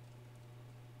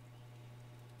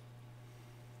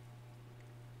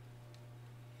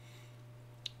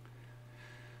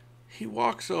 He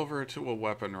walks over to a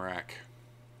weapon rack,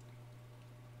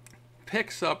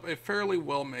 picks up a fairly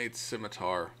well-made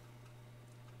scimitar,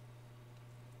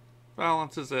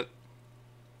 balances it,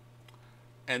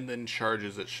 and then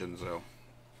charges at Shinzo.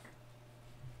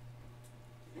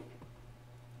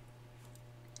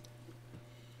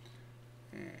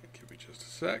 And give me just a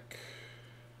sec.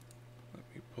 Let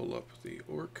me pull up the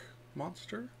orc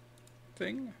monster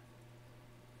thing.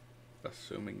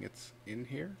 Assuming it's in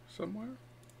here somewhere.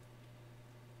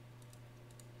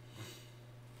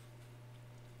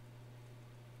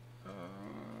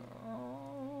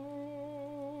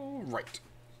 Right.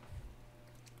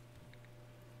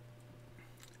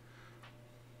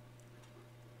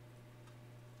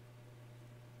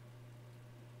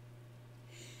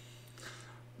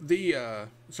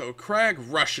 So Crag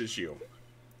rushes you,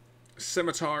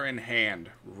 scimitar in hand,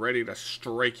 ready to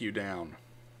strike you down.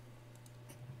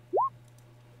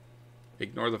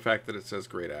 Ignore the fact that it says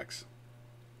Great Axe.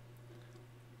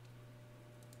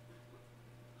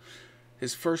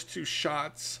 His first two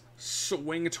shots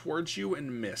swing towards you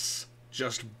and miss,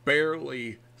 just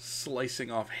barely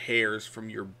slicing off hairs from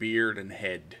your beard and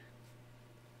head.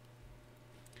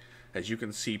 As you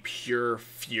can see pure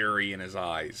fury in his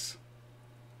eyes.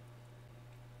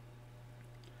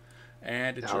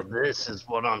 And it's Now this is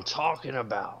what I'm talking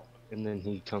about. And then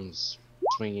he comes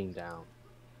swinging down.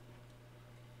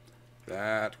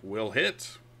 That will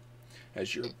hit.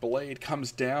 As your blade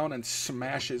comes down and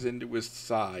smashes into his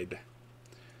side.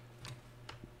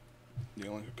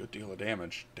 Dealing a good deal of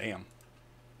damage. Damn.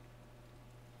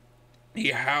 He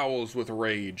howls with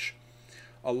rage.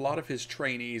 A lot of his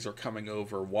trainees are coming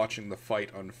over, watching the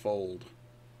fight unfold.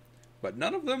 But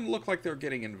none of them look like they're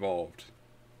getting involved.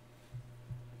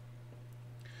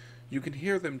 You can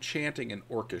hear them chanting in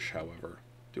Orcish, however.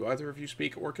 Do either of you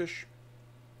speak Orcish?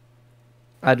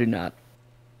 I do not.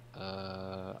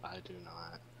 I do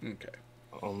not. Okay.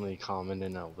 Only common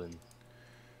and elven.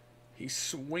 He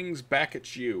swings back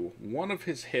at you, one of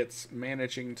his hits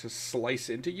managing to slice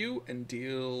into you and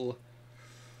deal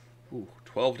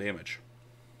 12 damage.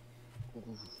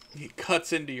 He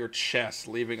cuts into your chest,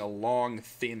 leaving a long,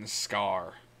 thin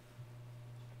scar.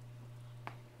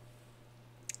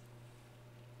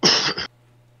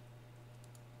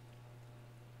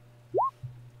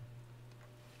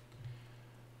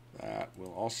 That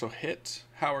will also hit.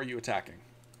 How are you attacking?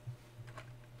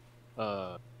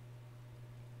 How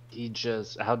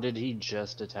did he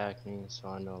just attack me? So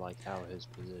I know like how his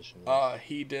position is.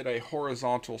 He did a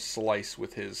horizontal slice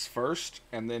with his first,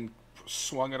 and then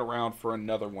swung it around for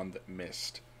another one that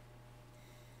missed.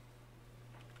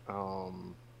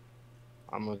 I'm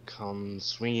gonna come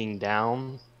swinging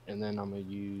down, and then I'm gonna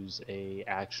use a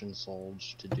action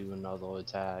surge to do another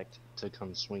attack to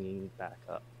come swinging back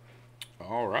up.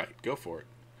 All right, go for it.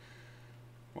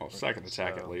 Well, Okay, second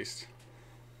attack so- at least.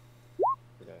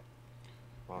 Okay.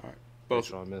 Well, All right,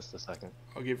 both. both. I missed the second.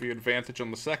 I'll give you advantage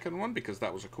on the second one because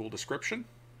that was a cool description.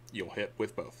 You'll hit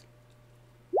with both.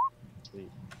 Sweet.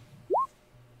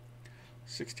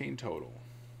 16 total.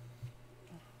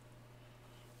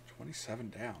 27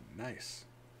 down. Nice.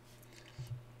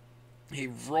 He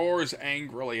roars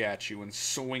angrily at you and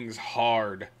swings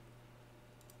hard.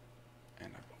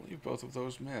 And I believe both of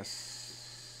those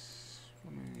miss.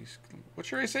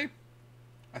 What's your AC?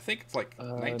 I think it's like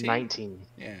 19. 19.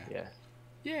 Yeah. Yeah.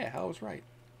 Yeah, I was right.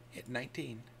 Hit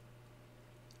 19.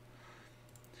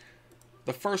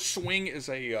 The first swing is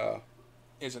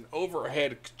an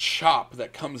overhead chop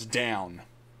that comes down.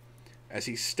 As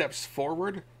he steps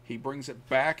forward, he brings it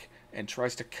back and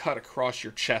tries to cut across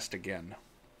your chest again.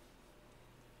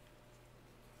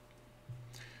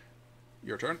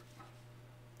 Your turn.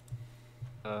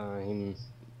 He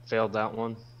failed that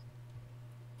one.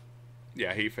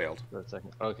 Yeah, he failed. For a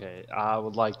second. Okay, I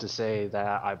would like to say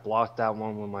that I blocked that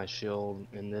one with my shield,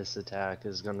 and this attack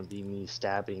is going to be me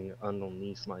stabbing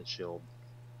underneath my shield.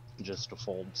 Just a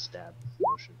fold stab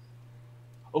motion.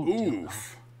 Oh,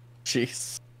 Oof.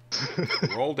 Jeez.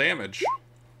 Roll damage.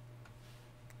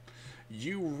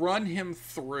 You run him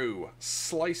through,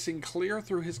 slicing clear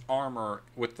through his armor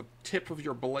with the tip of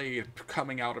your blade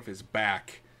coming out of his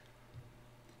back.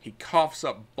 He coughs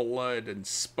up blood and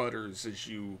sputters as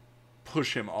you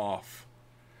push him off,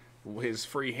 his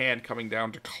free hand coming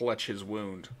down to clutch his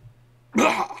wound.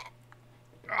 Ow.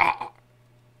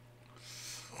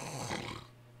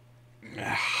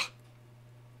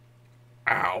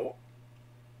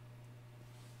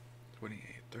 28,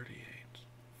 38,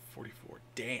 44.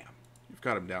 Damn. You've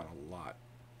got him down a lot.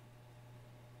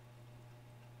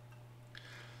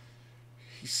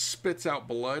 He spits out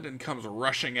blood and comes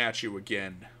rushing at you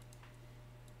again.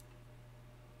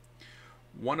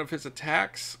 One of his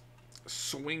attacks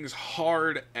swings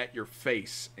hard at your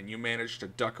face, and you manage to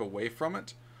duck away from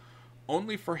it,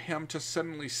 only for him to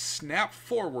suddenly snap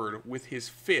forward with his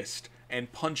fist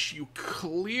and punch you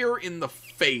clear in the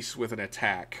face with an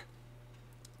attack.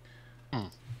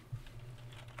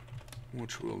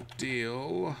 Which will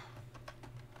deal...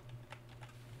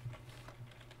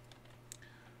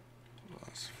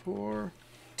 +4...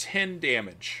 10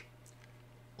 damage.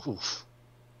 Oof.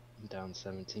 I'm down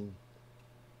 17.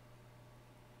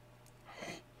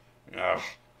 Oh.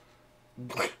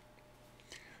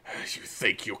 You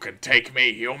think you can take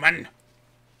me, human?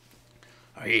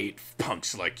 I eat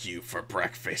punks like you for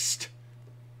breakfast.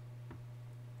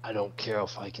 I don't care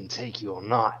if I can take you or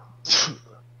not.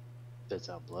 Spits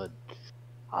out blood.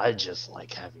 I just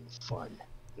like having fun.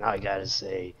 And I gotta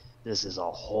say, this is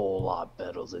a whole lot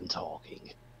better than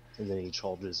talking. And then he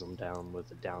charges him down with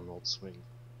a downward swing.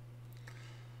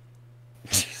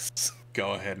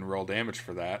 Go ahead and roll damage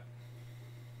for that.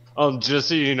 Just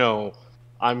so you know,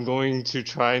 I'm going to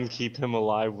try and keep him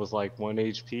alive with like 1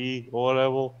 HP or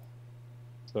whatever.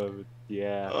 So,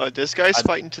 yeah. This guy's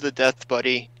fighting to the death,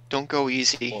 buddy. Don't go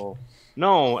easy. Well,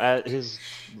 no, at his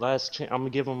last chance, I'm gonna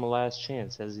give him a last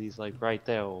chance as he's like right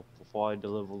there before I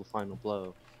deliver the final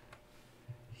blow.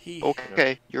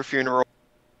 Okay, your funeral.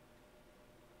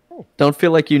 Don't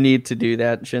feel like you need to do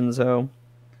that, Shinzo.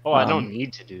 Oh, I don't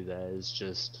need to do that. It's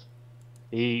just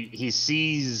he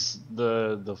sees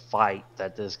the fight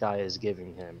that this guy is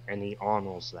giving him, and he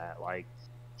honors that. Like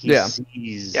he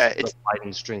sees the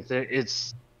fighting strength.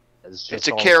 It's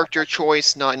a character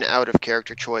choice, not an out of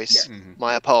character choice. Yeah. Mm-hmm.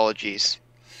 My apologies.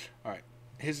 All right.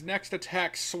 His next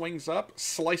attack swings up,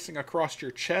 slicing across your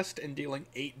chest and dealing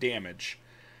 8 damage.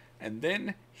 And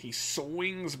then he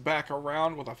swings back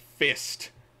around with a fist,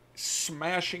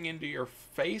 smashing into your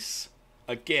face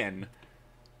again,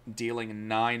 dealing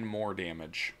 9 more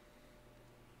damage.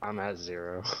 I'm at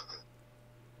 0.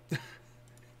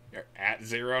 You're at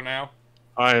 0 now?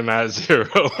 I am at 0.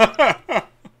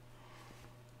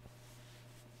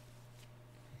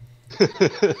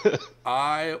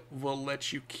 I will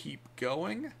let you keep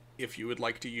going if you would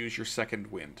like to use your second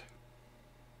wind.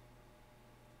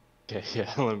 Okay,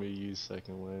 yeah, let me use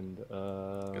second wind.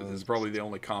 Because this is probably the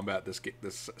only combat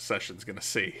this session's gonna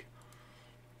see.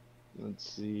 Let's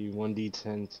see,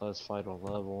 1d10 plus vital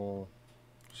level.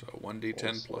 So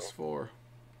 1d10 plus 4.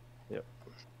 Yep.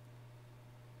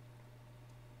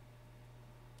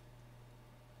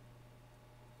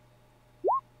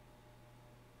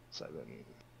 Seven.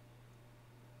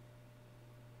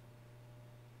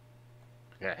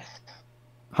 Okay.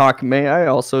 Hawk, may I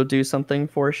also do something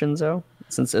for Shinzo,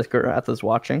 since Iskarath is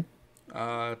watching?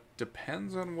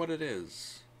 Depends on what it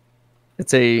is.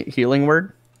 It's a healing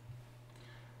word.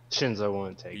 Shinzo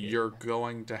won't take it. You're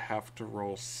going to have to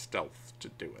roll stealth to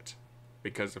do it.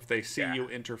 Because if they see you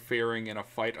interfering in a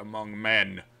fight among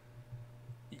men,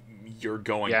 you're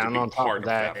going to be part of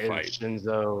that fight. If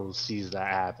Shinzo sees that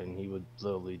happen, he would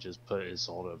literally just put his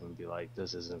sword up and be like,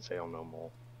 this isn't fail no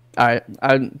more. Alright,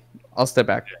 I'll step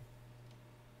back.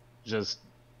 Just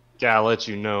gotta let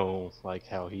you know, like,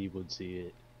 how he would see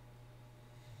it.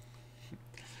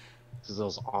 Because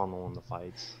those honor in the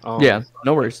fights. Yeah,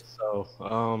 no worries. So,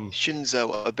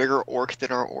 Shinzo, a bigger orc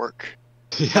than our orc.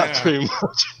 Yeah, pretty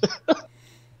much.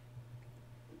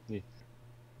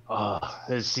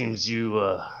 It seems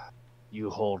you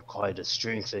hold quite a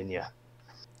strength in you.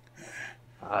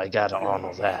 I gotta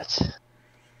honor that.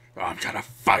 I'm gonna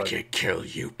fucking kill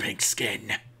you, pink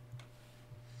skin.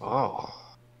 Oh,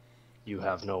 you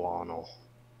have no honor.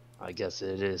 I guess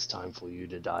it is time for you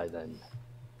to die then.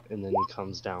 And then he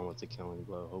comes down with the killing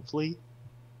blow, hopefully.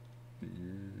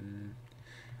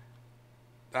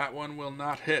 That one will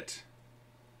not hit.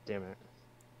 Damn it.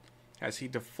 As he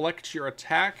deflects your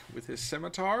attack with his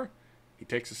scimitar, he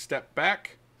takes a step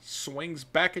back, swings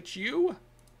back at you,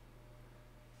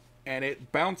 and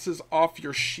it bounces off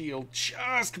your shield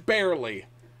just barely.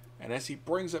 And as he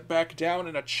brings it back down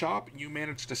in a chop, you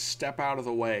manage to step out of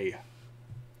the way.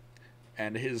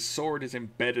 And his sword is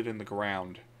embedded in the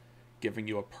ground, giving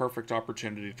you a perfect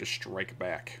opportunity to strike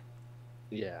back.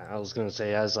 Yeah, I was gonna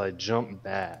say, as I jump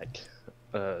back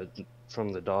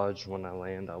from the dodge when I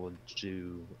land, I would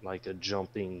do like a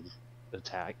jumping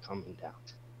attack coming down.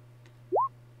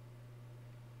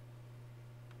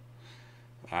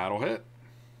 That'll hit.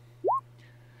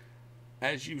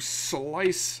 As you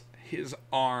slice his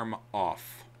arm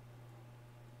off,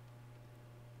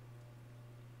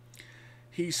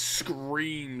 He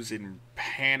screams in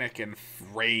panic and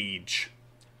rage,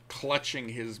 clutching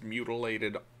his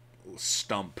mutilated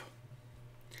stump.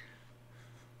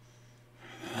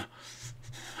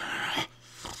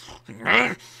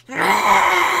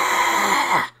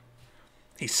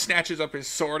 He snatches up his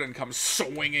sword and comes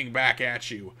swinging back at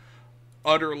you,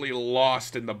 utterly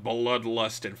lost in the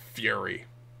bloodlust and fury.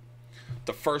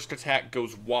 The first attack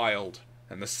goes wild,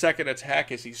 and the second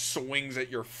attack as he swings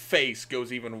at your face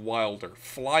goes even wilder,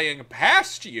 flying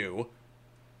past you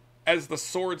as the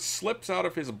sword slips out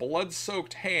of his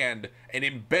blood-soaked hand and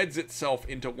embeds itself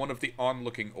into one of the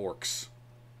onlooking orcs.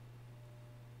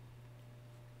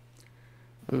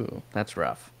 Ooh, that's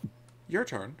rough. Your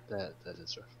turn. That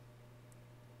is rough.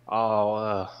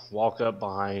 I'll walk up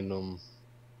behind him.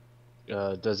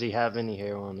 Does he have any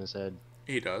hair on his head?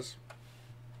 He does.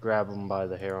 Grab him by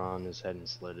the hair on his head and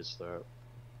slit his throat.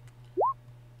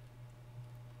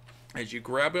 As you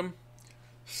grab him,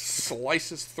 slice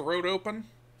his throat open.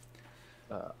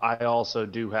 I also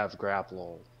do have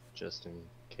grapple, just in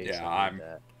case. I'm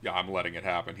letting it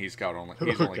happen. He's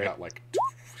only got like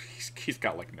he's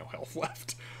got like no health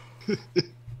left.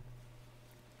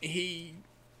 He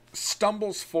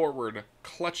stumbles forward,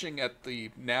 clutching at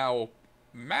the now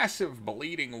massive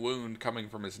bleeding wound coming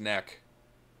from his neck,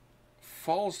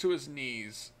 falls to his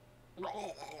knees,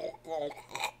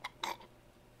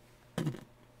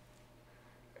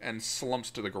 and slumps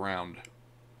to the ground.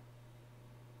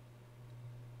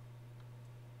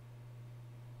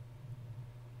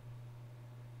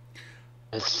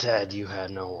 It's sad you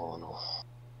had no honor,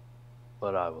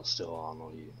 but I will still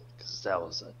honor you, because that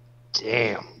was a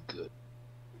damn good.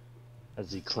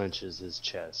 As he clenches his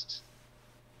chest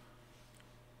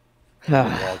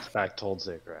and walks back towards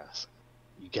Ziggurat.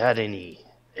 You got any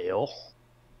ale?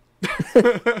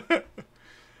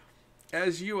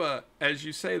 As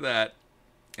you say that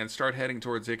and start heading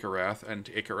towards Ikarath, and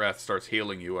Ikarath starts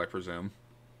healing you, I presume.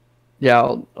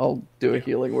 Yeah, I'll do a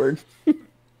healing word.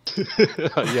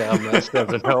 Yeah, I'm at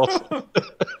 7 health.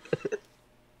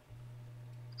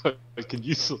 I could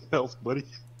use some health, buddy.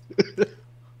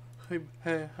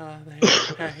 Hey,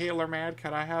 healer man,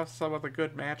 can I have some of the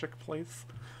good magic, please?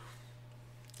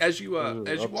 As you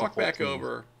walk back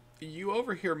over, you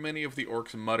overhear many of the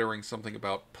orcs muttering something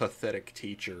about pathetic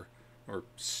teacher or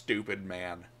stupid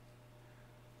man.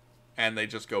 And they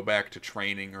just go back to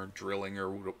training or drilling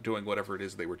or doing whatever it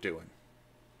is they were doing.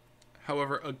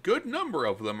 However, a good number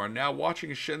of them are now watching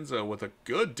Shinzo with a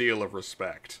good deal of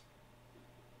respect.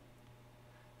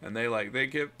 And they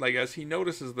give, as he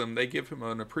notices them, they give him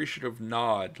an appreciative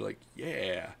nod, like,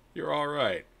 yeah, you're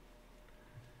alright.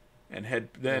 And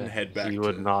head back He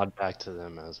would nod back to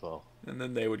them as well. And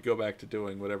then they would go back to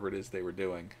doing whatever it is they were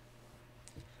doing.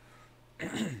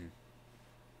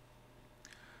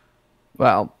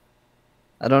 Well,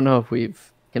 I don't know if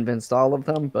we've convinced all of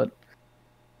them, but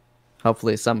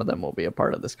hopefully some of them will be a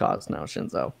part of this cause now,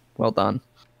 Shinzo. Well done.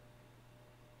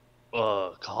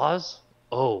 Cause?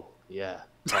 Oh, yeah.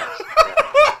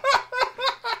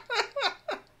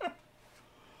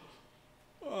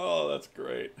 Oh, that's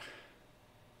great.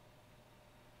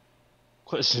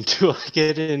 Question, do I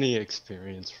get any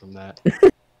experience from that?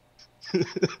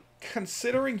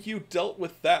 Considering you dealt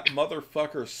with that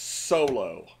motherfucker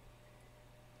solo,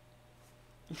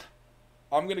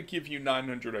 I'm gonna give you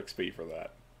 900 XP for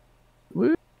that.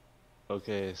 Woo.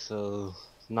 Okay, so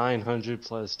 900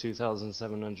 plus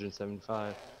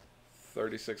 2,775.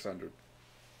 3,600.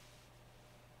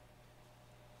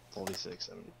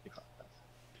 4675.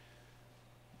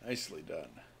 Nicely done.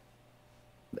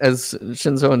 As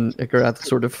Shinzo and Ikarath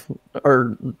sort of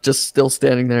are just still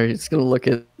standing there, he's going to look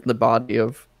at the body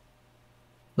of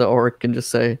the orc and just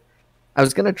say, I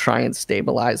was going to try and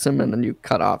stabilize him, and then you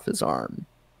cut off his arm.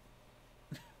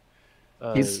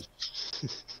 He's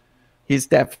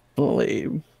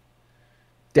definitely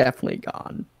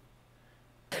gone.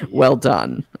 Yeah. Well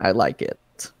done. I like it.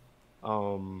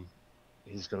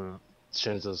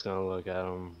 Shinzo's gonna look at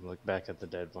him, look back at the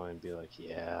dead body and be like,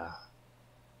 yeah,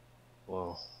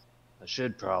 well, I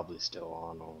should probably still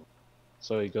honor him.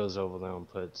 So he goes over there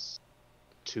and puts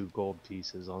 2 gold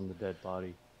pieces on the dead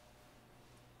body.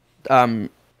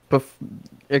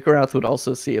 Ikarath would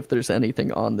also see if there's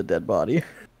anything on the dead body.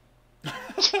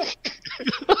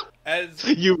 As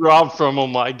you rob from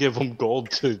him, I give him gold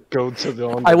to go to the.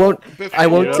 I won't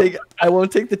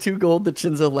take the 2 gold that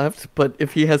Shinzo left, but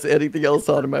if he has anything else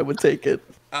on him, I would take it.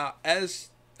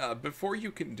 Before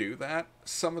you can do that,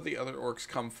 some of the other orcs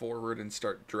come forward and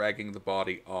start dragging the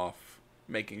body off,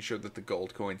 making sure that the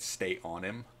gold coins stay on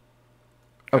him.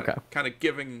 Okay. Kind of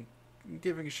giving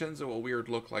Shinzo a weird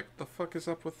look, like, the fuck is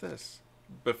up with this?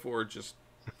 Before just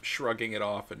shrugging it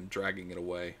off and dragging it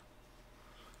away.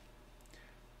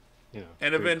 You know,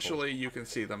 And pretty eventually you can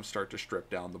see them start to strip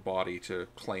down the body to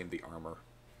claim the armor.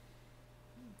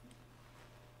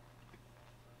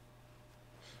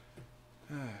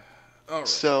 Alright.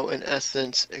 So, in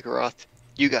essence, Igaroth,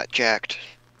 you got jacked.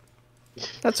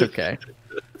 That's okay.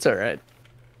 It's alright.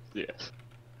 cool. Yeah.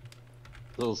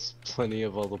 There's plenty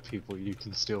of other people you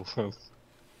can steal from.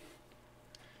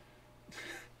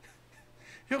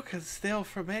 You can steal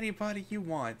from anybody you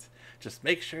want. Just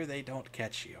make sure they don't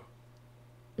catch you.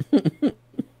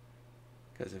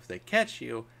 Because if they catch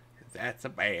you, that's a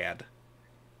bad.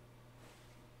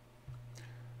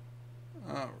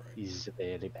 Alright. He's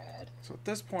very bad. So at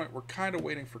this point, we're kind of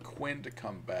waiting for Quinn to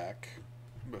come back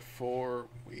before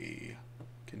we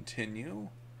continue.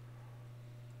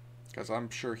 Because I'm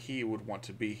sure he would want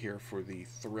to be here for the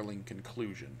thrilling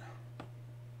conclusion.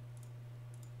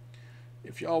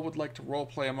 If y'all would like to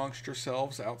roleplay amongst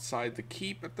yourselves outside the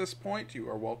keep at this point, you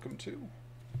are welcome to.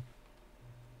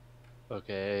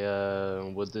 Okay,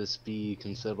 would this be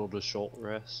considered a short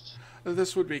rest?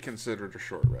 This would be considered a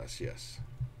short rest, yes.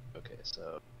 Okay,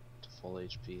 so to full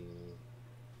HP.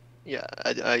 Yeah,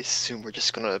 I assume we're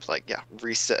just gonna, like, yeah,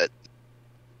 reset.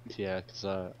 Yeah, because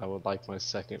I would like my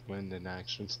second wind in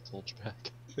action still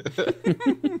back.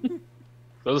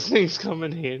 Those things come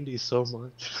in handy so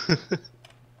much.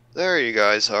 There you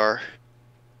guys are.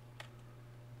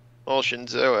 Well,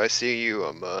 Shinzo, I see you,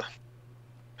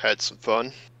 had some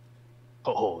fun.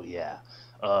 Oh, yeah.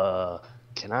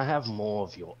 Can I have more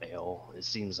of your ale? It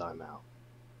seems I'm out.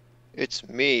 It's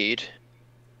mead.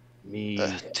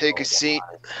 Take a seat.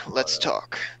 Let's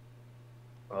talk.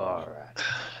 Alright.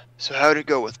 So how'd it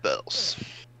go with Bells?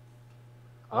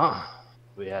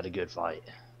 We had a good fight.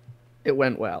 It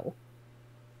went well.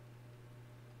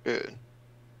 Good.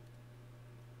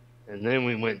 And then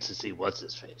we went to see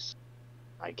what's-his-face.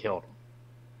 I killed him.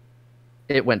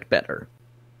 It went better.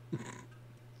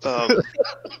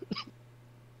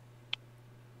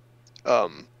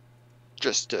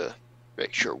 Just to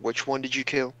make sure, which one did you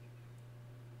kill?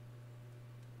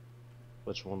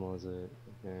 Which one was it?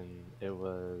 And it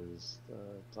was the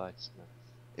blacksmith.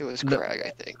 It was No. Crag,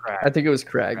 I think. I think it was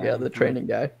Crag, yeah, the training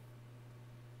guy.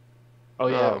 Oh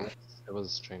yeah, Um, it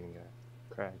was training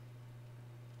guy. Craig.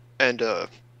 And,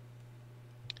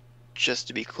 just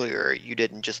to be clear, you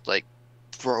didn't just, like,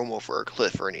 throw him over a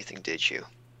cliff or anything, did you?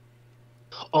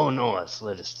 Oh no, I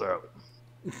slit his throat.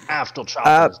 After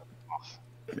chopping his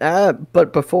off.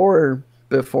 But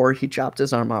before he chopped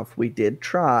his arm off, we did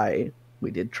try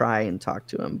and talk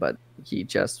to him, but he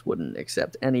just wouldn't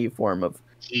accept any form of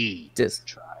He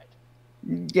tried.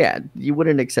 Yeah, you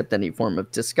wouldn't accept any form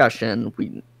of discussion.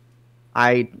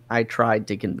 I tried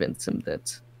to convince him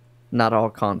that not all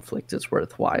conflict is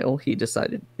worthwhile. He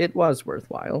decided it was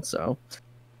worthwhile, so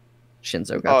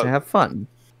Shinzo got to have fun.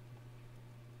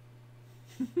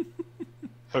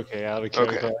 Okay, out of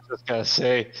character, I just gotta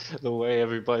say, the way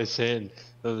everybody's saying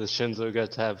that the Shinzo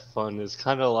got to have fun is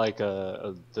kind of like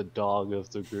the dog of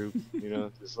the group, you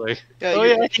know? Just like,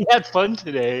 yeah, he had fun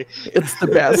today. It's the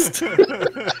best.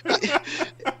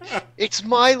 It's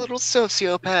my little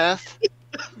sociopath.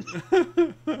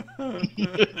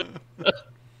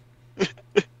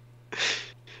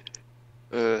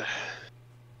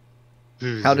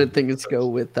 How did things go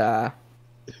with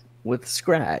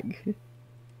Scrag?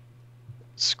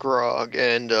 Scrog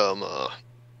and,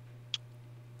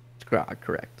 Scrag,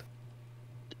 correct.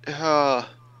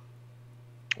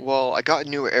 Well, I got a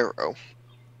new arrow.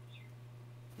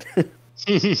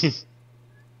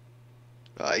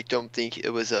 I don't think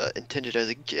it was, intended as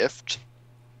a gift.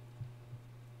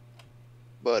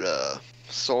 But,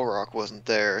 Solrock wasn't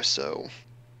there, so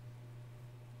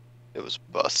it was a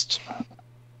bust.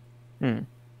 I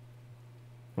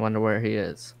wonder where he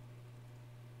is.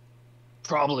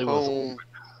 Probably was.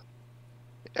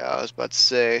 Yeah, I was about to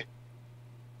say,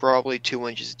 probably 2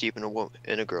 inches deep in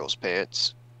a girl's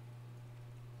pants.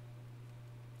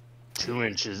 2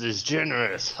 inches is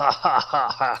generous. Ha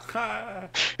ha ha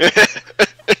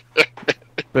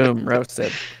Boom,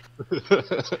 roasted.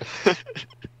 ha.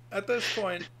 At this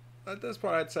point, I'd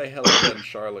say Helica and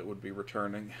Charlotte would be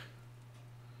returning.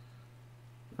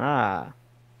 Ah.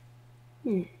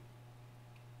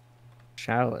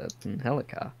 Charlotte and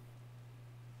Helica.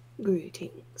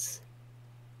 Greetings.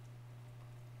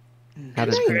 How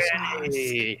did things...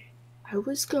 I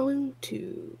was going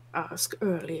to ask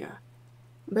earlier,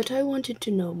 but I wanted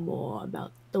to know more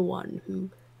about the one who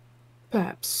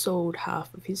perhaps sold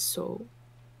half of his soul.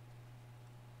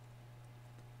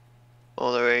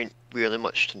 Well, there ain't really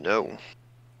much to know.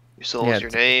 You sold your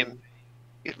name,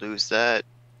 you lose that.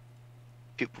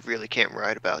 People really can't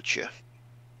write about you.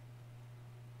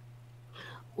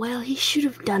 Well, he should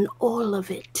have done all of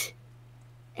it.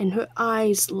 And her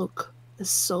eyes look as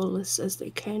soulless as they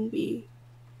can be.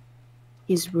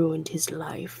 He's ruined his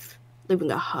life,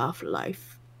 living a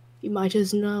half-life. He might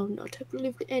as well not have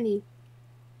lived any.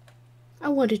 I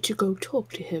wanted to go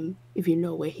talk to him, if you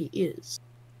know where he is.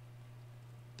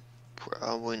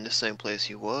 Probably in the same place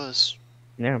he was.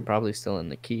 Yeah, probably still in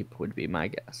the keep would be my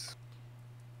guess.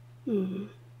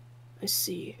 I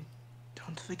see.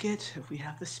 Don't forget, we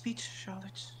have the speech,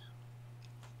 Charlotte.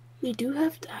 We do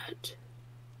have that.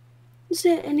 Is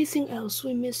there anything else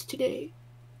we missed today?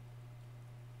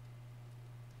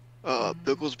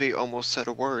 Bigglesby almost said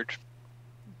a word.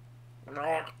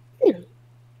 Really?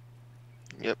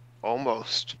 Yep,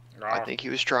 almost. I think he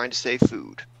was trying to say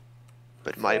food,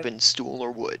 but it might have been stool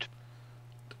or wood.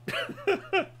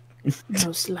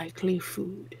 Most likely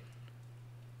food.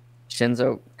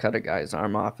 Shinzo cut a guy's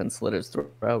arm off and slit his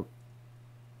throat.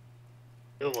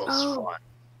 It was Oh. fun.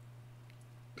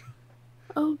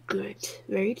 Oh, good.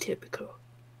 Very typical.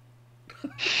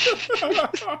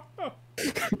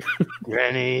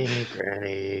 Granny,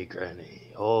 Granny, Granny,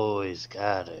 always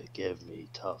gotta give me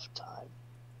tough time.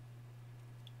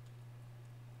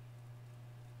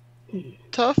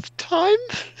 Tough time?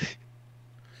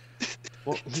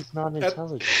 Well, he's not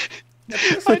intelligent. At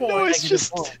this I know, point, it's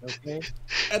just... Okay?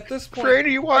 at this point,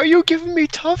 Granny, why are you giving me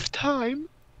tough time?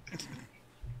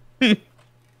 I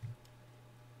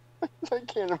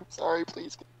can't, I'm sorry,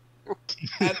 please.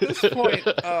 at this point,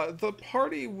 the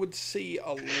party would see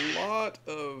a lot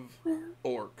of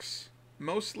orcs,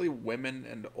 mostly women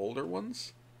and older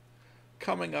ones,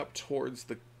 coming up towards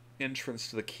the entrance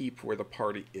to the keep where the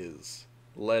party is,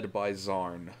 led by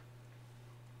Zarn.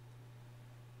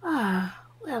 Ah,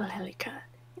 well, Helica,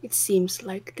 it seems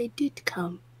like they did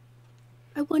come.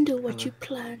 I wonder what you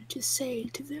plan to say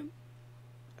to them.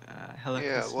 Helica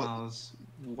Yeah, what- smiles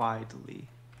widely.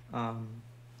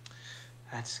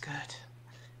 That's good.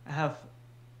 I have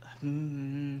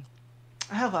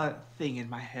a thing in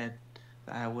my head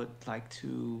that I would like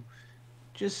to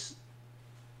just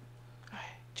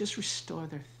restore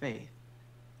their faith.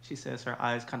 She says, her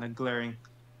eyes kind of glaring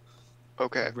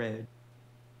Okay, red.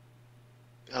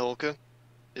 Elka,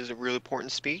 is a really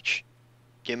important speech.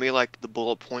 Give me, like, the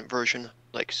bullet point version,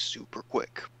 like, super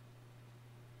quick.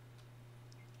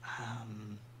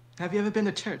 Have you ever been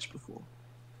to church before?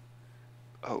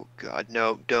 Oh god,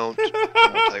 no, don't. I'm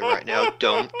gonna tell you right now,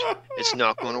 don't. It's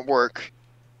not gonna work.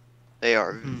 They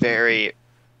are very,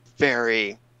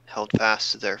 very held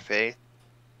fast to their faith.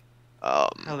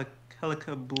 Helica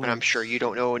blinks. And I'm sure you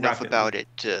don't know enough rapidly. about it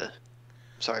to...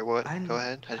 Sorry, what? I Go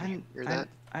ahead. How did you hear that?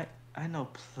 I know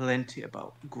plenty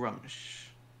about Grumsh.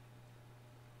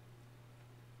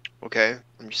 Okay,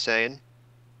 I'm just saying.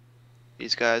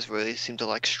 These guys really seem to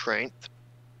like strength.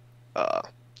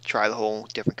 Try the whole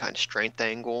different kind of strength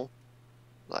angle.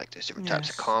 Like there's different types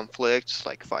of Yes. conflicts,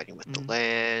 like fighting with the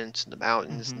lands and the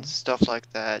mountains and stuff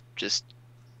like that. Just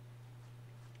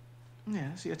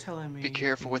Yeah, so you're telling me. be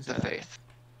careful with the things that faith.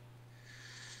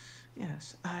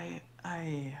 Yes, I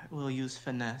will use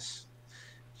finesse.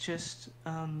 Just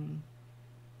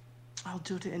I'll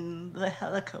do it in the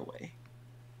Helica way.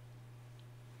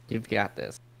 You've got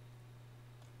this.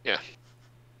 Yeah.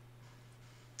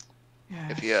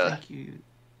 Yes, If you, thank you.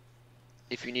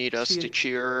 If you need us to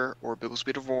cheer or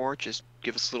Bigglesby of War, just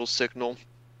give us a little signal.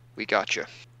 We got you.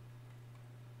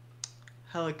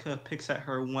 Helica picks at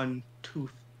her one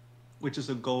tooth, which is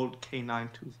a gold canine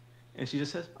tooth, and she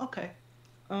just says, "Okay,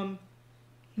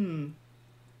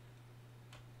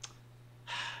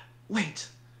 Wait,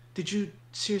 did you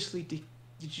seriously? Did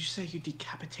you say you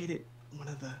decapitated one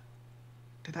of the?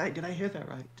 Did I hear that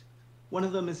right? One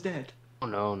of them is dead.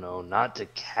 Oh, no, not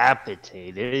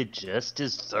decapitated. Just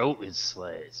his throat is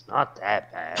slit. It's not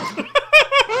that bad.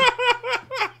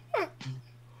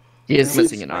 He is Is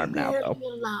missing he an arm now, though.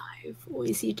 barely alive, or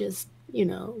is he just,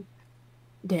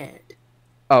 dead?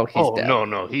 Oh, he's Oh, dead.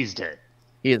 no, he's dead.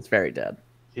 He is very dead.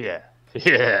 Yeah, he's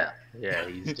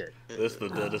dead. This is the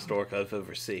deadest orc I've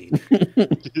ever seen.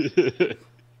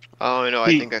 Oh no,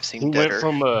 I think I've seen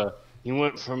deader. He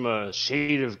went from a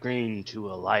shade of green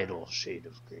to a lighter shade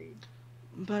of green.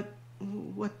 But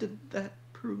what did that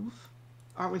prove?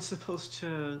 Aren't we supposed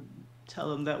to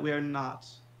tell him that we're not,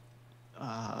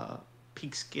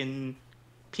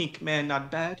 pink man,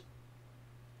 not bad,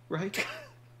 right?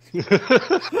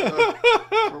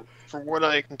 From what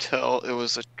I can tell, it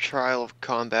was a trial of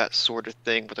combat sort of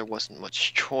thing, but there wasn't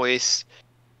much choice.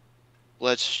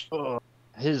 Let's...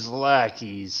 His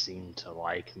lackeys seem to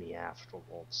like me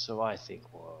afterwards, so I think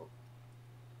we'll...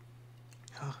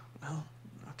 Oh, well,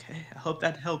 okay. I hope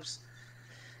that helps.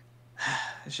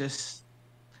 It's just,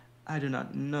 I do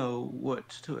not know what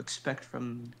to expect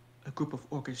from a group of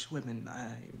orcish women.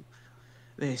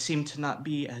 They seem to not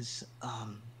be as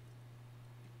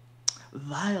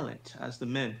violent as the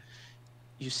men.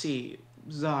 You see,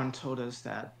 Zarn told us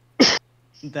that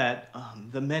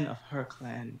the men of her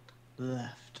clan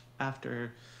left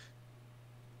after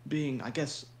being, I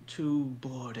guess, too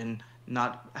bored and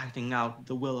not acting out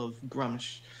the will of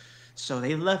Grumsh. So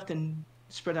they left and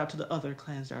spread out to the other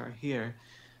clans that are here.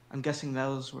 I'm guessing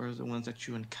those were the ones that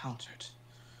you encountered.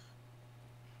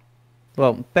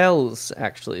 Well, Bells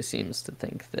actually seems to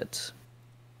think that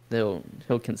he'll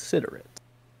consider it,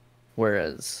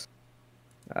 whereas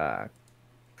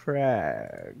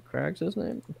Crag's his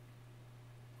name.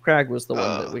 Crag was the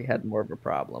one that we had more of a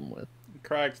problem with.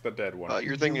 Crag's the dead one.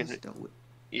 You're thinking,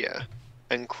 yeah,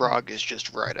 and Krog is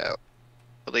just right out.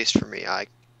 At least for me,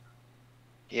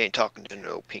 he ain't talking to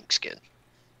no pink skin.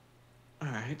 All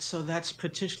right, so that's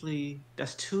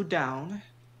 2 down,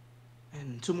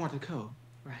 and 2 more to go,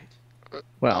 right?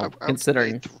 Well, I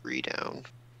considering would say 3 down.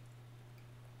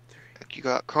 You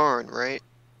got Karn, right?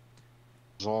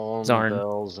 Zarn.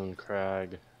 Bells, and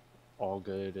Crag, all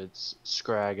good. It's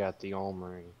Scrag at the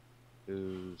Armory,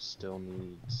 who still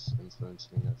needs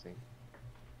influencing, I think.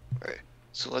 Right.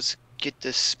 So let's get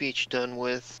this speech done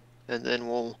with, and then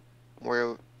we'll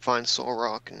find Soul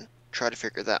Rock and try to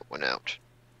figure that one out.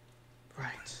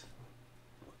 Right.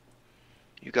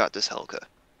 You got this, Helga.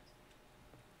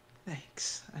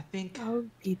 Thanks. I think I'll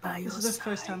be by your this is the side.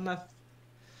 first time I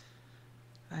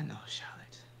know,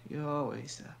 Charlotte. You're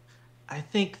always there. I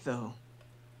think, though...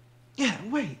 Yeah,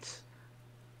 wait.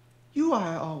 You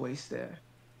are always there.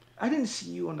 I didn't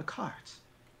see you on the cart.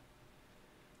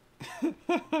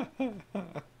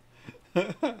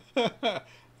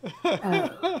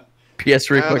 PS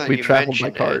real Now quick, that we you traveled by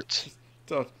mention cart. it,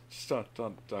 Don't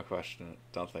question it.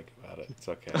 Don't think about it. It's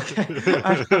okay.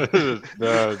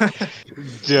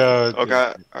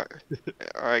 Okay,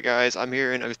 alright guys, I'm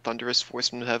hearing a thunderous voice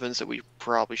from the heavens that we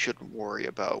probably shouldn't worry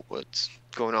about what's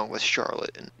going on with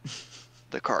Charlotte and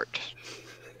the cart.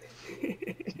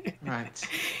 Right.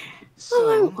 Well,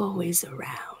 I'm always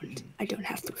around. I don't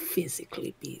have to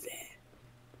physically be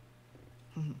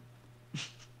there.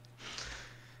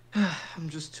 I'm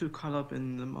just too caught up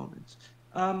in the moment.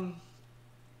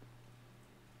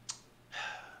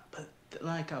 But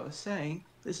like I was saying,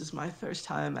 this is my first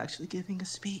time actually giving a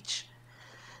speech.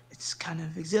 It's kind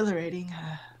of exhilarating.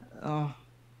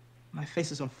 My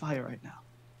face is on fire right now.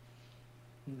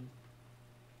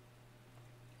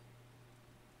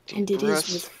 And it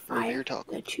is with whenever you're fire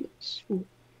talking. that you...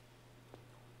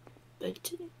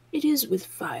 But it is with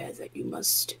fire that you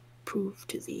must prove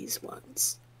to these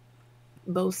ones.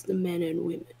 Both the men and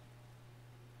women.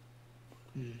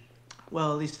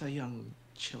 Well, at least they're young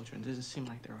children. Doesn't seem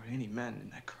like there were any men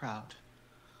in that crowd.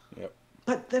 Yep.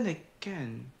 But then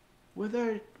again,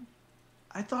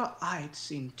 I thought I'd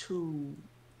seen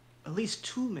at least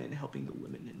two men helping the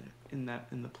women in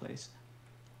the place.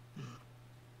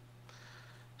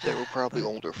 They were probably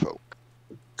older folk.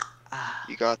 Ah,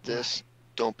 You got this.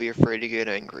 Don't be afraid to get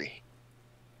angry.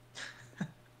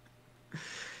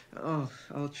 Oh,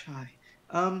 I'll try.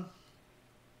 But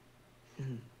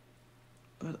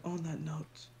on that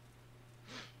note,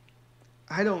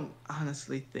 I don't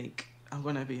honestly think, I'm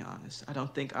gonna be honest, I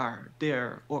don't think our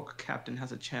dear orc captain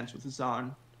has a chance with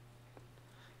Zarn.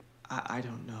 I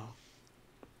don't know.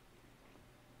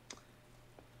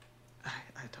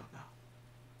 I don't know.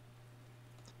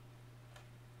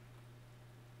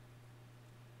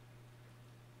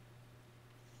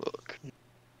 Look,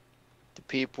 the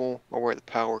people are where the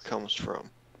power comes from,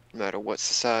 no matter what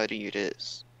society it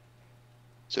is.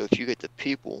 So if you get the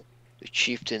people, the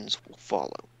chieftains will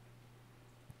follow.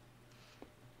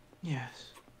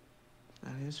 Yes,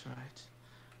 that is right.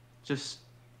 Just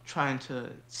trying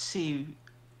to see.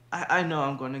 I know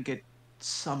I'm going to get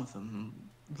some of them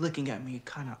looking at me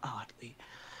kind of oddly.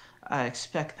 I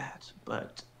expect that,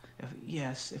 but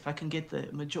if I can get the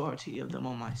majority of them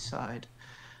on my side,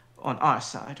 on our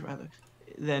side rather,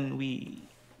 then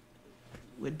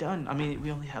we're done. I mean,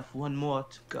 we only have one more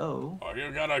to go. Are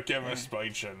you gonna give a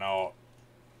speech or not?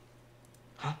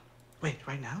 Huh? Wait,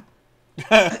 right now?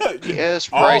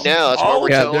 Yes, right now. That's why we're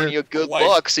telling you good like-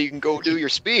 luck so you can go do your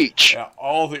speech. Yeah,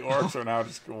 all the orcs are now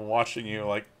just watching you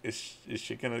like, is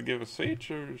she gonna give a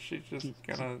speech or is she just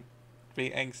gonna be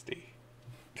angsty?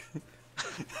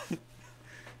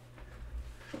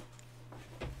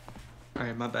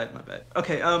 Alright, my bad.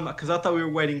 Okay, because I thought we were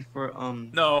waiting for,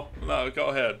 No, go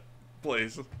ahead,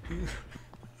 please.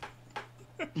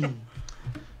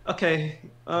 Okay,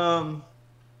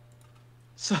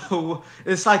 so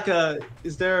it's like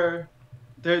is there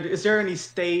Is there any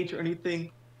stage or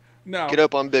anything? No. Get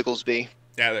up on Bigglesby.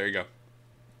 Yeah, there you go.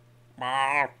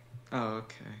 Oh,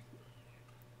 okay.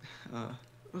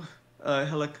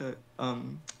 Helica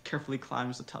carefully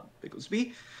climbs atop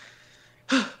Bigglesby.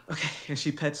 Okay, and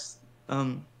she pets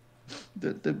um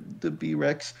the B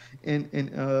Rex, and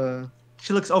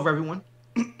she looks over everyone,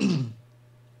 and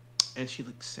she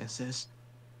looks and says,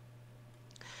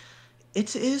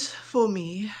 "It is for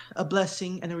me a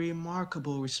blessing and a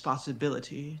remarkable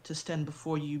responsibility to stand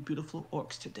before you beautiful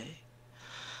orcs today.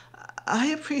 I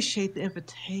appreciate the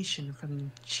invitation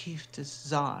from Chief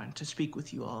Zarn to speak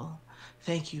with you all.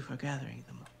 Thank you for gathering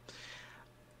them.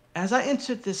 As I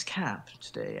entered this camp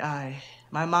today,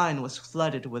 my mind was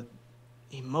flooded with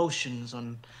emotions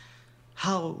on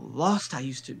how lost I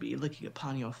used to be looking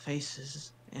upon your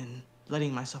faces and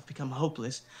letting myself become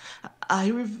hopeless.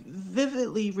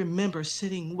 Vividly remember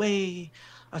sitting way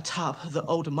atop the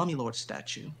old Mummy Lord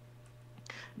statue,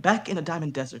 back in the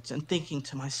Diamond Deserts, and thinking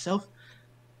to myself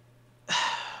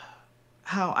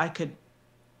how I could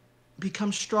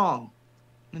become strong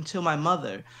until my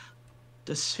mother,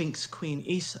 the Sphinx Queen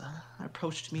Issa,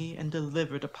 approached me and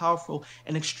delivered a powerful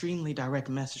and extremely direct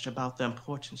message about the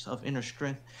importance of inner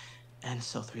strength and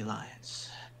self-reliance.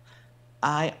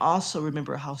 I also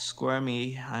remember how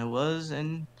squirmy I was,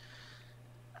 and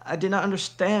I did not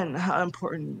understand how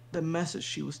important the message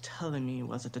she was telling me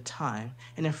was at the time,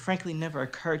 and it frankly never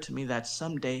occurred to me that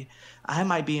someday I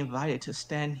might be invited to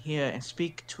stand here and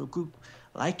speak to a group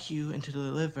like you and to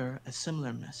deliver a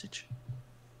similar message.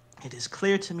 It is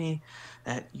clear to me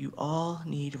that you all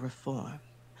need reform.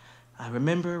 I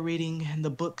remember reading in the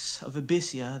books of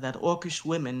Abyssia that Orcish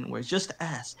women were just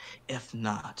as, if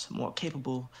not more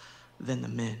capable than the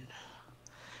men.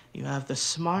 You have the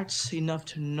smarts enough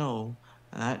to know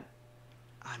that,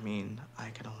 I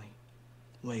could only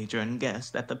wager and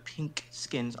guess that the pink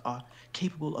skins are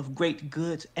capable of great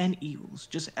goods and evils,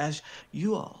 just as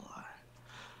you all are.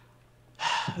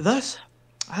 Thus,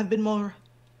 I've been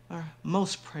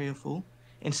most prayerful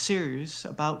and serious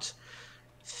about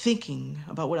thinking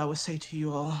about what I would say to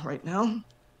you all right now.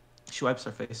 She wipes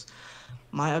her face.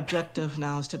 My objective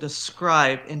now is to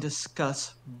describe and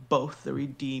discuss both the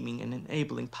redeeming and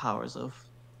enabling powers of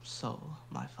soul,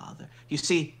 my father. You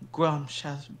see, Grumsh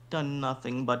has done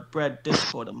nothing but bred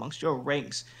discord amongst your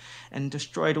ranks and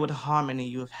destroyed what harmony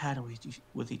you have had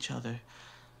with each other.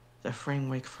 The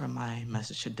framework for my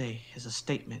message today is a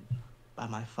statement by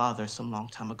my father some long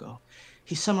time ago.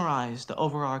 He summarized the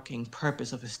overarching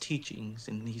purpose of his teachings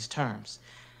in these terms.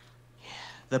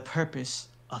 The purpose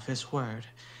of his word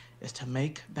is to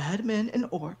make bad men and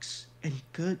orcs and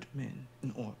good men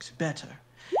and orcs better,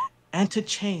 and to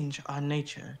change our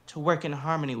nature to work in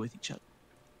harmony with each other.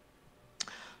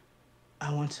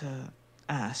 I want to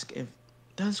ask if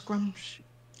does Grumsh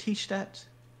teach that?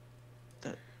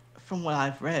 That from what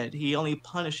I've read, he only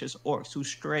punishes orcs who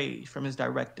stray from his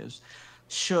directives.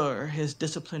 Sure, his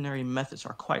disciplinary methods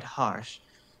are quite harsh,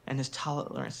 and his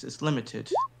tolerance is limited,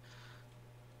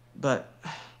 but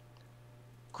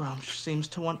Grumsh seems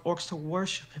to want orcs to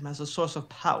worship him as a source of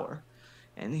power,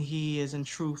 and he is in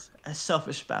truth a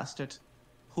selfish bastard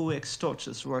who extorts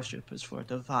his worshippers for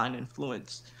divine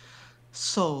influence.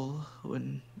 Soul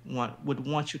would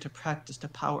want you to practice the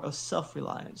power of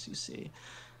self-reliance, you see.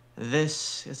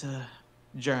 This is a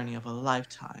journey of a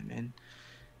lifetime, and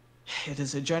it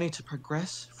is a journey to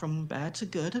progress from bad to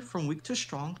good, from weak to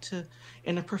strong, to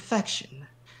inner perfection,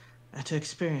 and to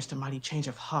experience the mighty change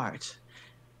of heart,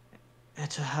 and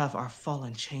to have our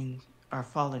fallen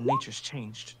natures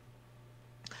changed.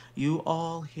 You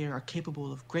all here are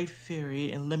capable of great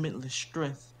fury and limitless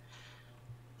strength.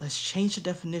 Let's change the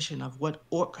definition of what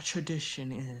orc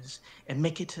tradition is and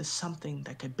make it to something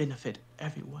that could benefit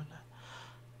everyone.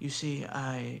 You see,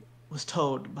 I was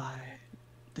told by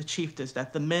the chiefess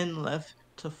that the men left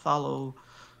to follow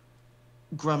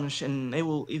Grumsh and they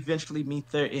will eventually meet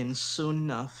their end soon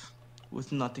enough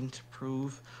with nothing to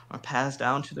prove or pass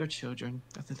down to their children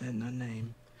other than a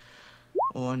name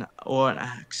or an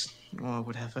axe or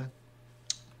whatever.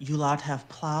 You lot have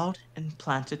plowed and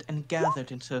planted and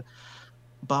gathered into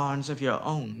barns of your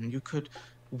own. You could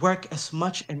work as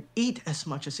much and eat as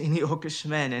much as any orcish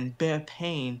man and bear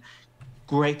pain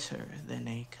greater than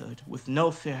they could with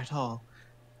no fear at all.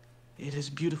 It is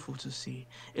beautiful to see.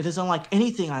 It is unlike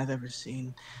anything I've ever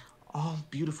seen. All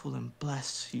beautiful and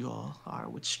blessed you all are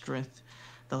with strength,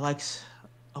 the likes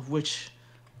of which,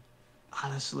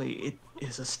 honestly, it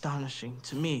is astonishing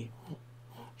to me.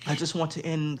 I just want to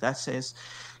end that says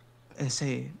and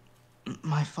say,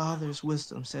 my father's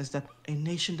wisdom says that a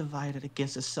nation divided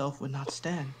against itself would not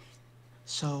stand.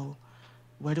 So,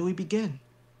 where do we begin?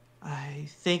 I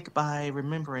think by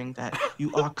remembering that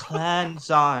you are Clan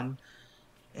Zon,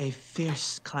 a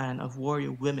fierce clan of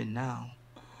warrior women now.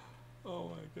 Oh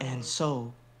my god. And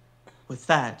so, with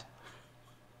that,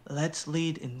 let's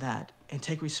lead in that and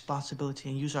take responsibility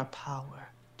and use our power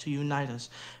to unite us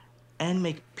and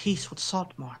make peace with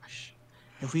Saltmarsh.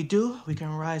 If we do, we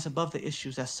can rise above the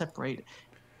issues that separate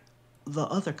the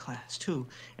other clans too,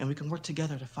 and we can work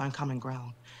together to find common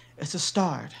ground. It's a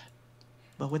start,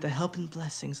 but with the help and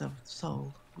blessings of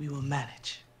Soul, we will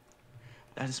manage.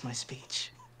 That is my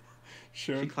speech.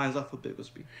 She Shun, climbs off of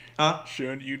Bigglesby. Huh?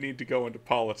 Shun, you need to go into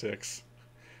politics.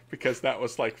 Because that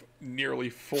was like nearly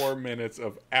 4 minutes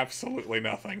of absolutely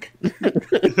nothing.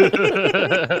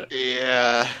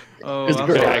 Yeah. Oh, It's I'm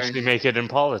great. Could sorry. actually make it in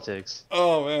politics.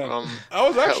 Oh man, that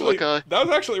was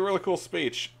actually a really cool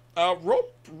speech.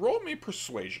 Roll me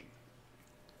persuasion.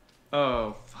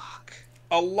 Oh, fuck.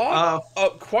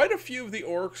 Quite a few of the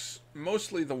orcs,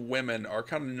 mostly the women, are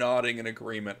kind of nodding in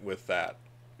agreement with that,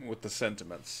 with the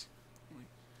sentiments.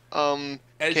 Can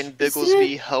As-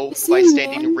 Bigglesby help is by it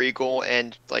standing men? regal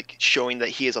and like showing that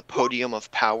he is a podium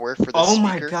of power for the Oh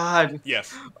my speaker? god.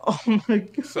 Yes. Oh my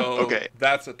god. So Okay.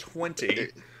 that's a 20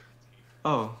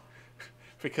 Oh.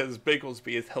 because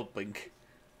Bigglesby is helping.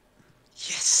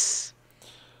 Yes.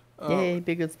 Yay,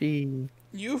 Bigglesby.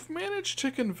 You've managed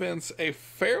to convince a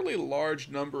fairly large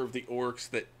number of the orcs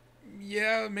that,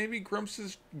 yeah, maybe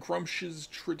Grumpsh's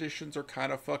traditions are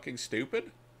kind of fucking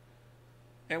stupid,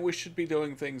 and we should be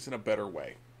doing things in a better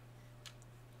way.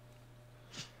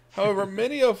 However,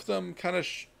 many of them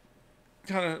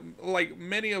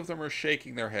many of them are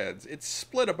shaking their heads. It's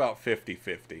split about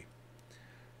 50-50.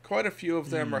 Quite a few of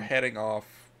them are heading off,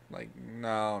 like,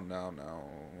 no,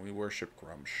 we worship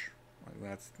Grumsh. Like,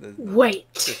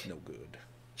 Wait. that's no good.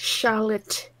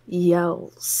 Charlotte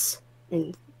yells,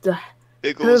 and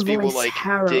Bigglesby will voice like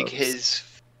harrows. dig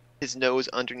his nose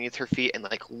underneath her feet and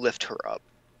like lift her up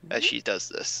as she does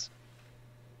this.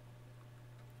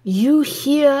 You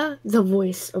hear the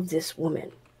voice of this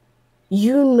woman.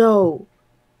 You know,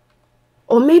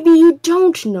 or maybe you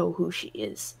don't know who she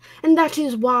is, and that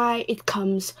is why it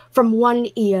comes from one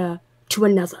ear to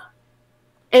another.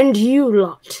 And you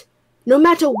lot, no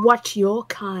matter what your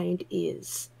kind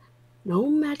is, no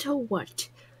matter what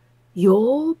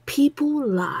your people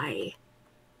lie,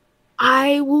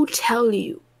 I will tell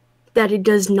you that it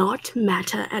does not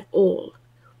matter at all.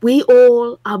 We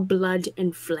all are blood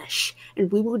and flesh,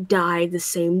 and we will die the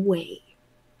same way.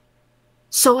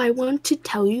 So I want to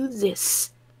tell you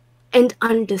this, and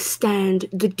understand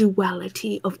the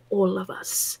duality of all of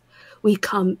us. We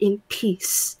come in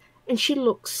peace. And she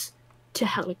looks to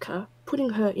Helica, putting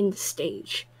her in the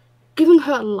stage, giving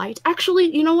her a light.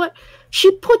 Actually, you know what?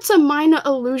 She puts a minor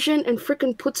illusion and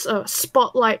frickin' puts a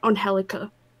spotlight on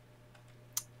Helica.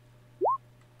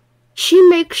 She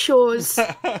makes sure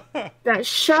that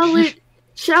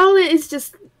Charlotte is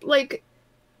just like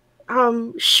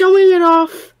showing it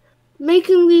off,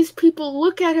 making these people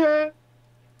look at her.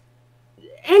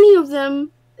 Any of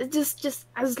them, just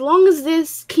as long as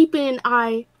this, keeping an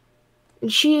eye,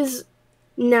 and she is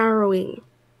narrowing.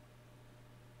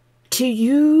 To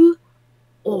you,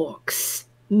 orcs,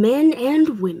 men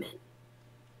and women,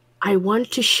 I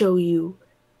want to show you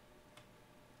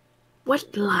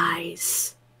what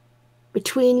lies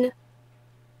between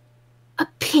a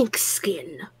pink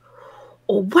skin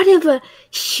or whatever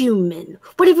human,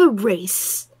 whatever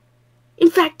race. In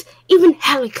fact, even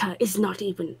Helica is not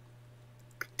even,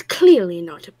 clearly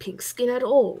not a pink skin at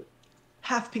all.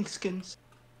 Half pink skins.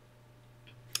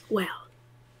 Well,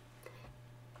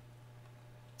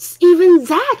 even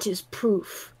that is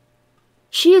proof.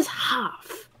 She is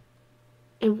half.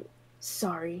 And,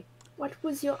 sorry, what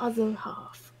was your other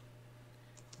half?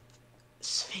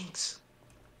 Sphinx.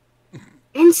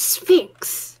 And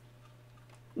Sphinx.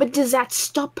 But does that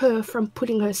stop her from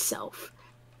putting herself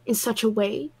in such a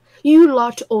way? You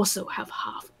lot also have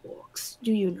half orcs,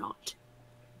 do you not?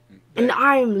 And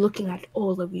I'm looking at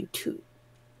all of you too.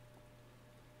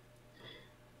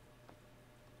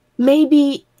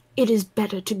 Maybe it is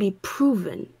better to be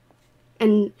proven.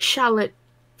 And Charlotte,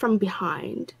 from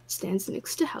behind, stands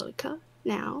next to Helica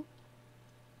now.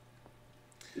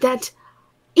 That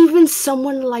even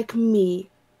someone like me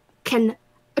can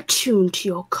attune to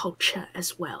your culture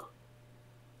as well.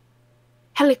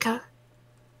 Helica,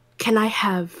 can I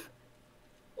have,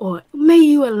 or may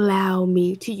you allow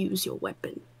me to use your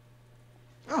weapon?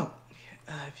 Oh,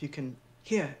 if you can.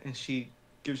 Here. And she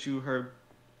gives you her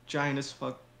giant as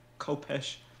fuck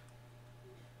Kopesh.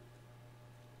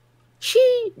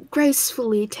 She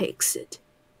gracefully takes it.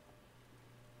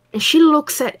 And she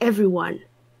looks at everyone.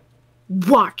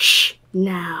 Watch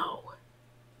now.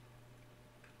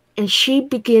 and she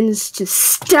begins to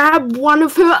stab one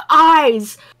of her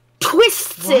eyes,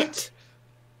 twists it,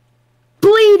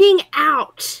 bleeding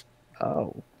out.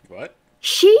 Oh. What?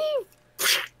 She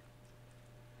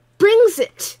brings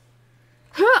it,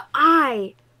 her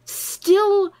eye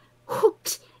still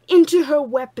hooked into her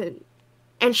weapon,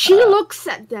 and she looks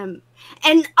at them.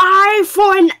 An eye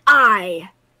for an eye.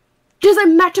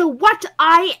 Doesn't matter what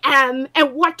I am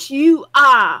and what you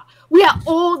are. We are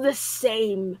all the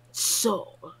same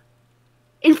soul.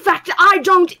 In fact, I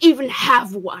don't even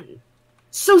have one.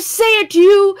 So say it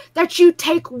you that you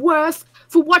take worth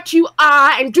for what you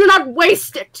are and do not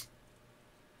waste it.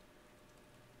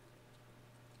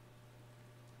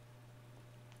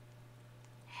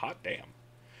 Hot damn.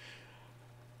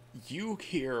 You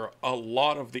hear a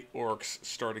lot of the orcs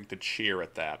starting to cheer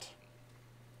at that.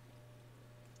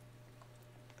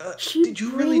 Did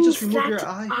you really just remove your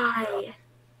eye?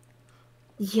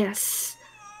 Yes.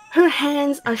 Her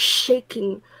hands are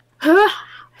shaking. Her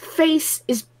face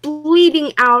is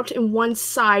bleeding out in one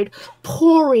side,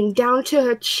 pouring down to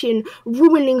her chin,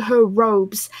 ruining her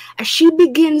robes, as she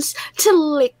begins to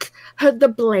lick the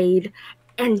blade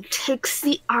and takes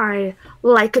the eye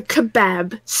like a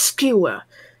kebab skewer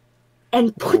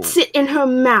and puts it in her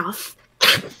mouth,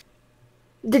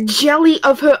 the jelly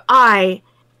of her eye,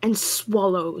 and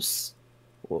swallows.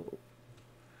 Whoa.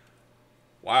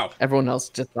 Wow. Everyone else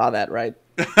just saw that, right?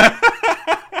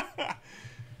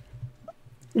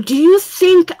 Do you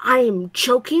think I am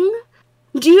joking?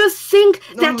 Do you think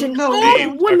that an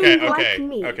old woman like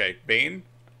me... Okay, Bane?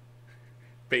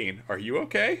 Bane, are you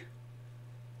okay?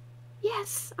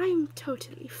 Yes, I'm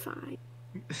totally fine.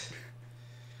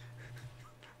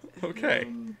 Okay.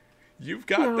 You've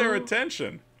got their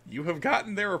attention. You have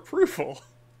gotten their approval.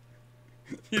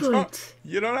 You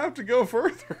don't have to go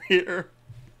further here.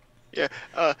 Yeah,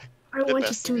 I the wanted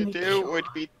best to thing make to do sure. would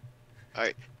be,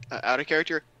 alright, out of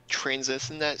character,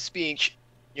 transition that speech.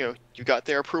 You know, you got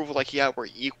their approval, like, yeah, we're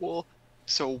equal,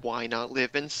 so why not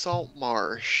live in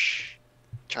Saltmarsh?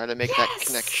 Try to make that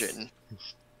connection.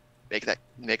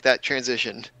 Make that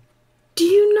transition. Do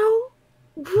you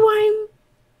know who I'm?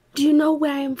 Do you know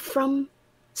where I'm from?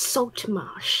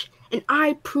 Saltmarsh. And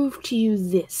I prove to you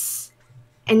this.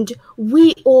 And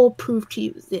we all prove to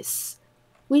you this.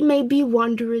 We may be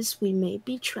wanderers, we may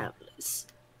be travelers.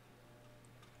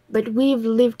 But we've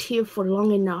lived here for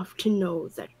long enough to know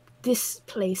that this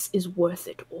place is worth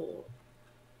it all.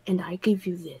 And I give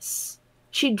you this.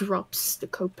 She drops the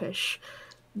Kopesh,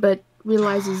 but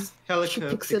realizes she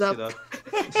picks it up.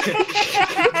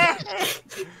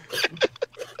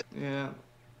 Yeah.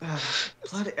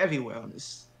 Blood everywhere on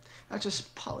this. I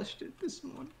just polished it this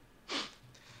morning.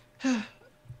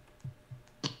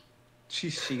 She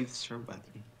sheathes her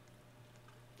weapon.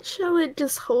 Charlotte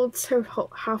just holds her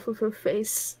half of her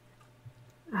face.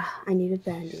 I need a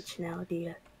bandage now,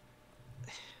 dear.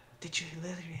 Did you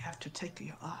literally have to take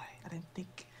your eye? I didn't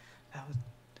think that was...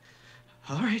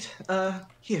 Alright,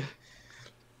 here.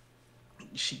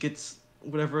 She gets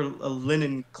whatever, a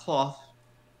linen cloth,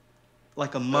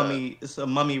 like a mummy, it's a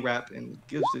mummy wrap, and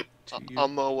gives it to you.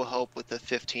 Ammo will help with the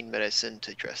 15 medicine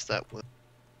to dress that with.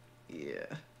 Yeah.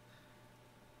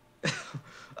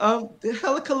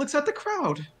 Helica looks at the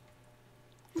crowd.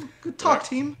 Good talk,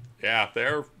 team. Yeah,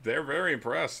 they're very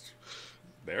impressed.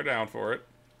 They're down for it.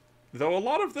 Though a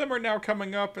lot of them are now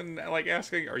coming up and like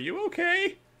asking, "Are you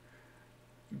okay?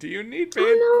 Do you need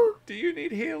no. Do you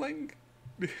need healing?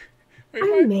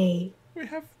 May. We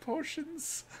have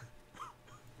potions."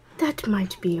 That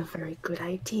might be a very good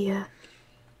idea.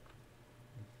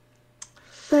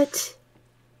 But,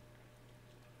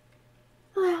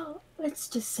 well, let's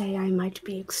just say I might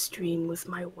be extreme with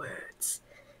my words.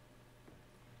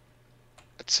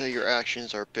 I'd say your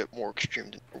actions are a bit more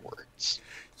extreme than your words.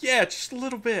 Yeah, just a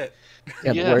little bit.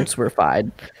 Yeah, the words were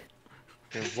fine.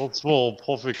 Yeah, words were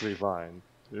perfectly fine.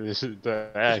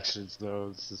 The actions, though,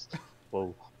 it's just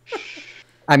whoa.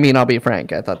 I mean, I'll be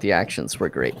frank. I thought the actions were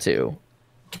great too.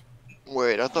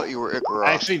 Wait, I thought you were Igorot.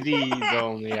 Actually, the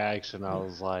only action I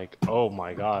was like, oh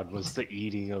my god, was the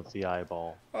eating of the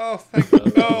eyeball. Oh, thank you.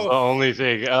 That was the only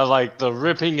thing. Like the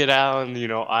ripping it out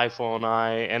and, eye for an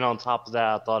eye. And on top of that,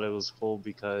 I thought it was cool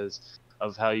because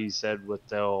of how you said with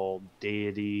the whole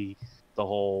deity, the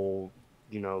whole,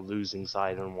 losing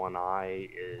sight in one eye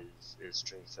is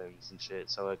strengthens and shit.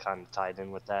 So it kind of tied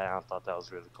in with that. And I thought that was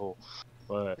really cool.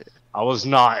 But I was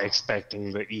not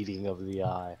expecting the eating of the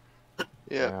eye.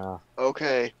 Yeah.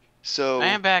 Okay. So I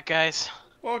am back, guys.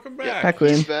 Welcome back. yeah, Hi,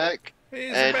 Queen. he's back.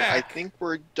 He's And back. I think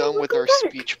we're done with our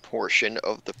speech portion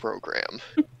of the program.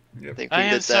 Yep. I think I we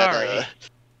am did sorry. that.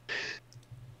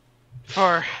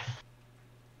 For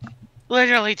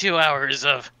literally 2 hours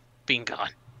of been gone.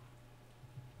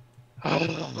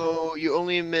 Oh, you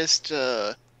only missed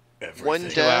one Everything.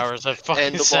 2 death hours of fucking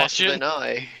and the loss of session. an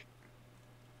eye.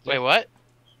 Wait, what?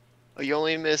 You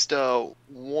only missed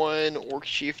one orc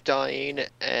chief dying,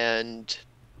 and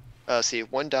see,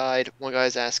 one died, one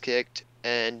guy's ass kicked,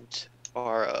 and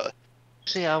our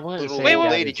See, I wouldn't little say Wait, he what?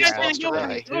 got lady his just ass lost her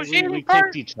kicked. eye. We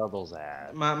kicked each other's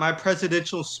ass. My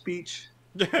presidential speech.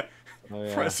 Oh,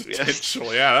 yeah.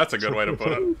 Presidential, yeah, that's a good way to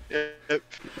put it.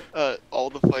 Yep. All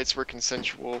the fights were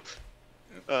consensual.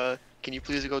 Can you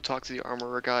please go talk to the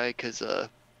armorer guy? Cause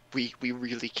we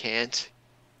really can't.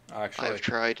 Actually, I've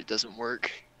tried, it doesn't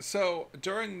work. so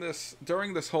during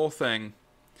this whole thing,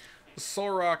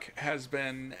 Solrock has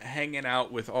been hanging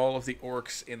out with all of the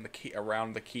orcs in the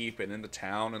around the keep and in the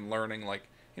town and learning, like,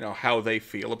 you know, how they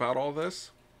feel about all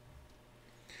this.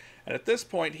 And at this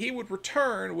point, he would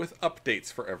return with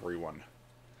updates for everyone.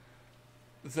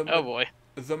 Oh boy.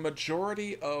 The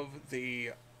majority of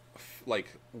the,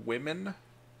 like, women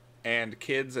and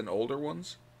kids and older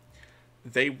ones,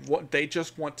 they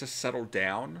just want to settle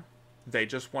down. They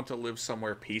just want to live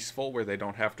somewhere peaceful where they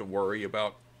don't have to worry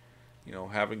about, you know,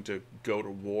 having to go to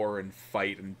war and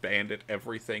fight and bandit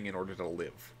everything in order to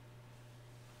live.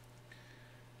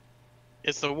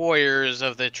 It's the warriors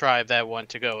of the tribe that want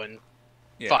to go and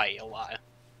fight a lot.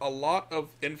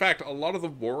 In fact, a lot of the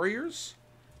warriors,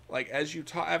 like, as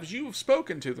you've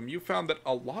spoken to them, you found that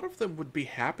a lot of them would be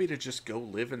happy to just go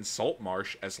live in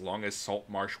Saltmarsh as long as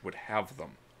Saltmarsh would have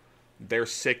them. They're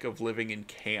sick of living in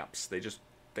camps.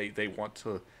 They want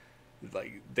to,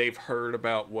 like, they've heard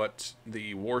about what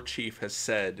the war chief has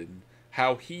said and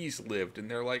how he's lived,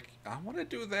 and they're like, I want to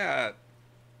do that.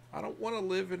 I don't want to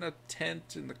live in a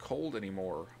tent in the cold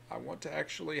anymore. I want to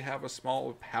actually have a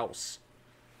small house.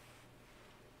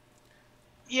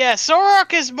 Yeah,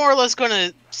 Sorok is more or less going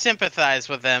to sympathize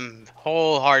with them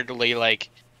wholeheartedly. Like,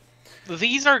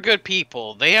 these are good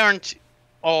people. They aren't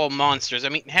all monsters. I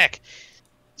mean, heck,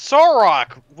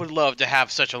 Sorok would love to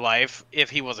have such a life if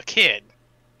he was a kid.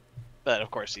 But,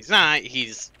 of course, he's not.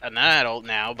 He's an adult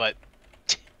now, but...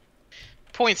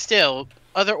 point still,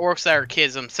 other orcs that are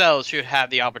kids themselves should have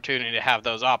the opportunity to have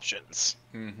those options.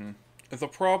 Mm-hmm. The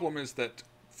problem is that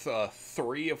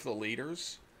three of the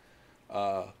leaders,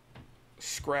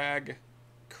 Scrag,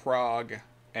 Krog,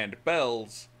 and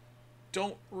Bells,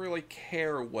 don't really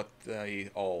care what they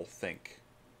all think.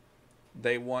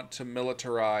 They want to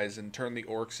militarize and turn the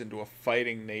orcs into a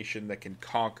fighting nation that can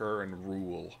conquer and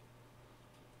rule.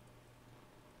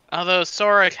 Although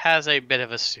Sorok has a bit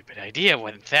of a stupid idea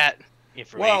with that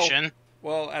information.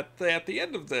 Well, at the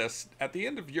end of this, at the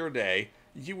end of your day,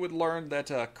 you would learn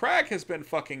that Crag has been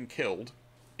fucking killed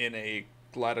in a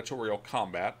gladiatorial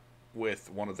combat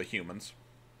with one of the humans.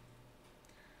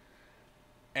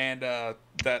 And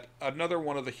that another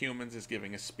one of the humans is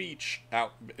giving a speech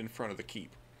out in front of the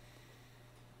keep.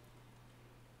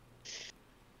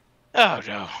 Oh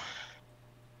no.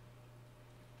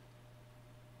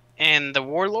 And the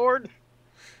warlord?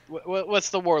 What's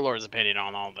the warlord's opinion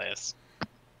on all this?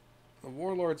 The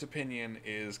warlord's opinion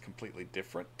is completely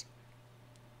different.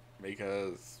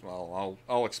 Because, well,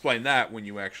 I'll explain that when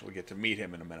you actually get to meet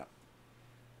him in a minute.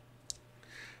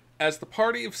 As the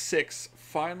party of 6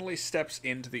 finally steps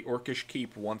into the Orcish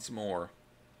keep once more,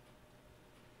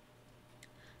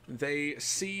 they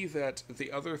see that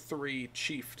the other 3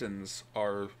 chieftains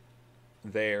are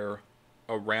there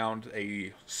around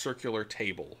a circular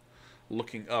table,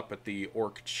 looking up at the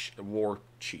Orc war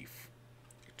chief,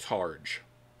 Targe.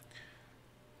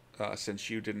 Since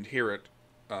you didn't hear it,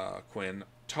 Quinn,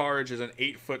 Targe is an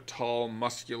 8-foot-tall,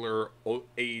 muscular,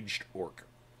 aged orc,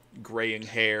 graying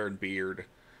hair and beard,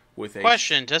 with a...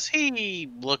 Question, does he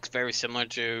look very similar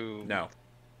to... No.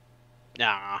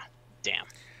 Nah, damn.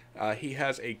 He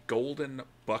has a golden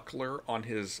buckler on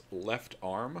his left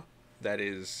arm that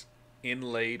is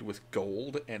inlaid with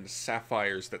gold and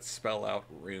sapphires that spell out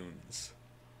runes.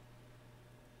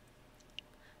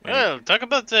 Well, talk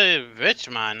about the rich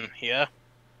man here.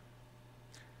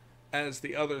 As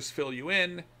the others fill you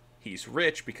in, he's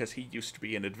rich because he used to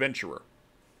be an adventurer.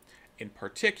 In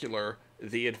particular,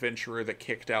 the adventurer that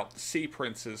kicked out the sea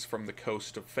princes from the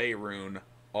coast of Faerun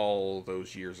all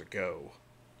those years ago.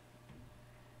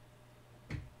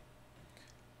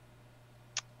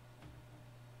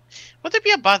 Would it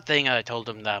be a bad thing I told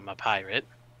him that I'm a pirate?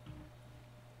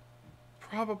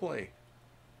 Probably.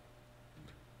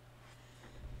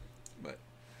 But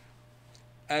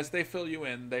as they fill you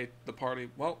in, the party...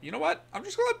 Well, you know what? I'm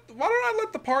just gonna... Why don't I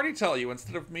let the party tell you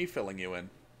instead of me filling you in?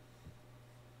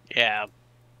 Yeah.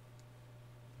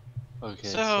 Okay,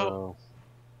 So,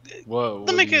 whoa.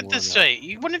 let me get this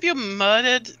straight. One of you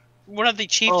murdered one of the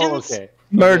chieftains? Oh, okay.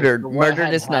 Murdered. so what Murdered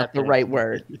had is not the happened- right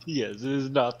word. Yes, it is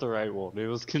not the right one. It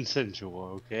was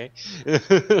consensual, okay?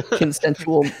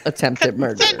 Consensual attempt at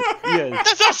murder. Yes.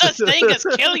 There's no such thing as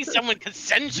killing someone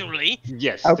consensually.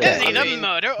 Yes, Okay. It's there either is.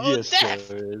 murder or Yes, death.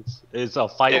 there is. It's a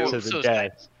fight Oh, to the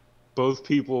suicide. death. Both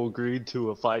people agreed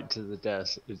to a fight to the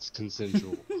death. It's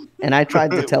consensual. And I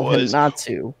tried to It tell him was- not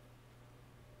to.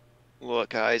 Look,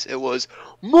 guys, it was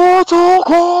Mortal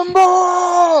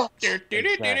Kombat!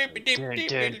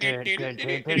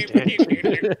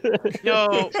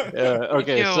 Yo,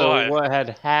 Okay, You so are- what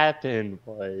had happened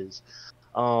was,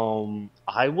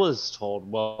 I was told,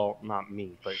 well, not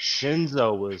me, but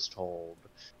Shinzo was told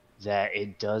that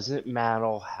it doesn't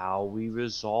matter how we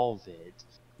resolve it,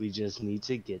 we just need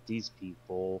to get these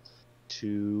people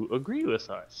to agree with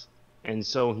us. And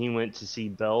so he went to see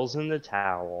Bells in the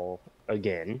Tower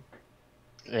again,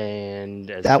 and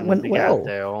as That soon went as he well. got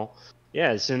there, yeah,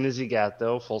 as soon as he got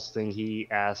there, first thing he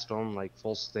asked him, like,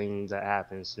 first thing that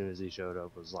happened as soon as he showed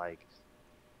up was, like,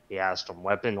 he asked him,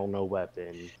 weapon or no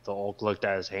weapon? The Orc looked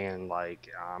at his hand like,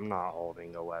 I'm not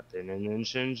holding a weapon. And then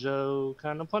Shinzo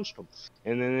kind of punched him.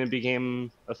 And then it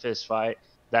became a fist fight.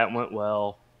 That went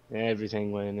well, and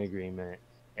everything went in agreement.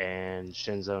 And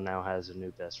Shinzo now has a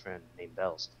new best friend named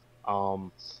Bells.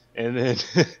 And then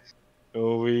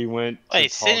we went to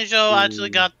wait, talk Shinjo actually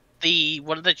to- got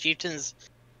one of the chieftains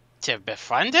to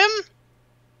befriend him?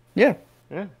 Yeah.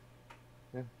 Yeah.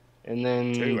 And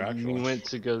then Two, we actually. went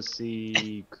to go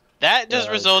see That just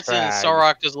results in Crag.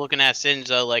 Sorok just looking at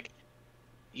Shinjo like,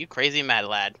 you crazy mad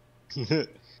lad. and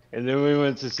then we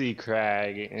went to see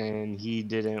Crag, and he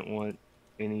didn't want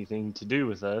anything to do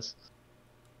with us.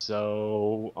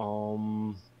 So,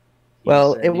 he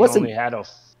Well, said it he wasn't- only had a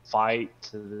fight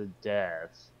to the death,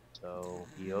 so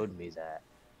he owed me that.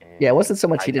 Yeah, it wasn't so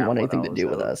much I he didn't got want what anything I to was do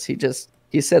with owed. us.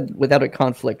 He said without a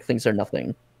conflict, things are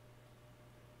nothing.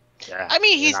 Yeah, I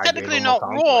mean, and he's I gave technically him a not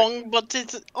conflict. wrong, but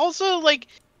it's also like,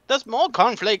 there's more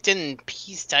conflict in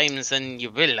peace times than you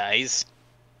realize.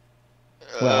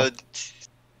 Well.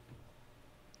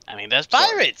 I mean, there's Sorry.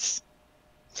 pirates!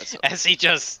 That's As he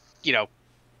just,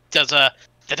 does a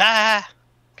da-da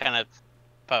kind of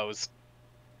pose.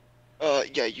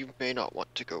 yeah, you may not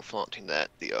want to go flaunting that.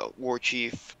 The war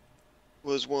chief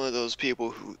was one of those people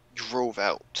who drove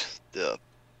out the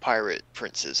pirate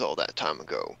princes all that time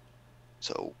ago.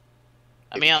 So,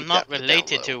 I maybe mean, I'm keep not that down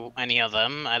related low. to any of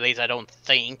them, at least I don't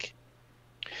think.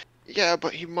 Yeah,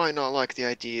 but he might not like the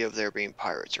idea of there being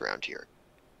pirates around here.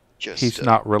 Just He's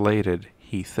not related,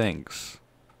 he thinks.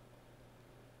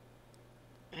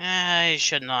 I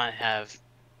should not have.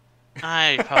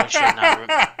 I probably should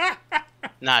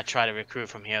not try to recruit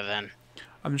from here then.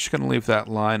 I'm just going to leave that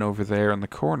line over there in the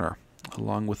corner,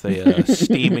 along with a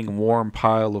steaming warm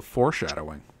pile of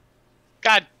foreshadowing.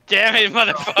 God damn it,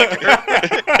 motherfucker!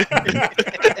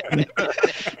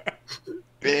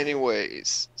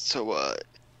 Anyways, so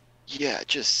yeah,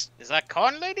 just Is that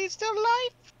corn lady still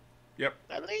alive? Yep.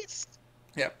 At least?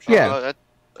 Yep. Yeah. that,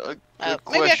 good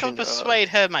Maybe I can question, persuade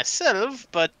her myself,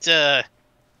 but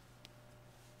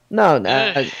No,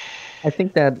 I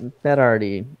think that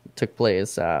already took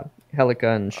place.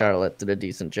 Helica and Charlotte did a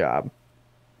decent job.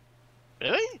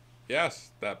 really?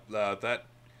 Yes, that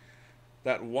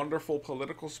wonderful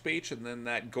political speech and then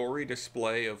that gory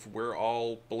display of we're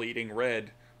all bleeding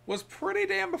red was pretty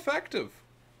damn effective.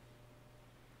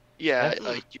 Yeah,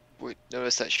 you would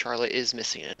notice that Charlotte is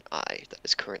missing an eye that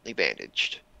is currently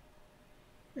bandaged.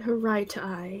 Her right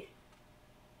eye.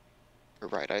 Her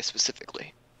right eye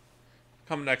specifically.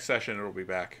 Come next session, it'll be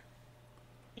back.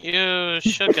 You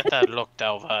should get that looked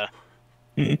over.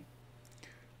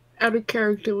 Out of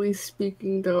characterly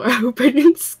speaking, though, I hope I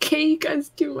didn't scare you guys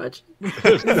too much.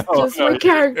 It's just my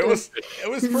character. It was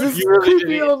This pretty.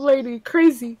 creepy old lady,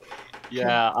 crazy.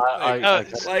 Yeah, Like,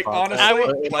 honestly,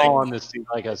 in like- all honesty,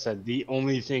 like I said, the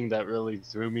only thing that really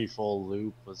threw me for a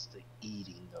loop was the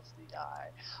eating of the eye.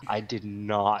 I did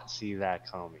not see that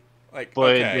coming, Like,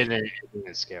 but okay, it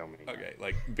didn't scare me. okay,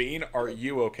 like Bean, are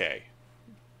you okay?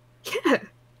 Yeah.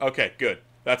 Okay, good.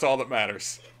 That's all that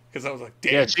matters. Because I was like,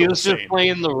 damn, Yeah, she cool was just scene.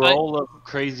 playing the role of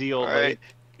crazy old Alright, lady.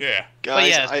 Yeah, guys,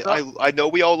 yeah, I know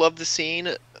we all love the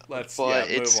scene, let's. but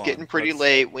yeah, it's move on. getting pretty Let's-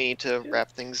 late. We need to wrap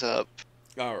things up.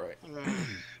 All right.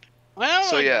 Well,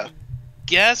 So, yeah.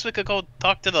 guess we could go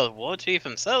talk to the war chief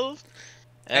himself.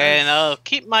 And I'll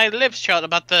keep my lips shut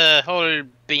about the whole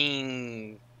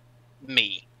being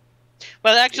me.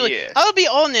 Well, actually, Yeah. I'll be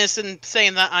honest in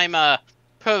saying that I'm a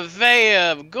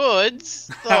purveyor of goods,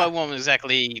 though I won't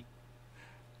exactly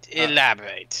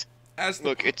elaborate. As the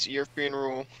Look, it's your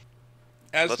funeral.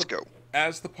 as Let's the, go.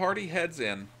 As the party heads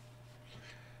in,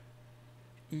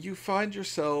 you find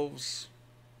yourselves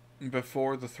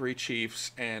before the three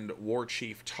chiefs and War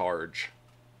Chief Targe.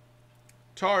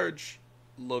 Targe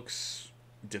looks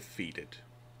defeated.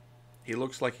 He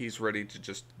looks like he's ready to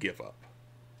just give up.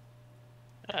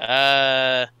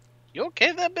 You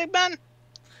okay there, big man?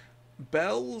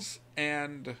 Bells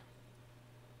and...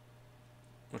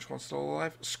 which one's still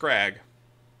alive? Scrag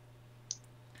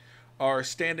are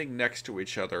standing next to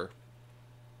each other.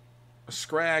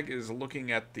 Scrag is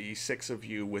looking at the six of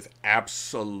you with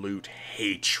absolute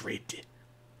hatred.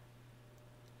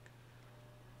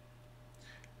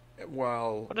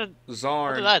 While What did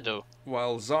Zarn, I do?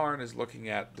 while Zarn is looking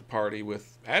at the party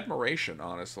with admiration,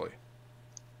 honestly.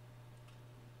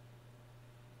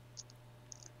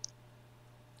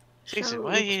 Jesus, Shall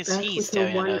why we is back he with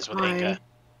staring her at us with one anger? eye?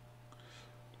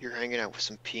 You're hanging out with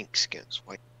some pink skins.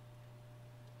 Why?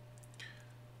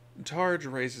 Targe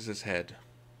raises his head.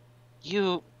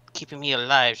 You keeping me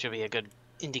alive should be a good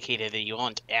indicator that you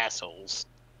aren't assholes.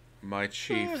 My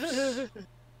chiefs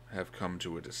have come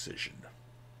to a decision.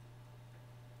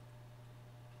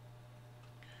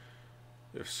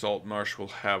 If Saltmarsh will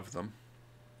have them,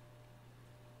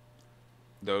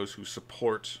 those who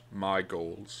support my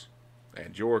goals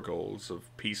and your goals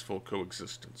of peaceful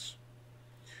coexistence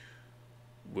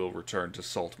will return to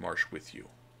Saltmarsh with you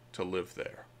to live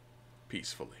there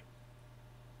peacefully.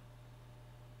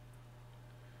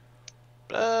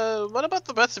 What about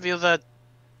the rest of you that,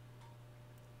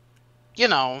 you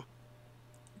know?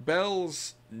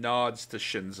 Bells nods to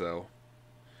Shinzo.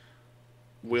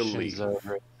 We'll leave.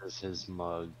 Shinzo raises his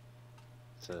mug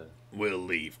to... We'll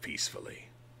leave peacefully.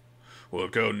 We'll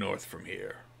go north from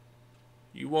here.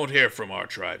 You won't hear from our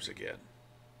tribes again.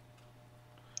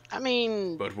 I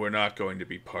mean, But we're not going to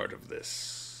be part of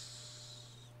this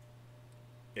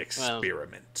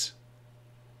experiment.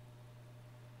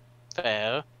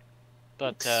 fair.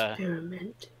 But,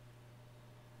 Experiment.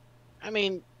 I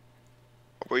mean,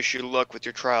 I wish you luck with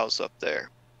your trials up there.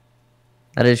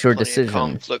 That is your Plenty of decision.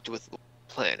 conflict with the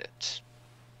planet.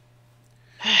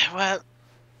 well,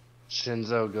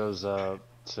 Shinzo goes up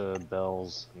to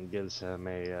Bells and gives him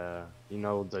a, you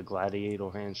know, the gladiator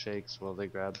handshakes where they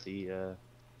grab the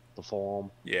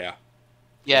forearm. Yeah.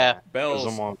 yeah. Goes Bells.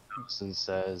 him on lips and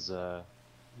says,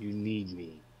 you need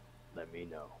me, let me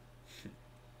know.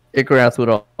 Igrath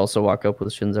would also walk up with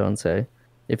Shinzo and say,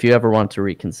 if you ever want to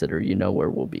reconsider, you know where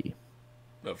we'll be.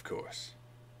 Of course.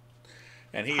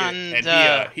 And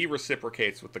he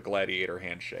reciprocates with the gladiator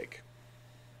handshake.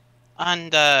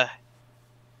 And,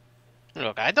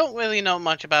 look, I don't really know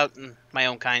much about my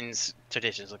own kind's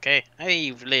traditions, okay?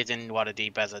 I've lived in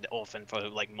Waterdeep as an orphan for,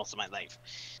 like, most of my life.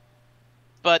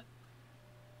 But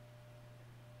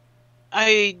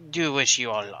I do wish you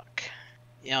all luck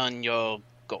on your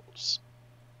goals,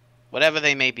 whatever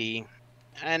they may be.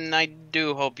 And I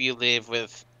do hope you live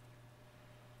with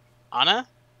honor,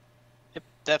 if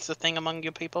that's the thing among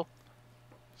your people.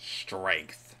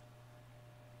 Strength.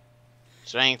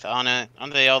 Strength, honor,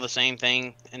 aren't they all the same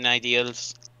thing in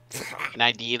ideals? An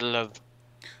ideal of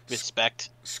respect.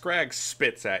 Scrag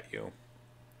spits at you.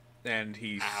 And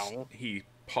he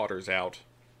potters out.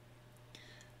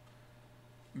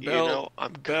 You know,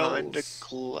 I'm kinda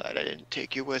glad I didn't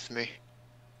take you with me.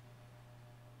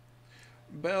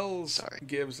 Bells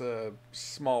gives a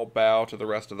small bow to the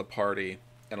rest of the party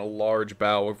and a large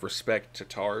bow of respect to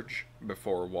Targe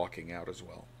before walking out as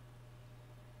well.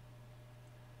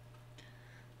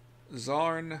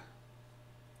 Zarn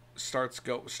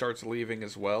starts leaving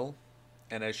as well,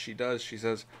 and as she does, she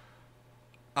says,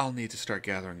 I'll need to start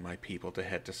gathering my people to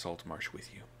head to Saltmarsh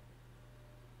with you.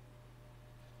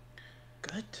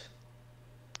 Good.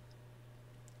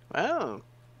 Well,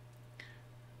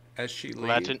 As she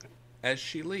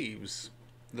leaves,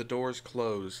 the doors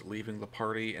close, leaving the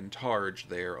party and Targe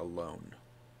there alone.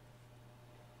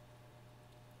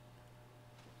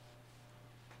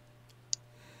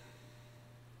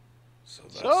 So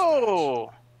that's that.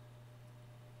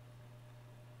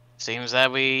 Seems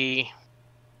that we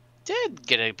did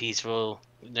get a peaceful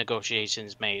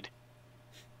negotiations made.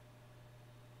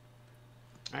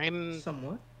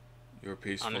 Somewhat. Your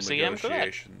peaceful Honestly, I'm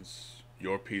correct.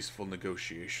 Your peaceful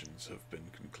negotiations have been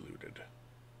concluded.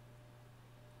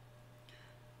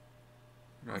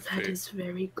 That is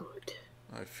very good.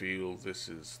 I feel this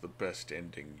is the best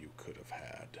ending you could have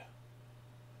had.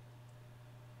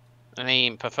 I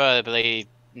mean, preferably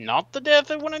not the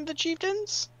death of one of the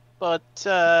chieftains, but,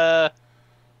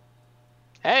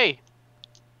 hey,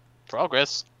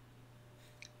 progress.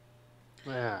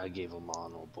 Yeah, I gave him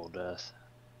honorable death.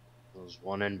 There was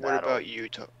one in What battle. about you,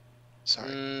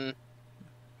 Sorry.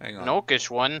 Hang on. An orcish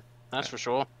one, that's for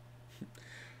sure.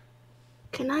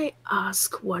 Can I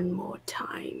ask one more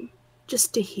time?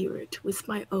 just to hear it with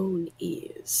my own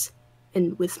ears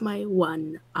and with my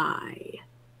one eye.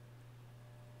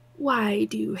 Why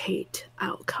do you hate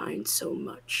our kind so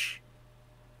much?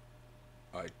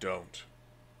 I don't.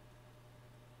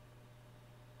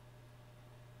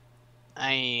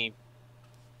 He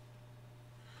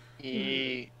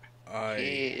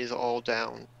is all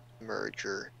down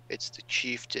merger. It's the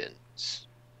chieftains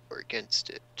who are against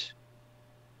it.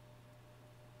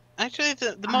 Actually,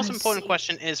 the most I important see.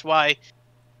 question is why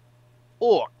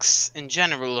orcs in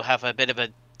general have a bit of a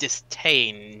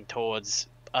disdain towards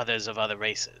others of other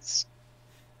races.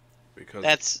 Because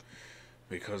That's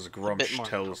because bit Grumsh more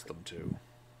tells them to.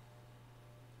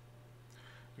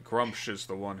 Grumsh is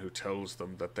the one who tells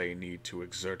them that they need to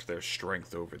exert their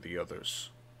strength over the others.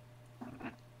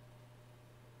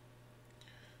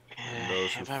 And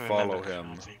those who if I remember follow him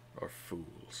correctly. are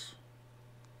fools.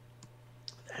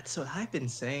 That's what I've been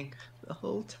saying the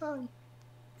whole time.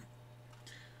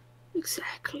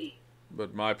 Exactly.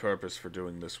 But my purpose for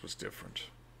doing this was different.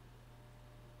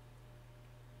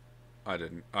 I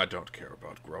don't care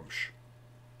about Grumsh.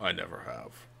 I never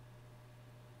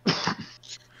have.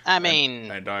 I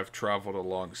mean, And I've traveled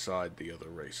alongside the other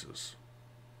races.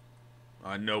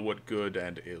 I know what good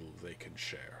and ill they can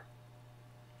share.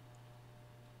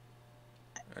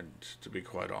 And to be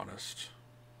quite honest,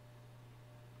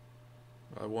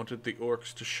 I wanted the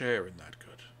orcs to share in that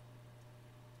good.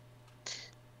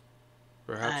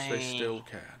 Perhaps they still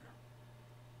can.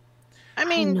 I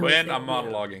mean, know Quinn, they I'm will.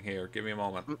 monologuing here. Give me a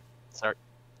moment. sorry.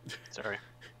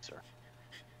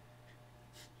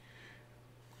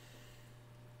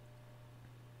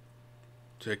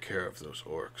 Take care of those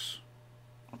orcs.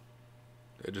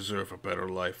 They deserve a better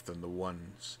life than the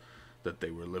ones that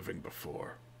they were living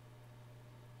before.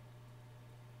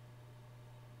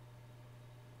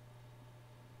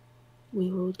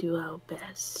 We will do our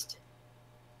best.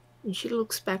 And she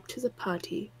looks back to the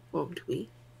party, won't we?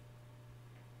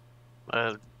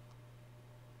 Well,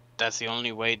 that's the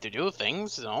only way to do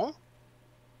things, no?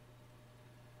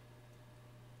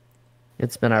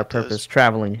 It's been our It does. purpose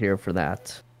traveling here for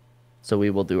that, so we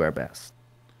will do our best.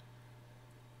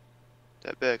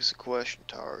 That begs the question,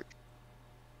 Targ.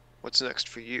 What's next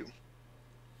for you?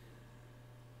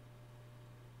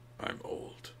 I'm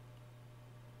old.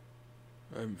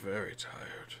 I'm very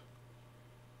tired.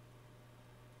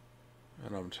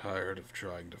 And I'm tired of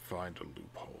trying to find a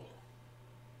loophole.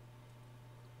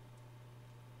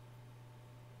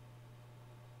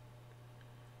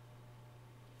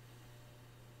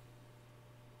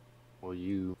 Will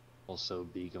you also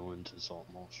be going to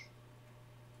Saltmarsh?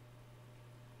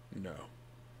 No.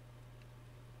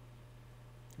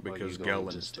 Or are you Because going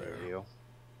to Gellen's stay there. here?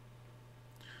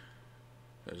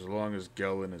 As long as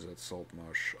Gellen is at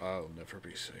Saltmarsh, I'll never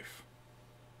be safe.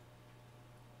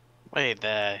 Wait,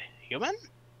 the human?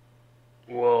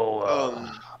 Well,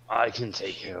 I can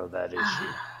take care of that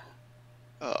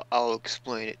issue. I'll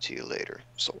explain it to you later,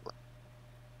 Solver.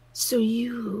 So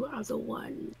you are the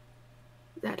one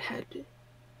that had,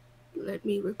 let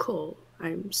me recall,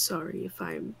 I'm sorry if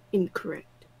I'm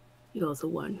incorrect. You're the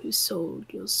one who sold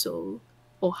your soul,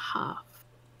 or half,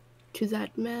 to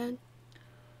that man?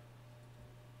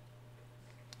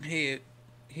 He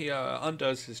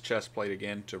undoes his chest plate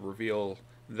again to reveal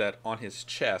that on his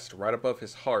chest, right above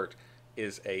his heart,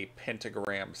 is a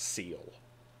pentagram seal.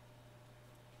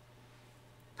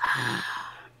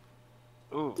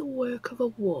 Ooh. The work of a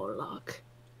warlock.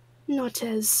 Not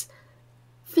as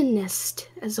finessed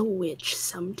as a witch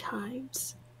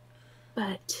sometimes.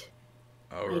 But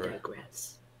I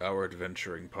digress. Our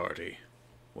adventuring party,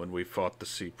 when we fought the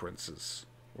Sea Princes,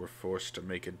 were forced to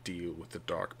make a deal with the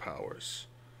Dark Powers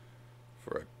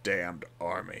for a damned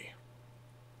army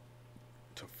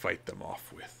to fight them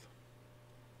off with.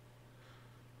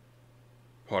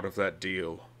 Part of that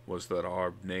deal was that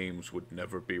our names would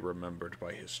never be remembered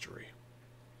by history.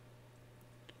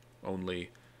 Only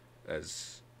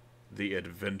as the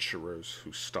adventurers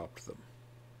who stopped them.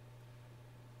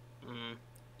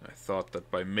 I thought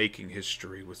that by making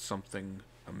history with something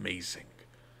amazing,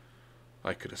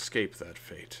 I could escape that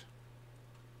fate.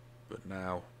 But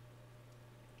now,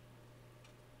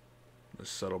 the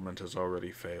settlement has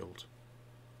already failed.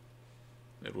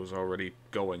 It was already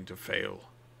going to fail.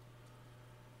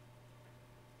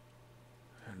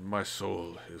 And my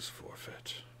soul is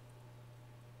forfeit.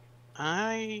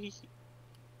 I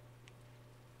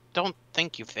don't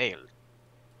think you failed.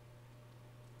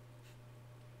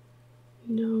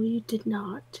 No, you did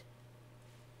not.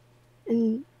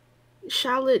 And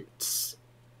Charlotte's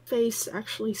face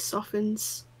actually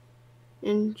softens,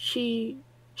 and she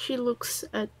looks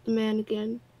at the man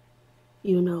again.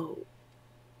 You know,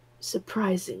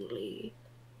 Surprisingly,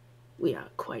 we are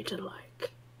quite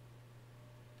alike.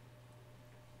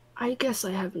 I guess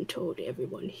I haven't told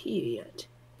everyone here yet,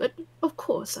 but of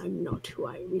course I'm not who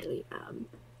I really am.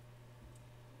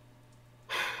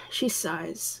 She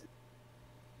sighs.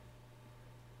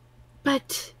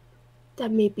 But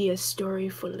that may be a story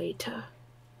for later.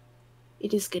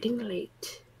 It is getting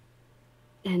late,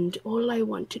 and all I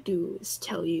want to do is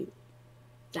tell you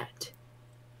that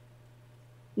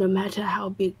no matter how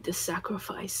big the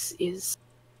sacrifice is,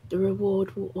 the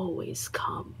reward will always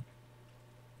come.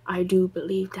 I do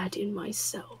believe that in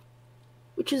myself,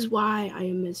 which is why I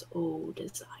am as old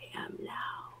as I am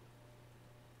now.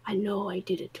 I know I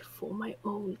did it for my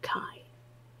own kind,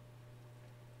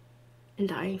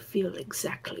 and I feel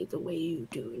exactly the way you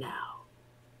do now.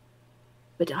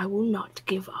 But I will not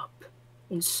give up,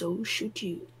 and so should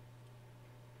you.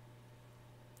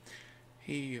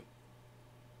 He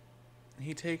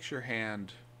takes your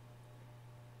hand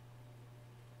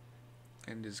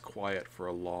and is quiet for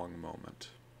a long moment.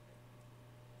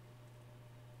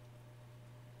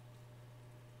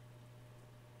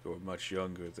 You're much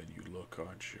younger than you look,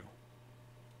 aren't you?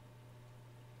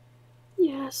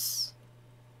 Yes,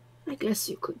 I guess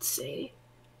you could say.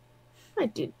 I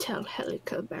did tell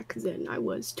Helica back then I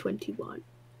was 21.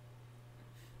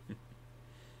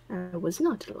 I was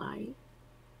not lying.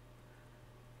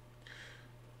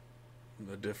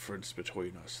 The difference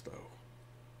between us, though,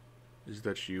 is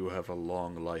that you have a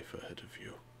long life ahead of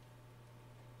you.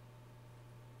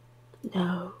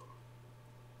 No.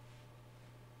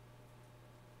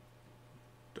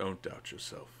 Don't doubt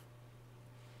yourself.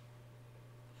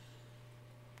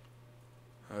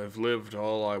 I've lived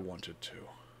all I wanted to.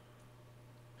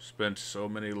 Spent so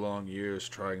many long years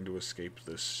trying to escape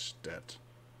this debt.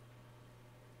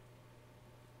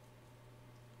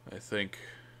 I think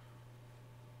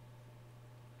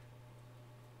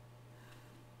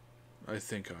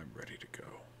I'm ready to go.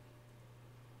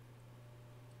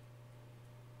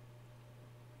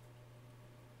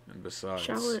 And besides,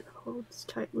 Charlotte holds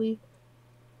tightly.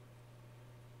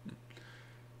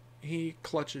 he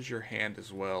clutches your hand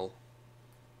as well.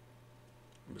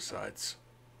 Besides,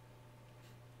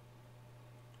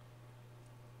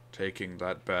 taking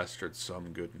that bastard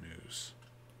some good news.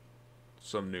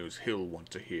 Some news he'll want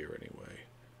to hear anyway.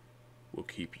 Will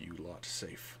keep you lot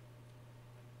safe.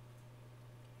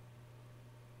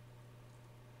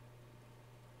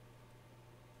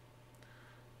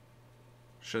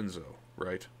 Shinzo,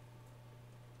 right?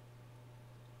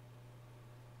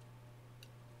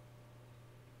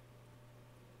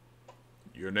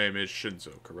 Your name is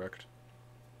Shinzo, correct?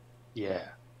 Yeah.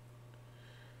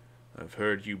 I've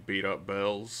heard you beat up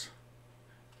Bells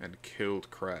and killed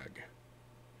Crag.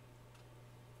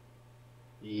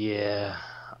 Yeah,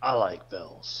 I like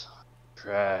Bells.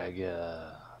 Crag,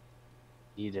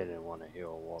 he didn't want to hear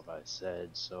what I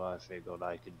said, so I figured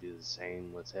I could do the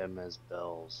same with him as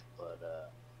Bells, but,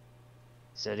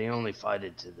 he said he only fight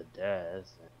it to the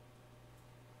death, and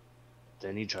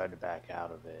then he tried to back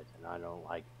out of it, and I don't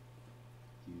like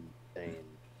you saying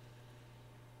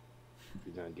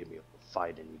you're gonna give me a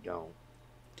fight and you don't.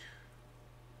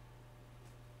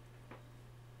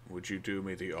 Would you do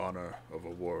me the honor of a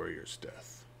warrior's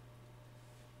death?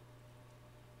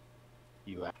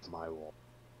 You have my wall.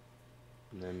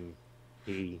 And then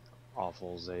he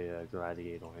offers a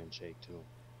gladiator handshake to him.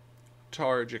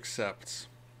 Targe accepts.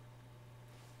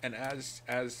 And as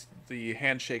the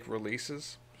handshake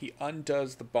releases, he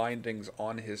undoes the bindings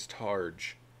on his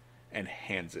Targe and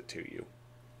hands it to you.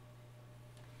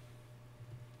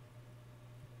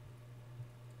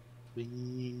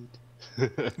 Sweet.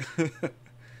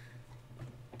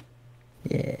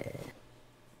 Yeah.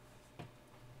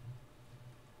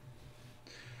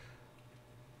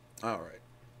 Alright.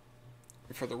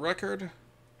 For the record,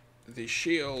 the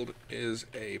shield is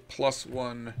a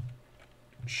 +1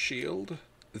 shield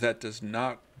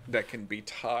that can be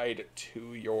tied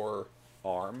to your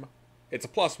arm. It's a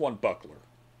 +1 buckler,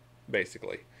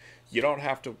 basically. You don't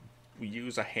have to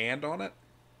use a hand on it,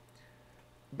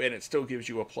 and it still gives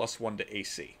you a +1 to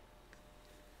AC.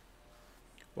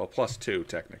 Well, +2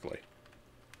 technically.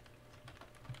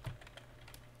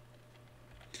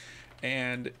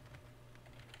 And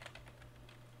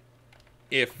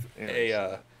if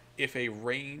a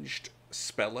ranged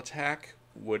spell attack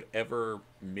would ever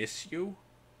miss you,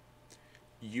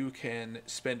 you can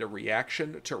spend a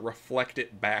reaction to reflect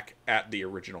it back at the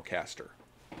original caster.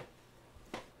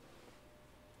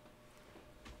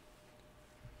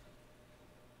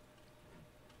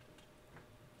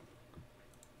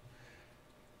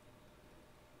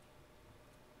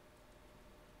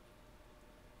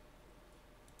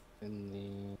 In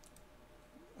the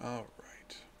All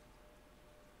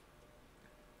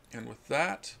And with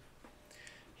that,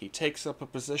 he takes up a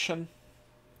position,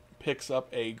 picks up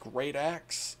a great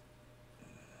axe.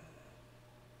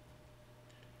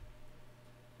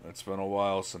 It's been a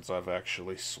while since I've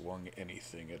actually swung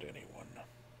anything at anyone.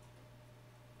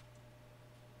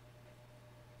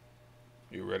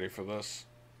 You ready for this?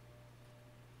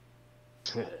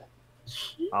 I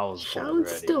was born Sean's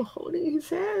ready. still holding his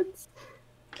hands.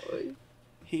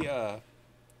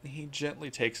 He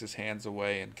gently takes his hands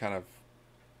away and kind of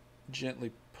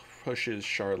gently pushes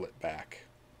Charlotte back.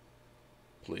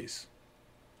 Please.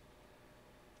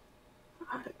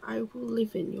 I will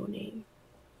live in your name.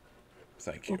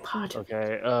 Thank Or you. part of it.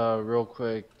 Okay, real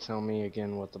quick, tell me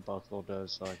again what the buckle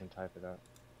does so I can type it out.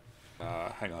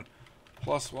 Hang on.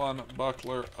 +1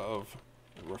 buckler of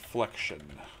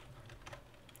reflection.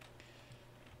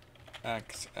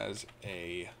 Acts as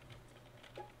a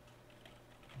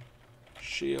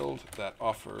shield that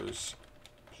offers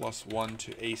 +1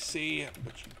 to AC,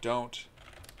 but you don't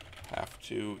have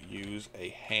to use a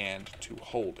hand to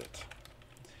hold it.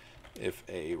 If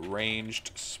a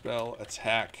ranged spell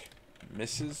attack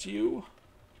misses you,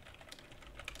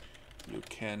 you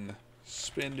can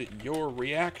spend your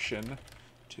reaction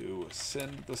to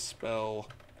send the spell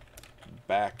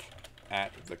back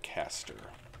at the caster.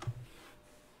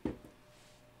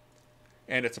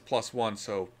 And it's a +1,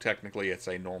 so technically it's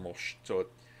a normal...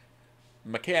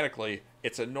 mechanically,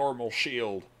 it's a normal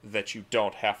shield that you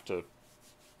don't have to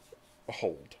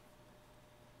hold.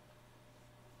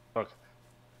 Okay.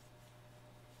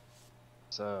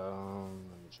 So,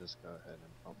 let me just go ahead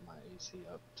and bump my AC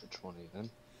up to 20 then.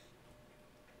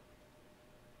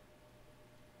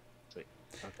 Sweet.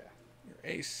 Okay. Your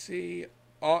AC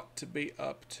ought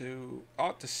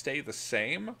to stay the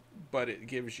same, but it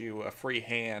gives you a free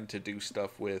hand to do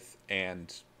stuff with,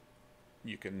 and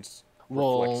you can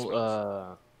reflect spells.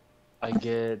 Well, I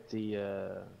get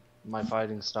my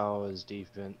fighting style is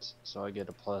defense, so I get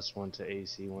a +1 to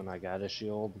AC when I got a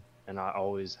shield, and I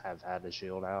always have had a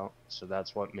shield out, so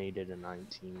that's what made it a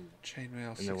 19.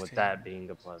 Chainmail 16. And then with that being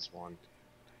a +1.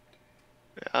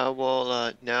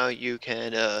 Now you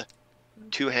can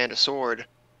two-hand a sword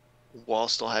while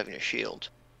still having a shield.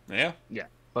 Yeah? Yeah,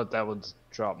 but that would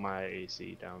drop my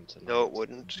AC down to 19. No, it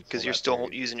wouldn't, because you're still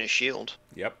using a shield.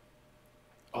 Yep.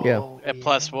 Yeah. Oh, At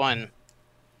 +1.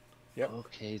 Yep.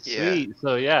 Okay, Yeah. sweet.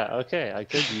 So yeah, okay, I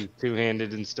could use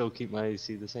two-handed and still keep my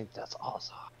AC the same. That's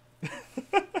awesome.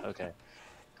 Okay.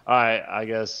 Alright, I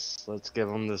guess let's give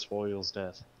him this Royal's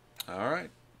death.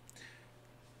 Alright.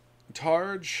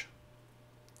 Targe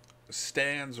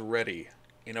stands ready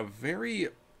in a very,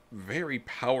 very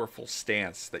powerful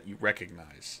stance that you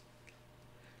recognize.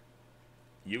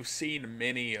 You've seen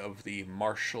many of the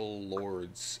martial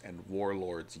lords and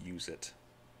warlords use it.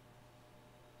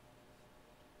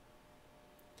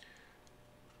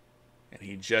 And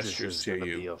he gestures This to is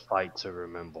gonna you. be a fight to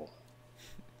remember.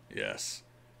 Yes.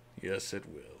 Yes, it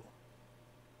will.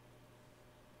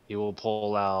 He will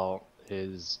pull out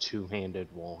his two-handed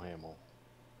warhammer.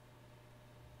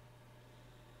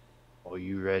 Are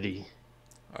you ready?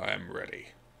 I'm ready.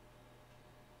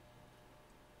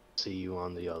 See you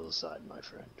on the other side, my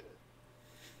friend.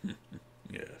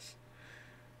 Yes.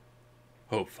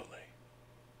 Hopefully.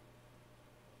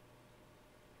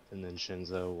 And then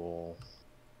Shinzo will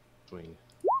swing.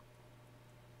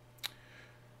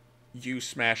 You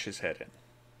smash his head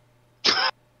in.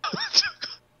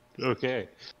 Okay.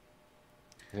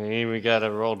 Hey, we gotta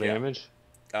roll damage?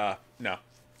 No.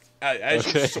 As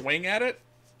you Okay. swing at it,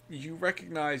 you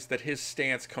recognize that his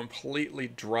stance completely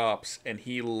drops and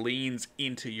he leans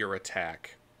into your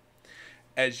attack.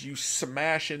 As you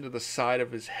smash into the side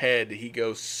of his head, he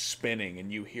goes spinning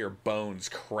and you hear bones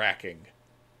cracking.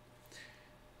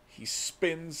 He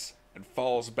spins and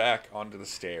falls back onto the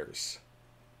stairs.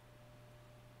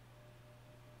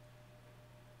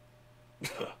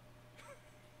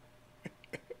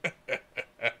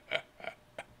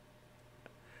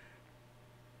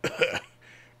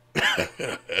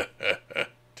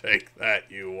 Take that,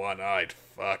 you one-eyed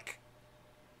fuck.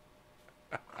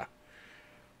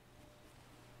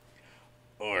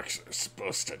 Orcs are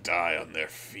supposed to die on their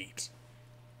feet.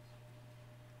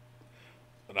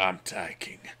 But I'm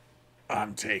taking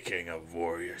a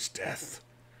warrior's death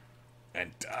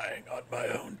and dying on my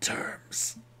own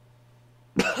terms.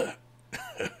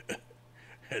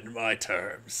 And my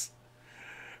terms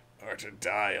are to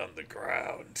die on the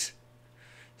ground,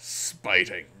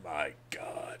 spiting my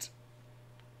god.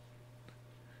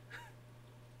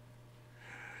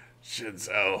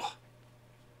 Shinzo,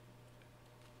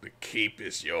 the keep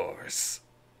is yours.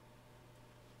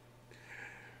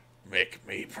 Make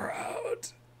me proud.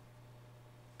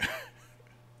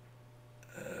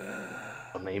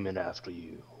 I'll name it after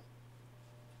you.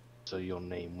 So your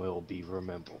name will be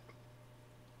remembered.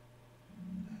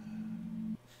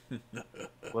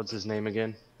 What's his name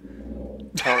again?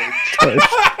 Darn. Targe.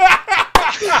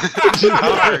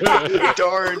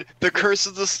 Darn, the curse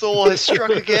of the soul has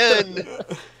struck again.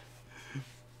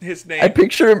 His I name.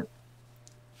 picture him.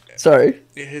 Sorry.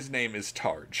 His name is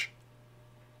Targe.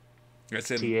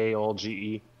 It's in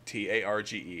T-A-L-G-E.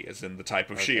 Targe, as in the type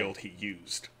of shield he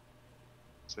used.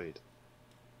 Sweet.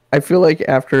 I feel like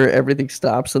after everything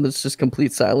stops and it's just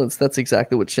complete silence, that's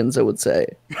exactly what Shinzo would say.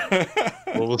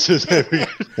 What was his name again?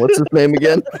 What's his name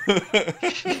again?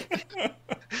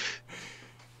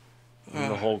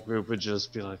 And the whole group would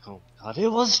just be like, oh my god, it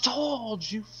was told,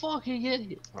 you fucking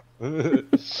idiot.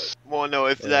 Well, no,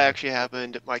 if that actually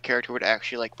happened, my character would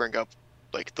actually like bring up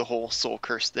like the whole soul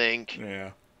curse thing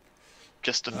Yeah.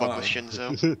 just to fuck with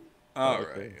Shinzo.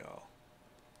 Alright, y'all.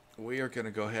 We are going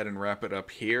to go ahead and wrap it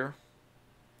up here.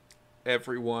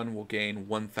 Everyone will gain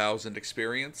 1,000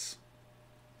 experience.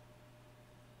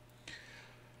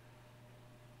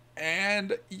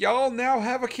 And y'all now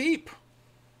have a keep.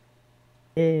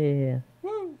 Yeah.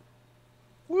 Woo!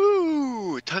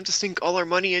 Woo! Time to sink all our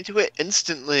money into it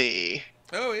instantly.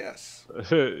 Oh, yes.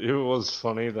 It was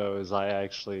funny though, is I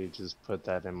actually just put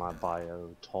that in my bio.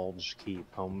 Tolj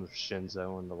keep home of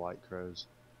Shinzo and the White Crows.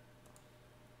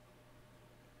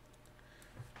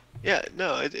 Yeah,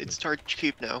 no, it's Targe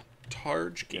Keep now.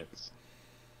 Targe keep. Yes.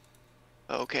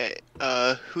 Okay,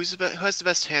 who has the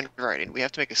best handwriting? We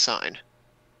have to make a sign.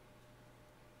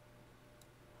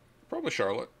 Probably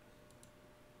Charlotte.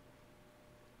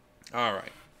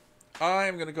 Alright.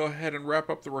 I'm going to go ahead and wrap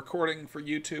up the recording for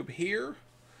YouTube here.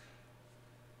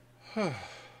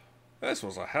 This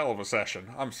was a hell of a session.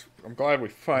 I'm glad we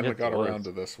finally got around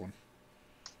to this one.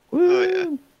 Oh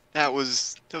yeah, that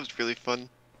was really fun.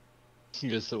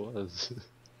 Yes, it was.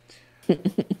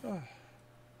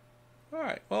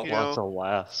 Alright, well, You Lots know, of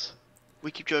laughs.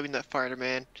 we keep joking that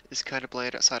Fighter-Man is kind of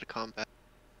bland outside of combat.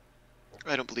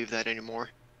 I don't believe that anymore.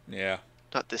 yeah.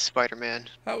 Not this Spider-Man.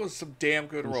 That was some damn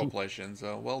good roleplay,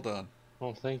 Shinzo. Well done.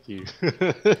 Well, thank you.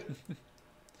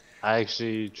 I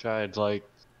actually tried, like,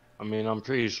 I mean, I'm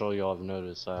pretty sure y'all have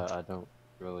noticed I don't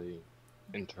really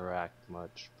interact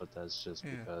much, but that's just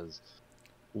because,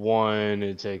 one,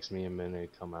 it takes me a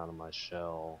minute to come out of my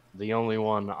shell. The only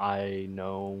one I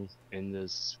know in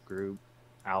this group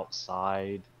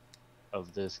outside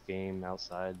of this game,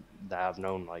 outside that I've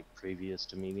known, like, previous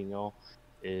to meeting y'all,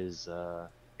 is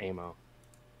Amo.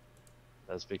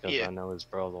 That's because I know his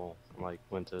brother, like,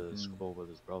 went to school with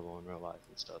his brother in real life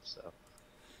and stuff, so.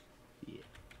 Yeah.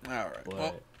 Alright, But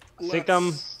well, I think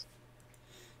I'm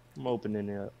opening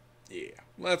it up. Yeah.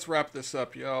 Let's wrap this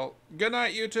up, y'all. Good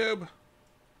night, YouTube.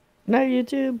 Night,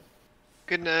 YouTube.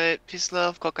 Good night. Peace,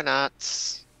 love,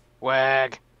 coconuts.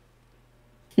 Wag.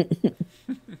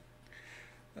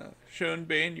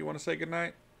 Shunbin, you want to say good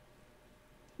night?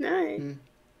 Night.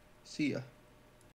 See ya.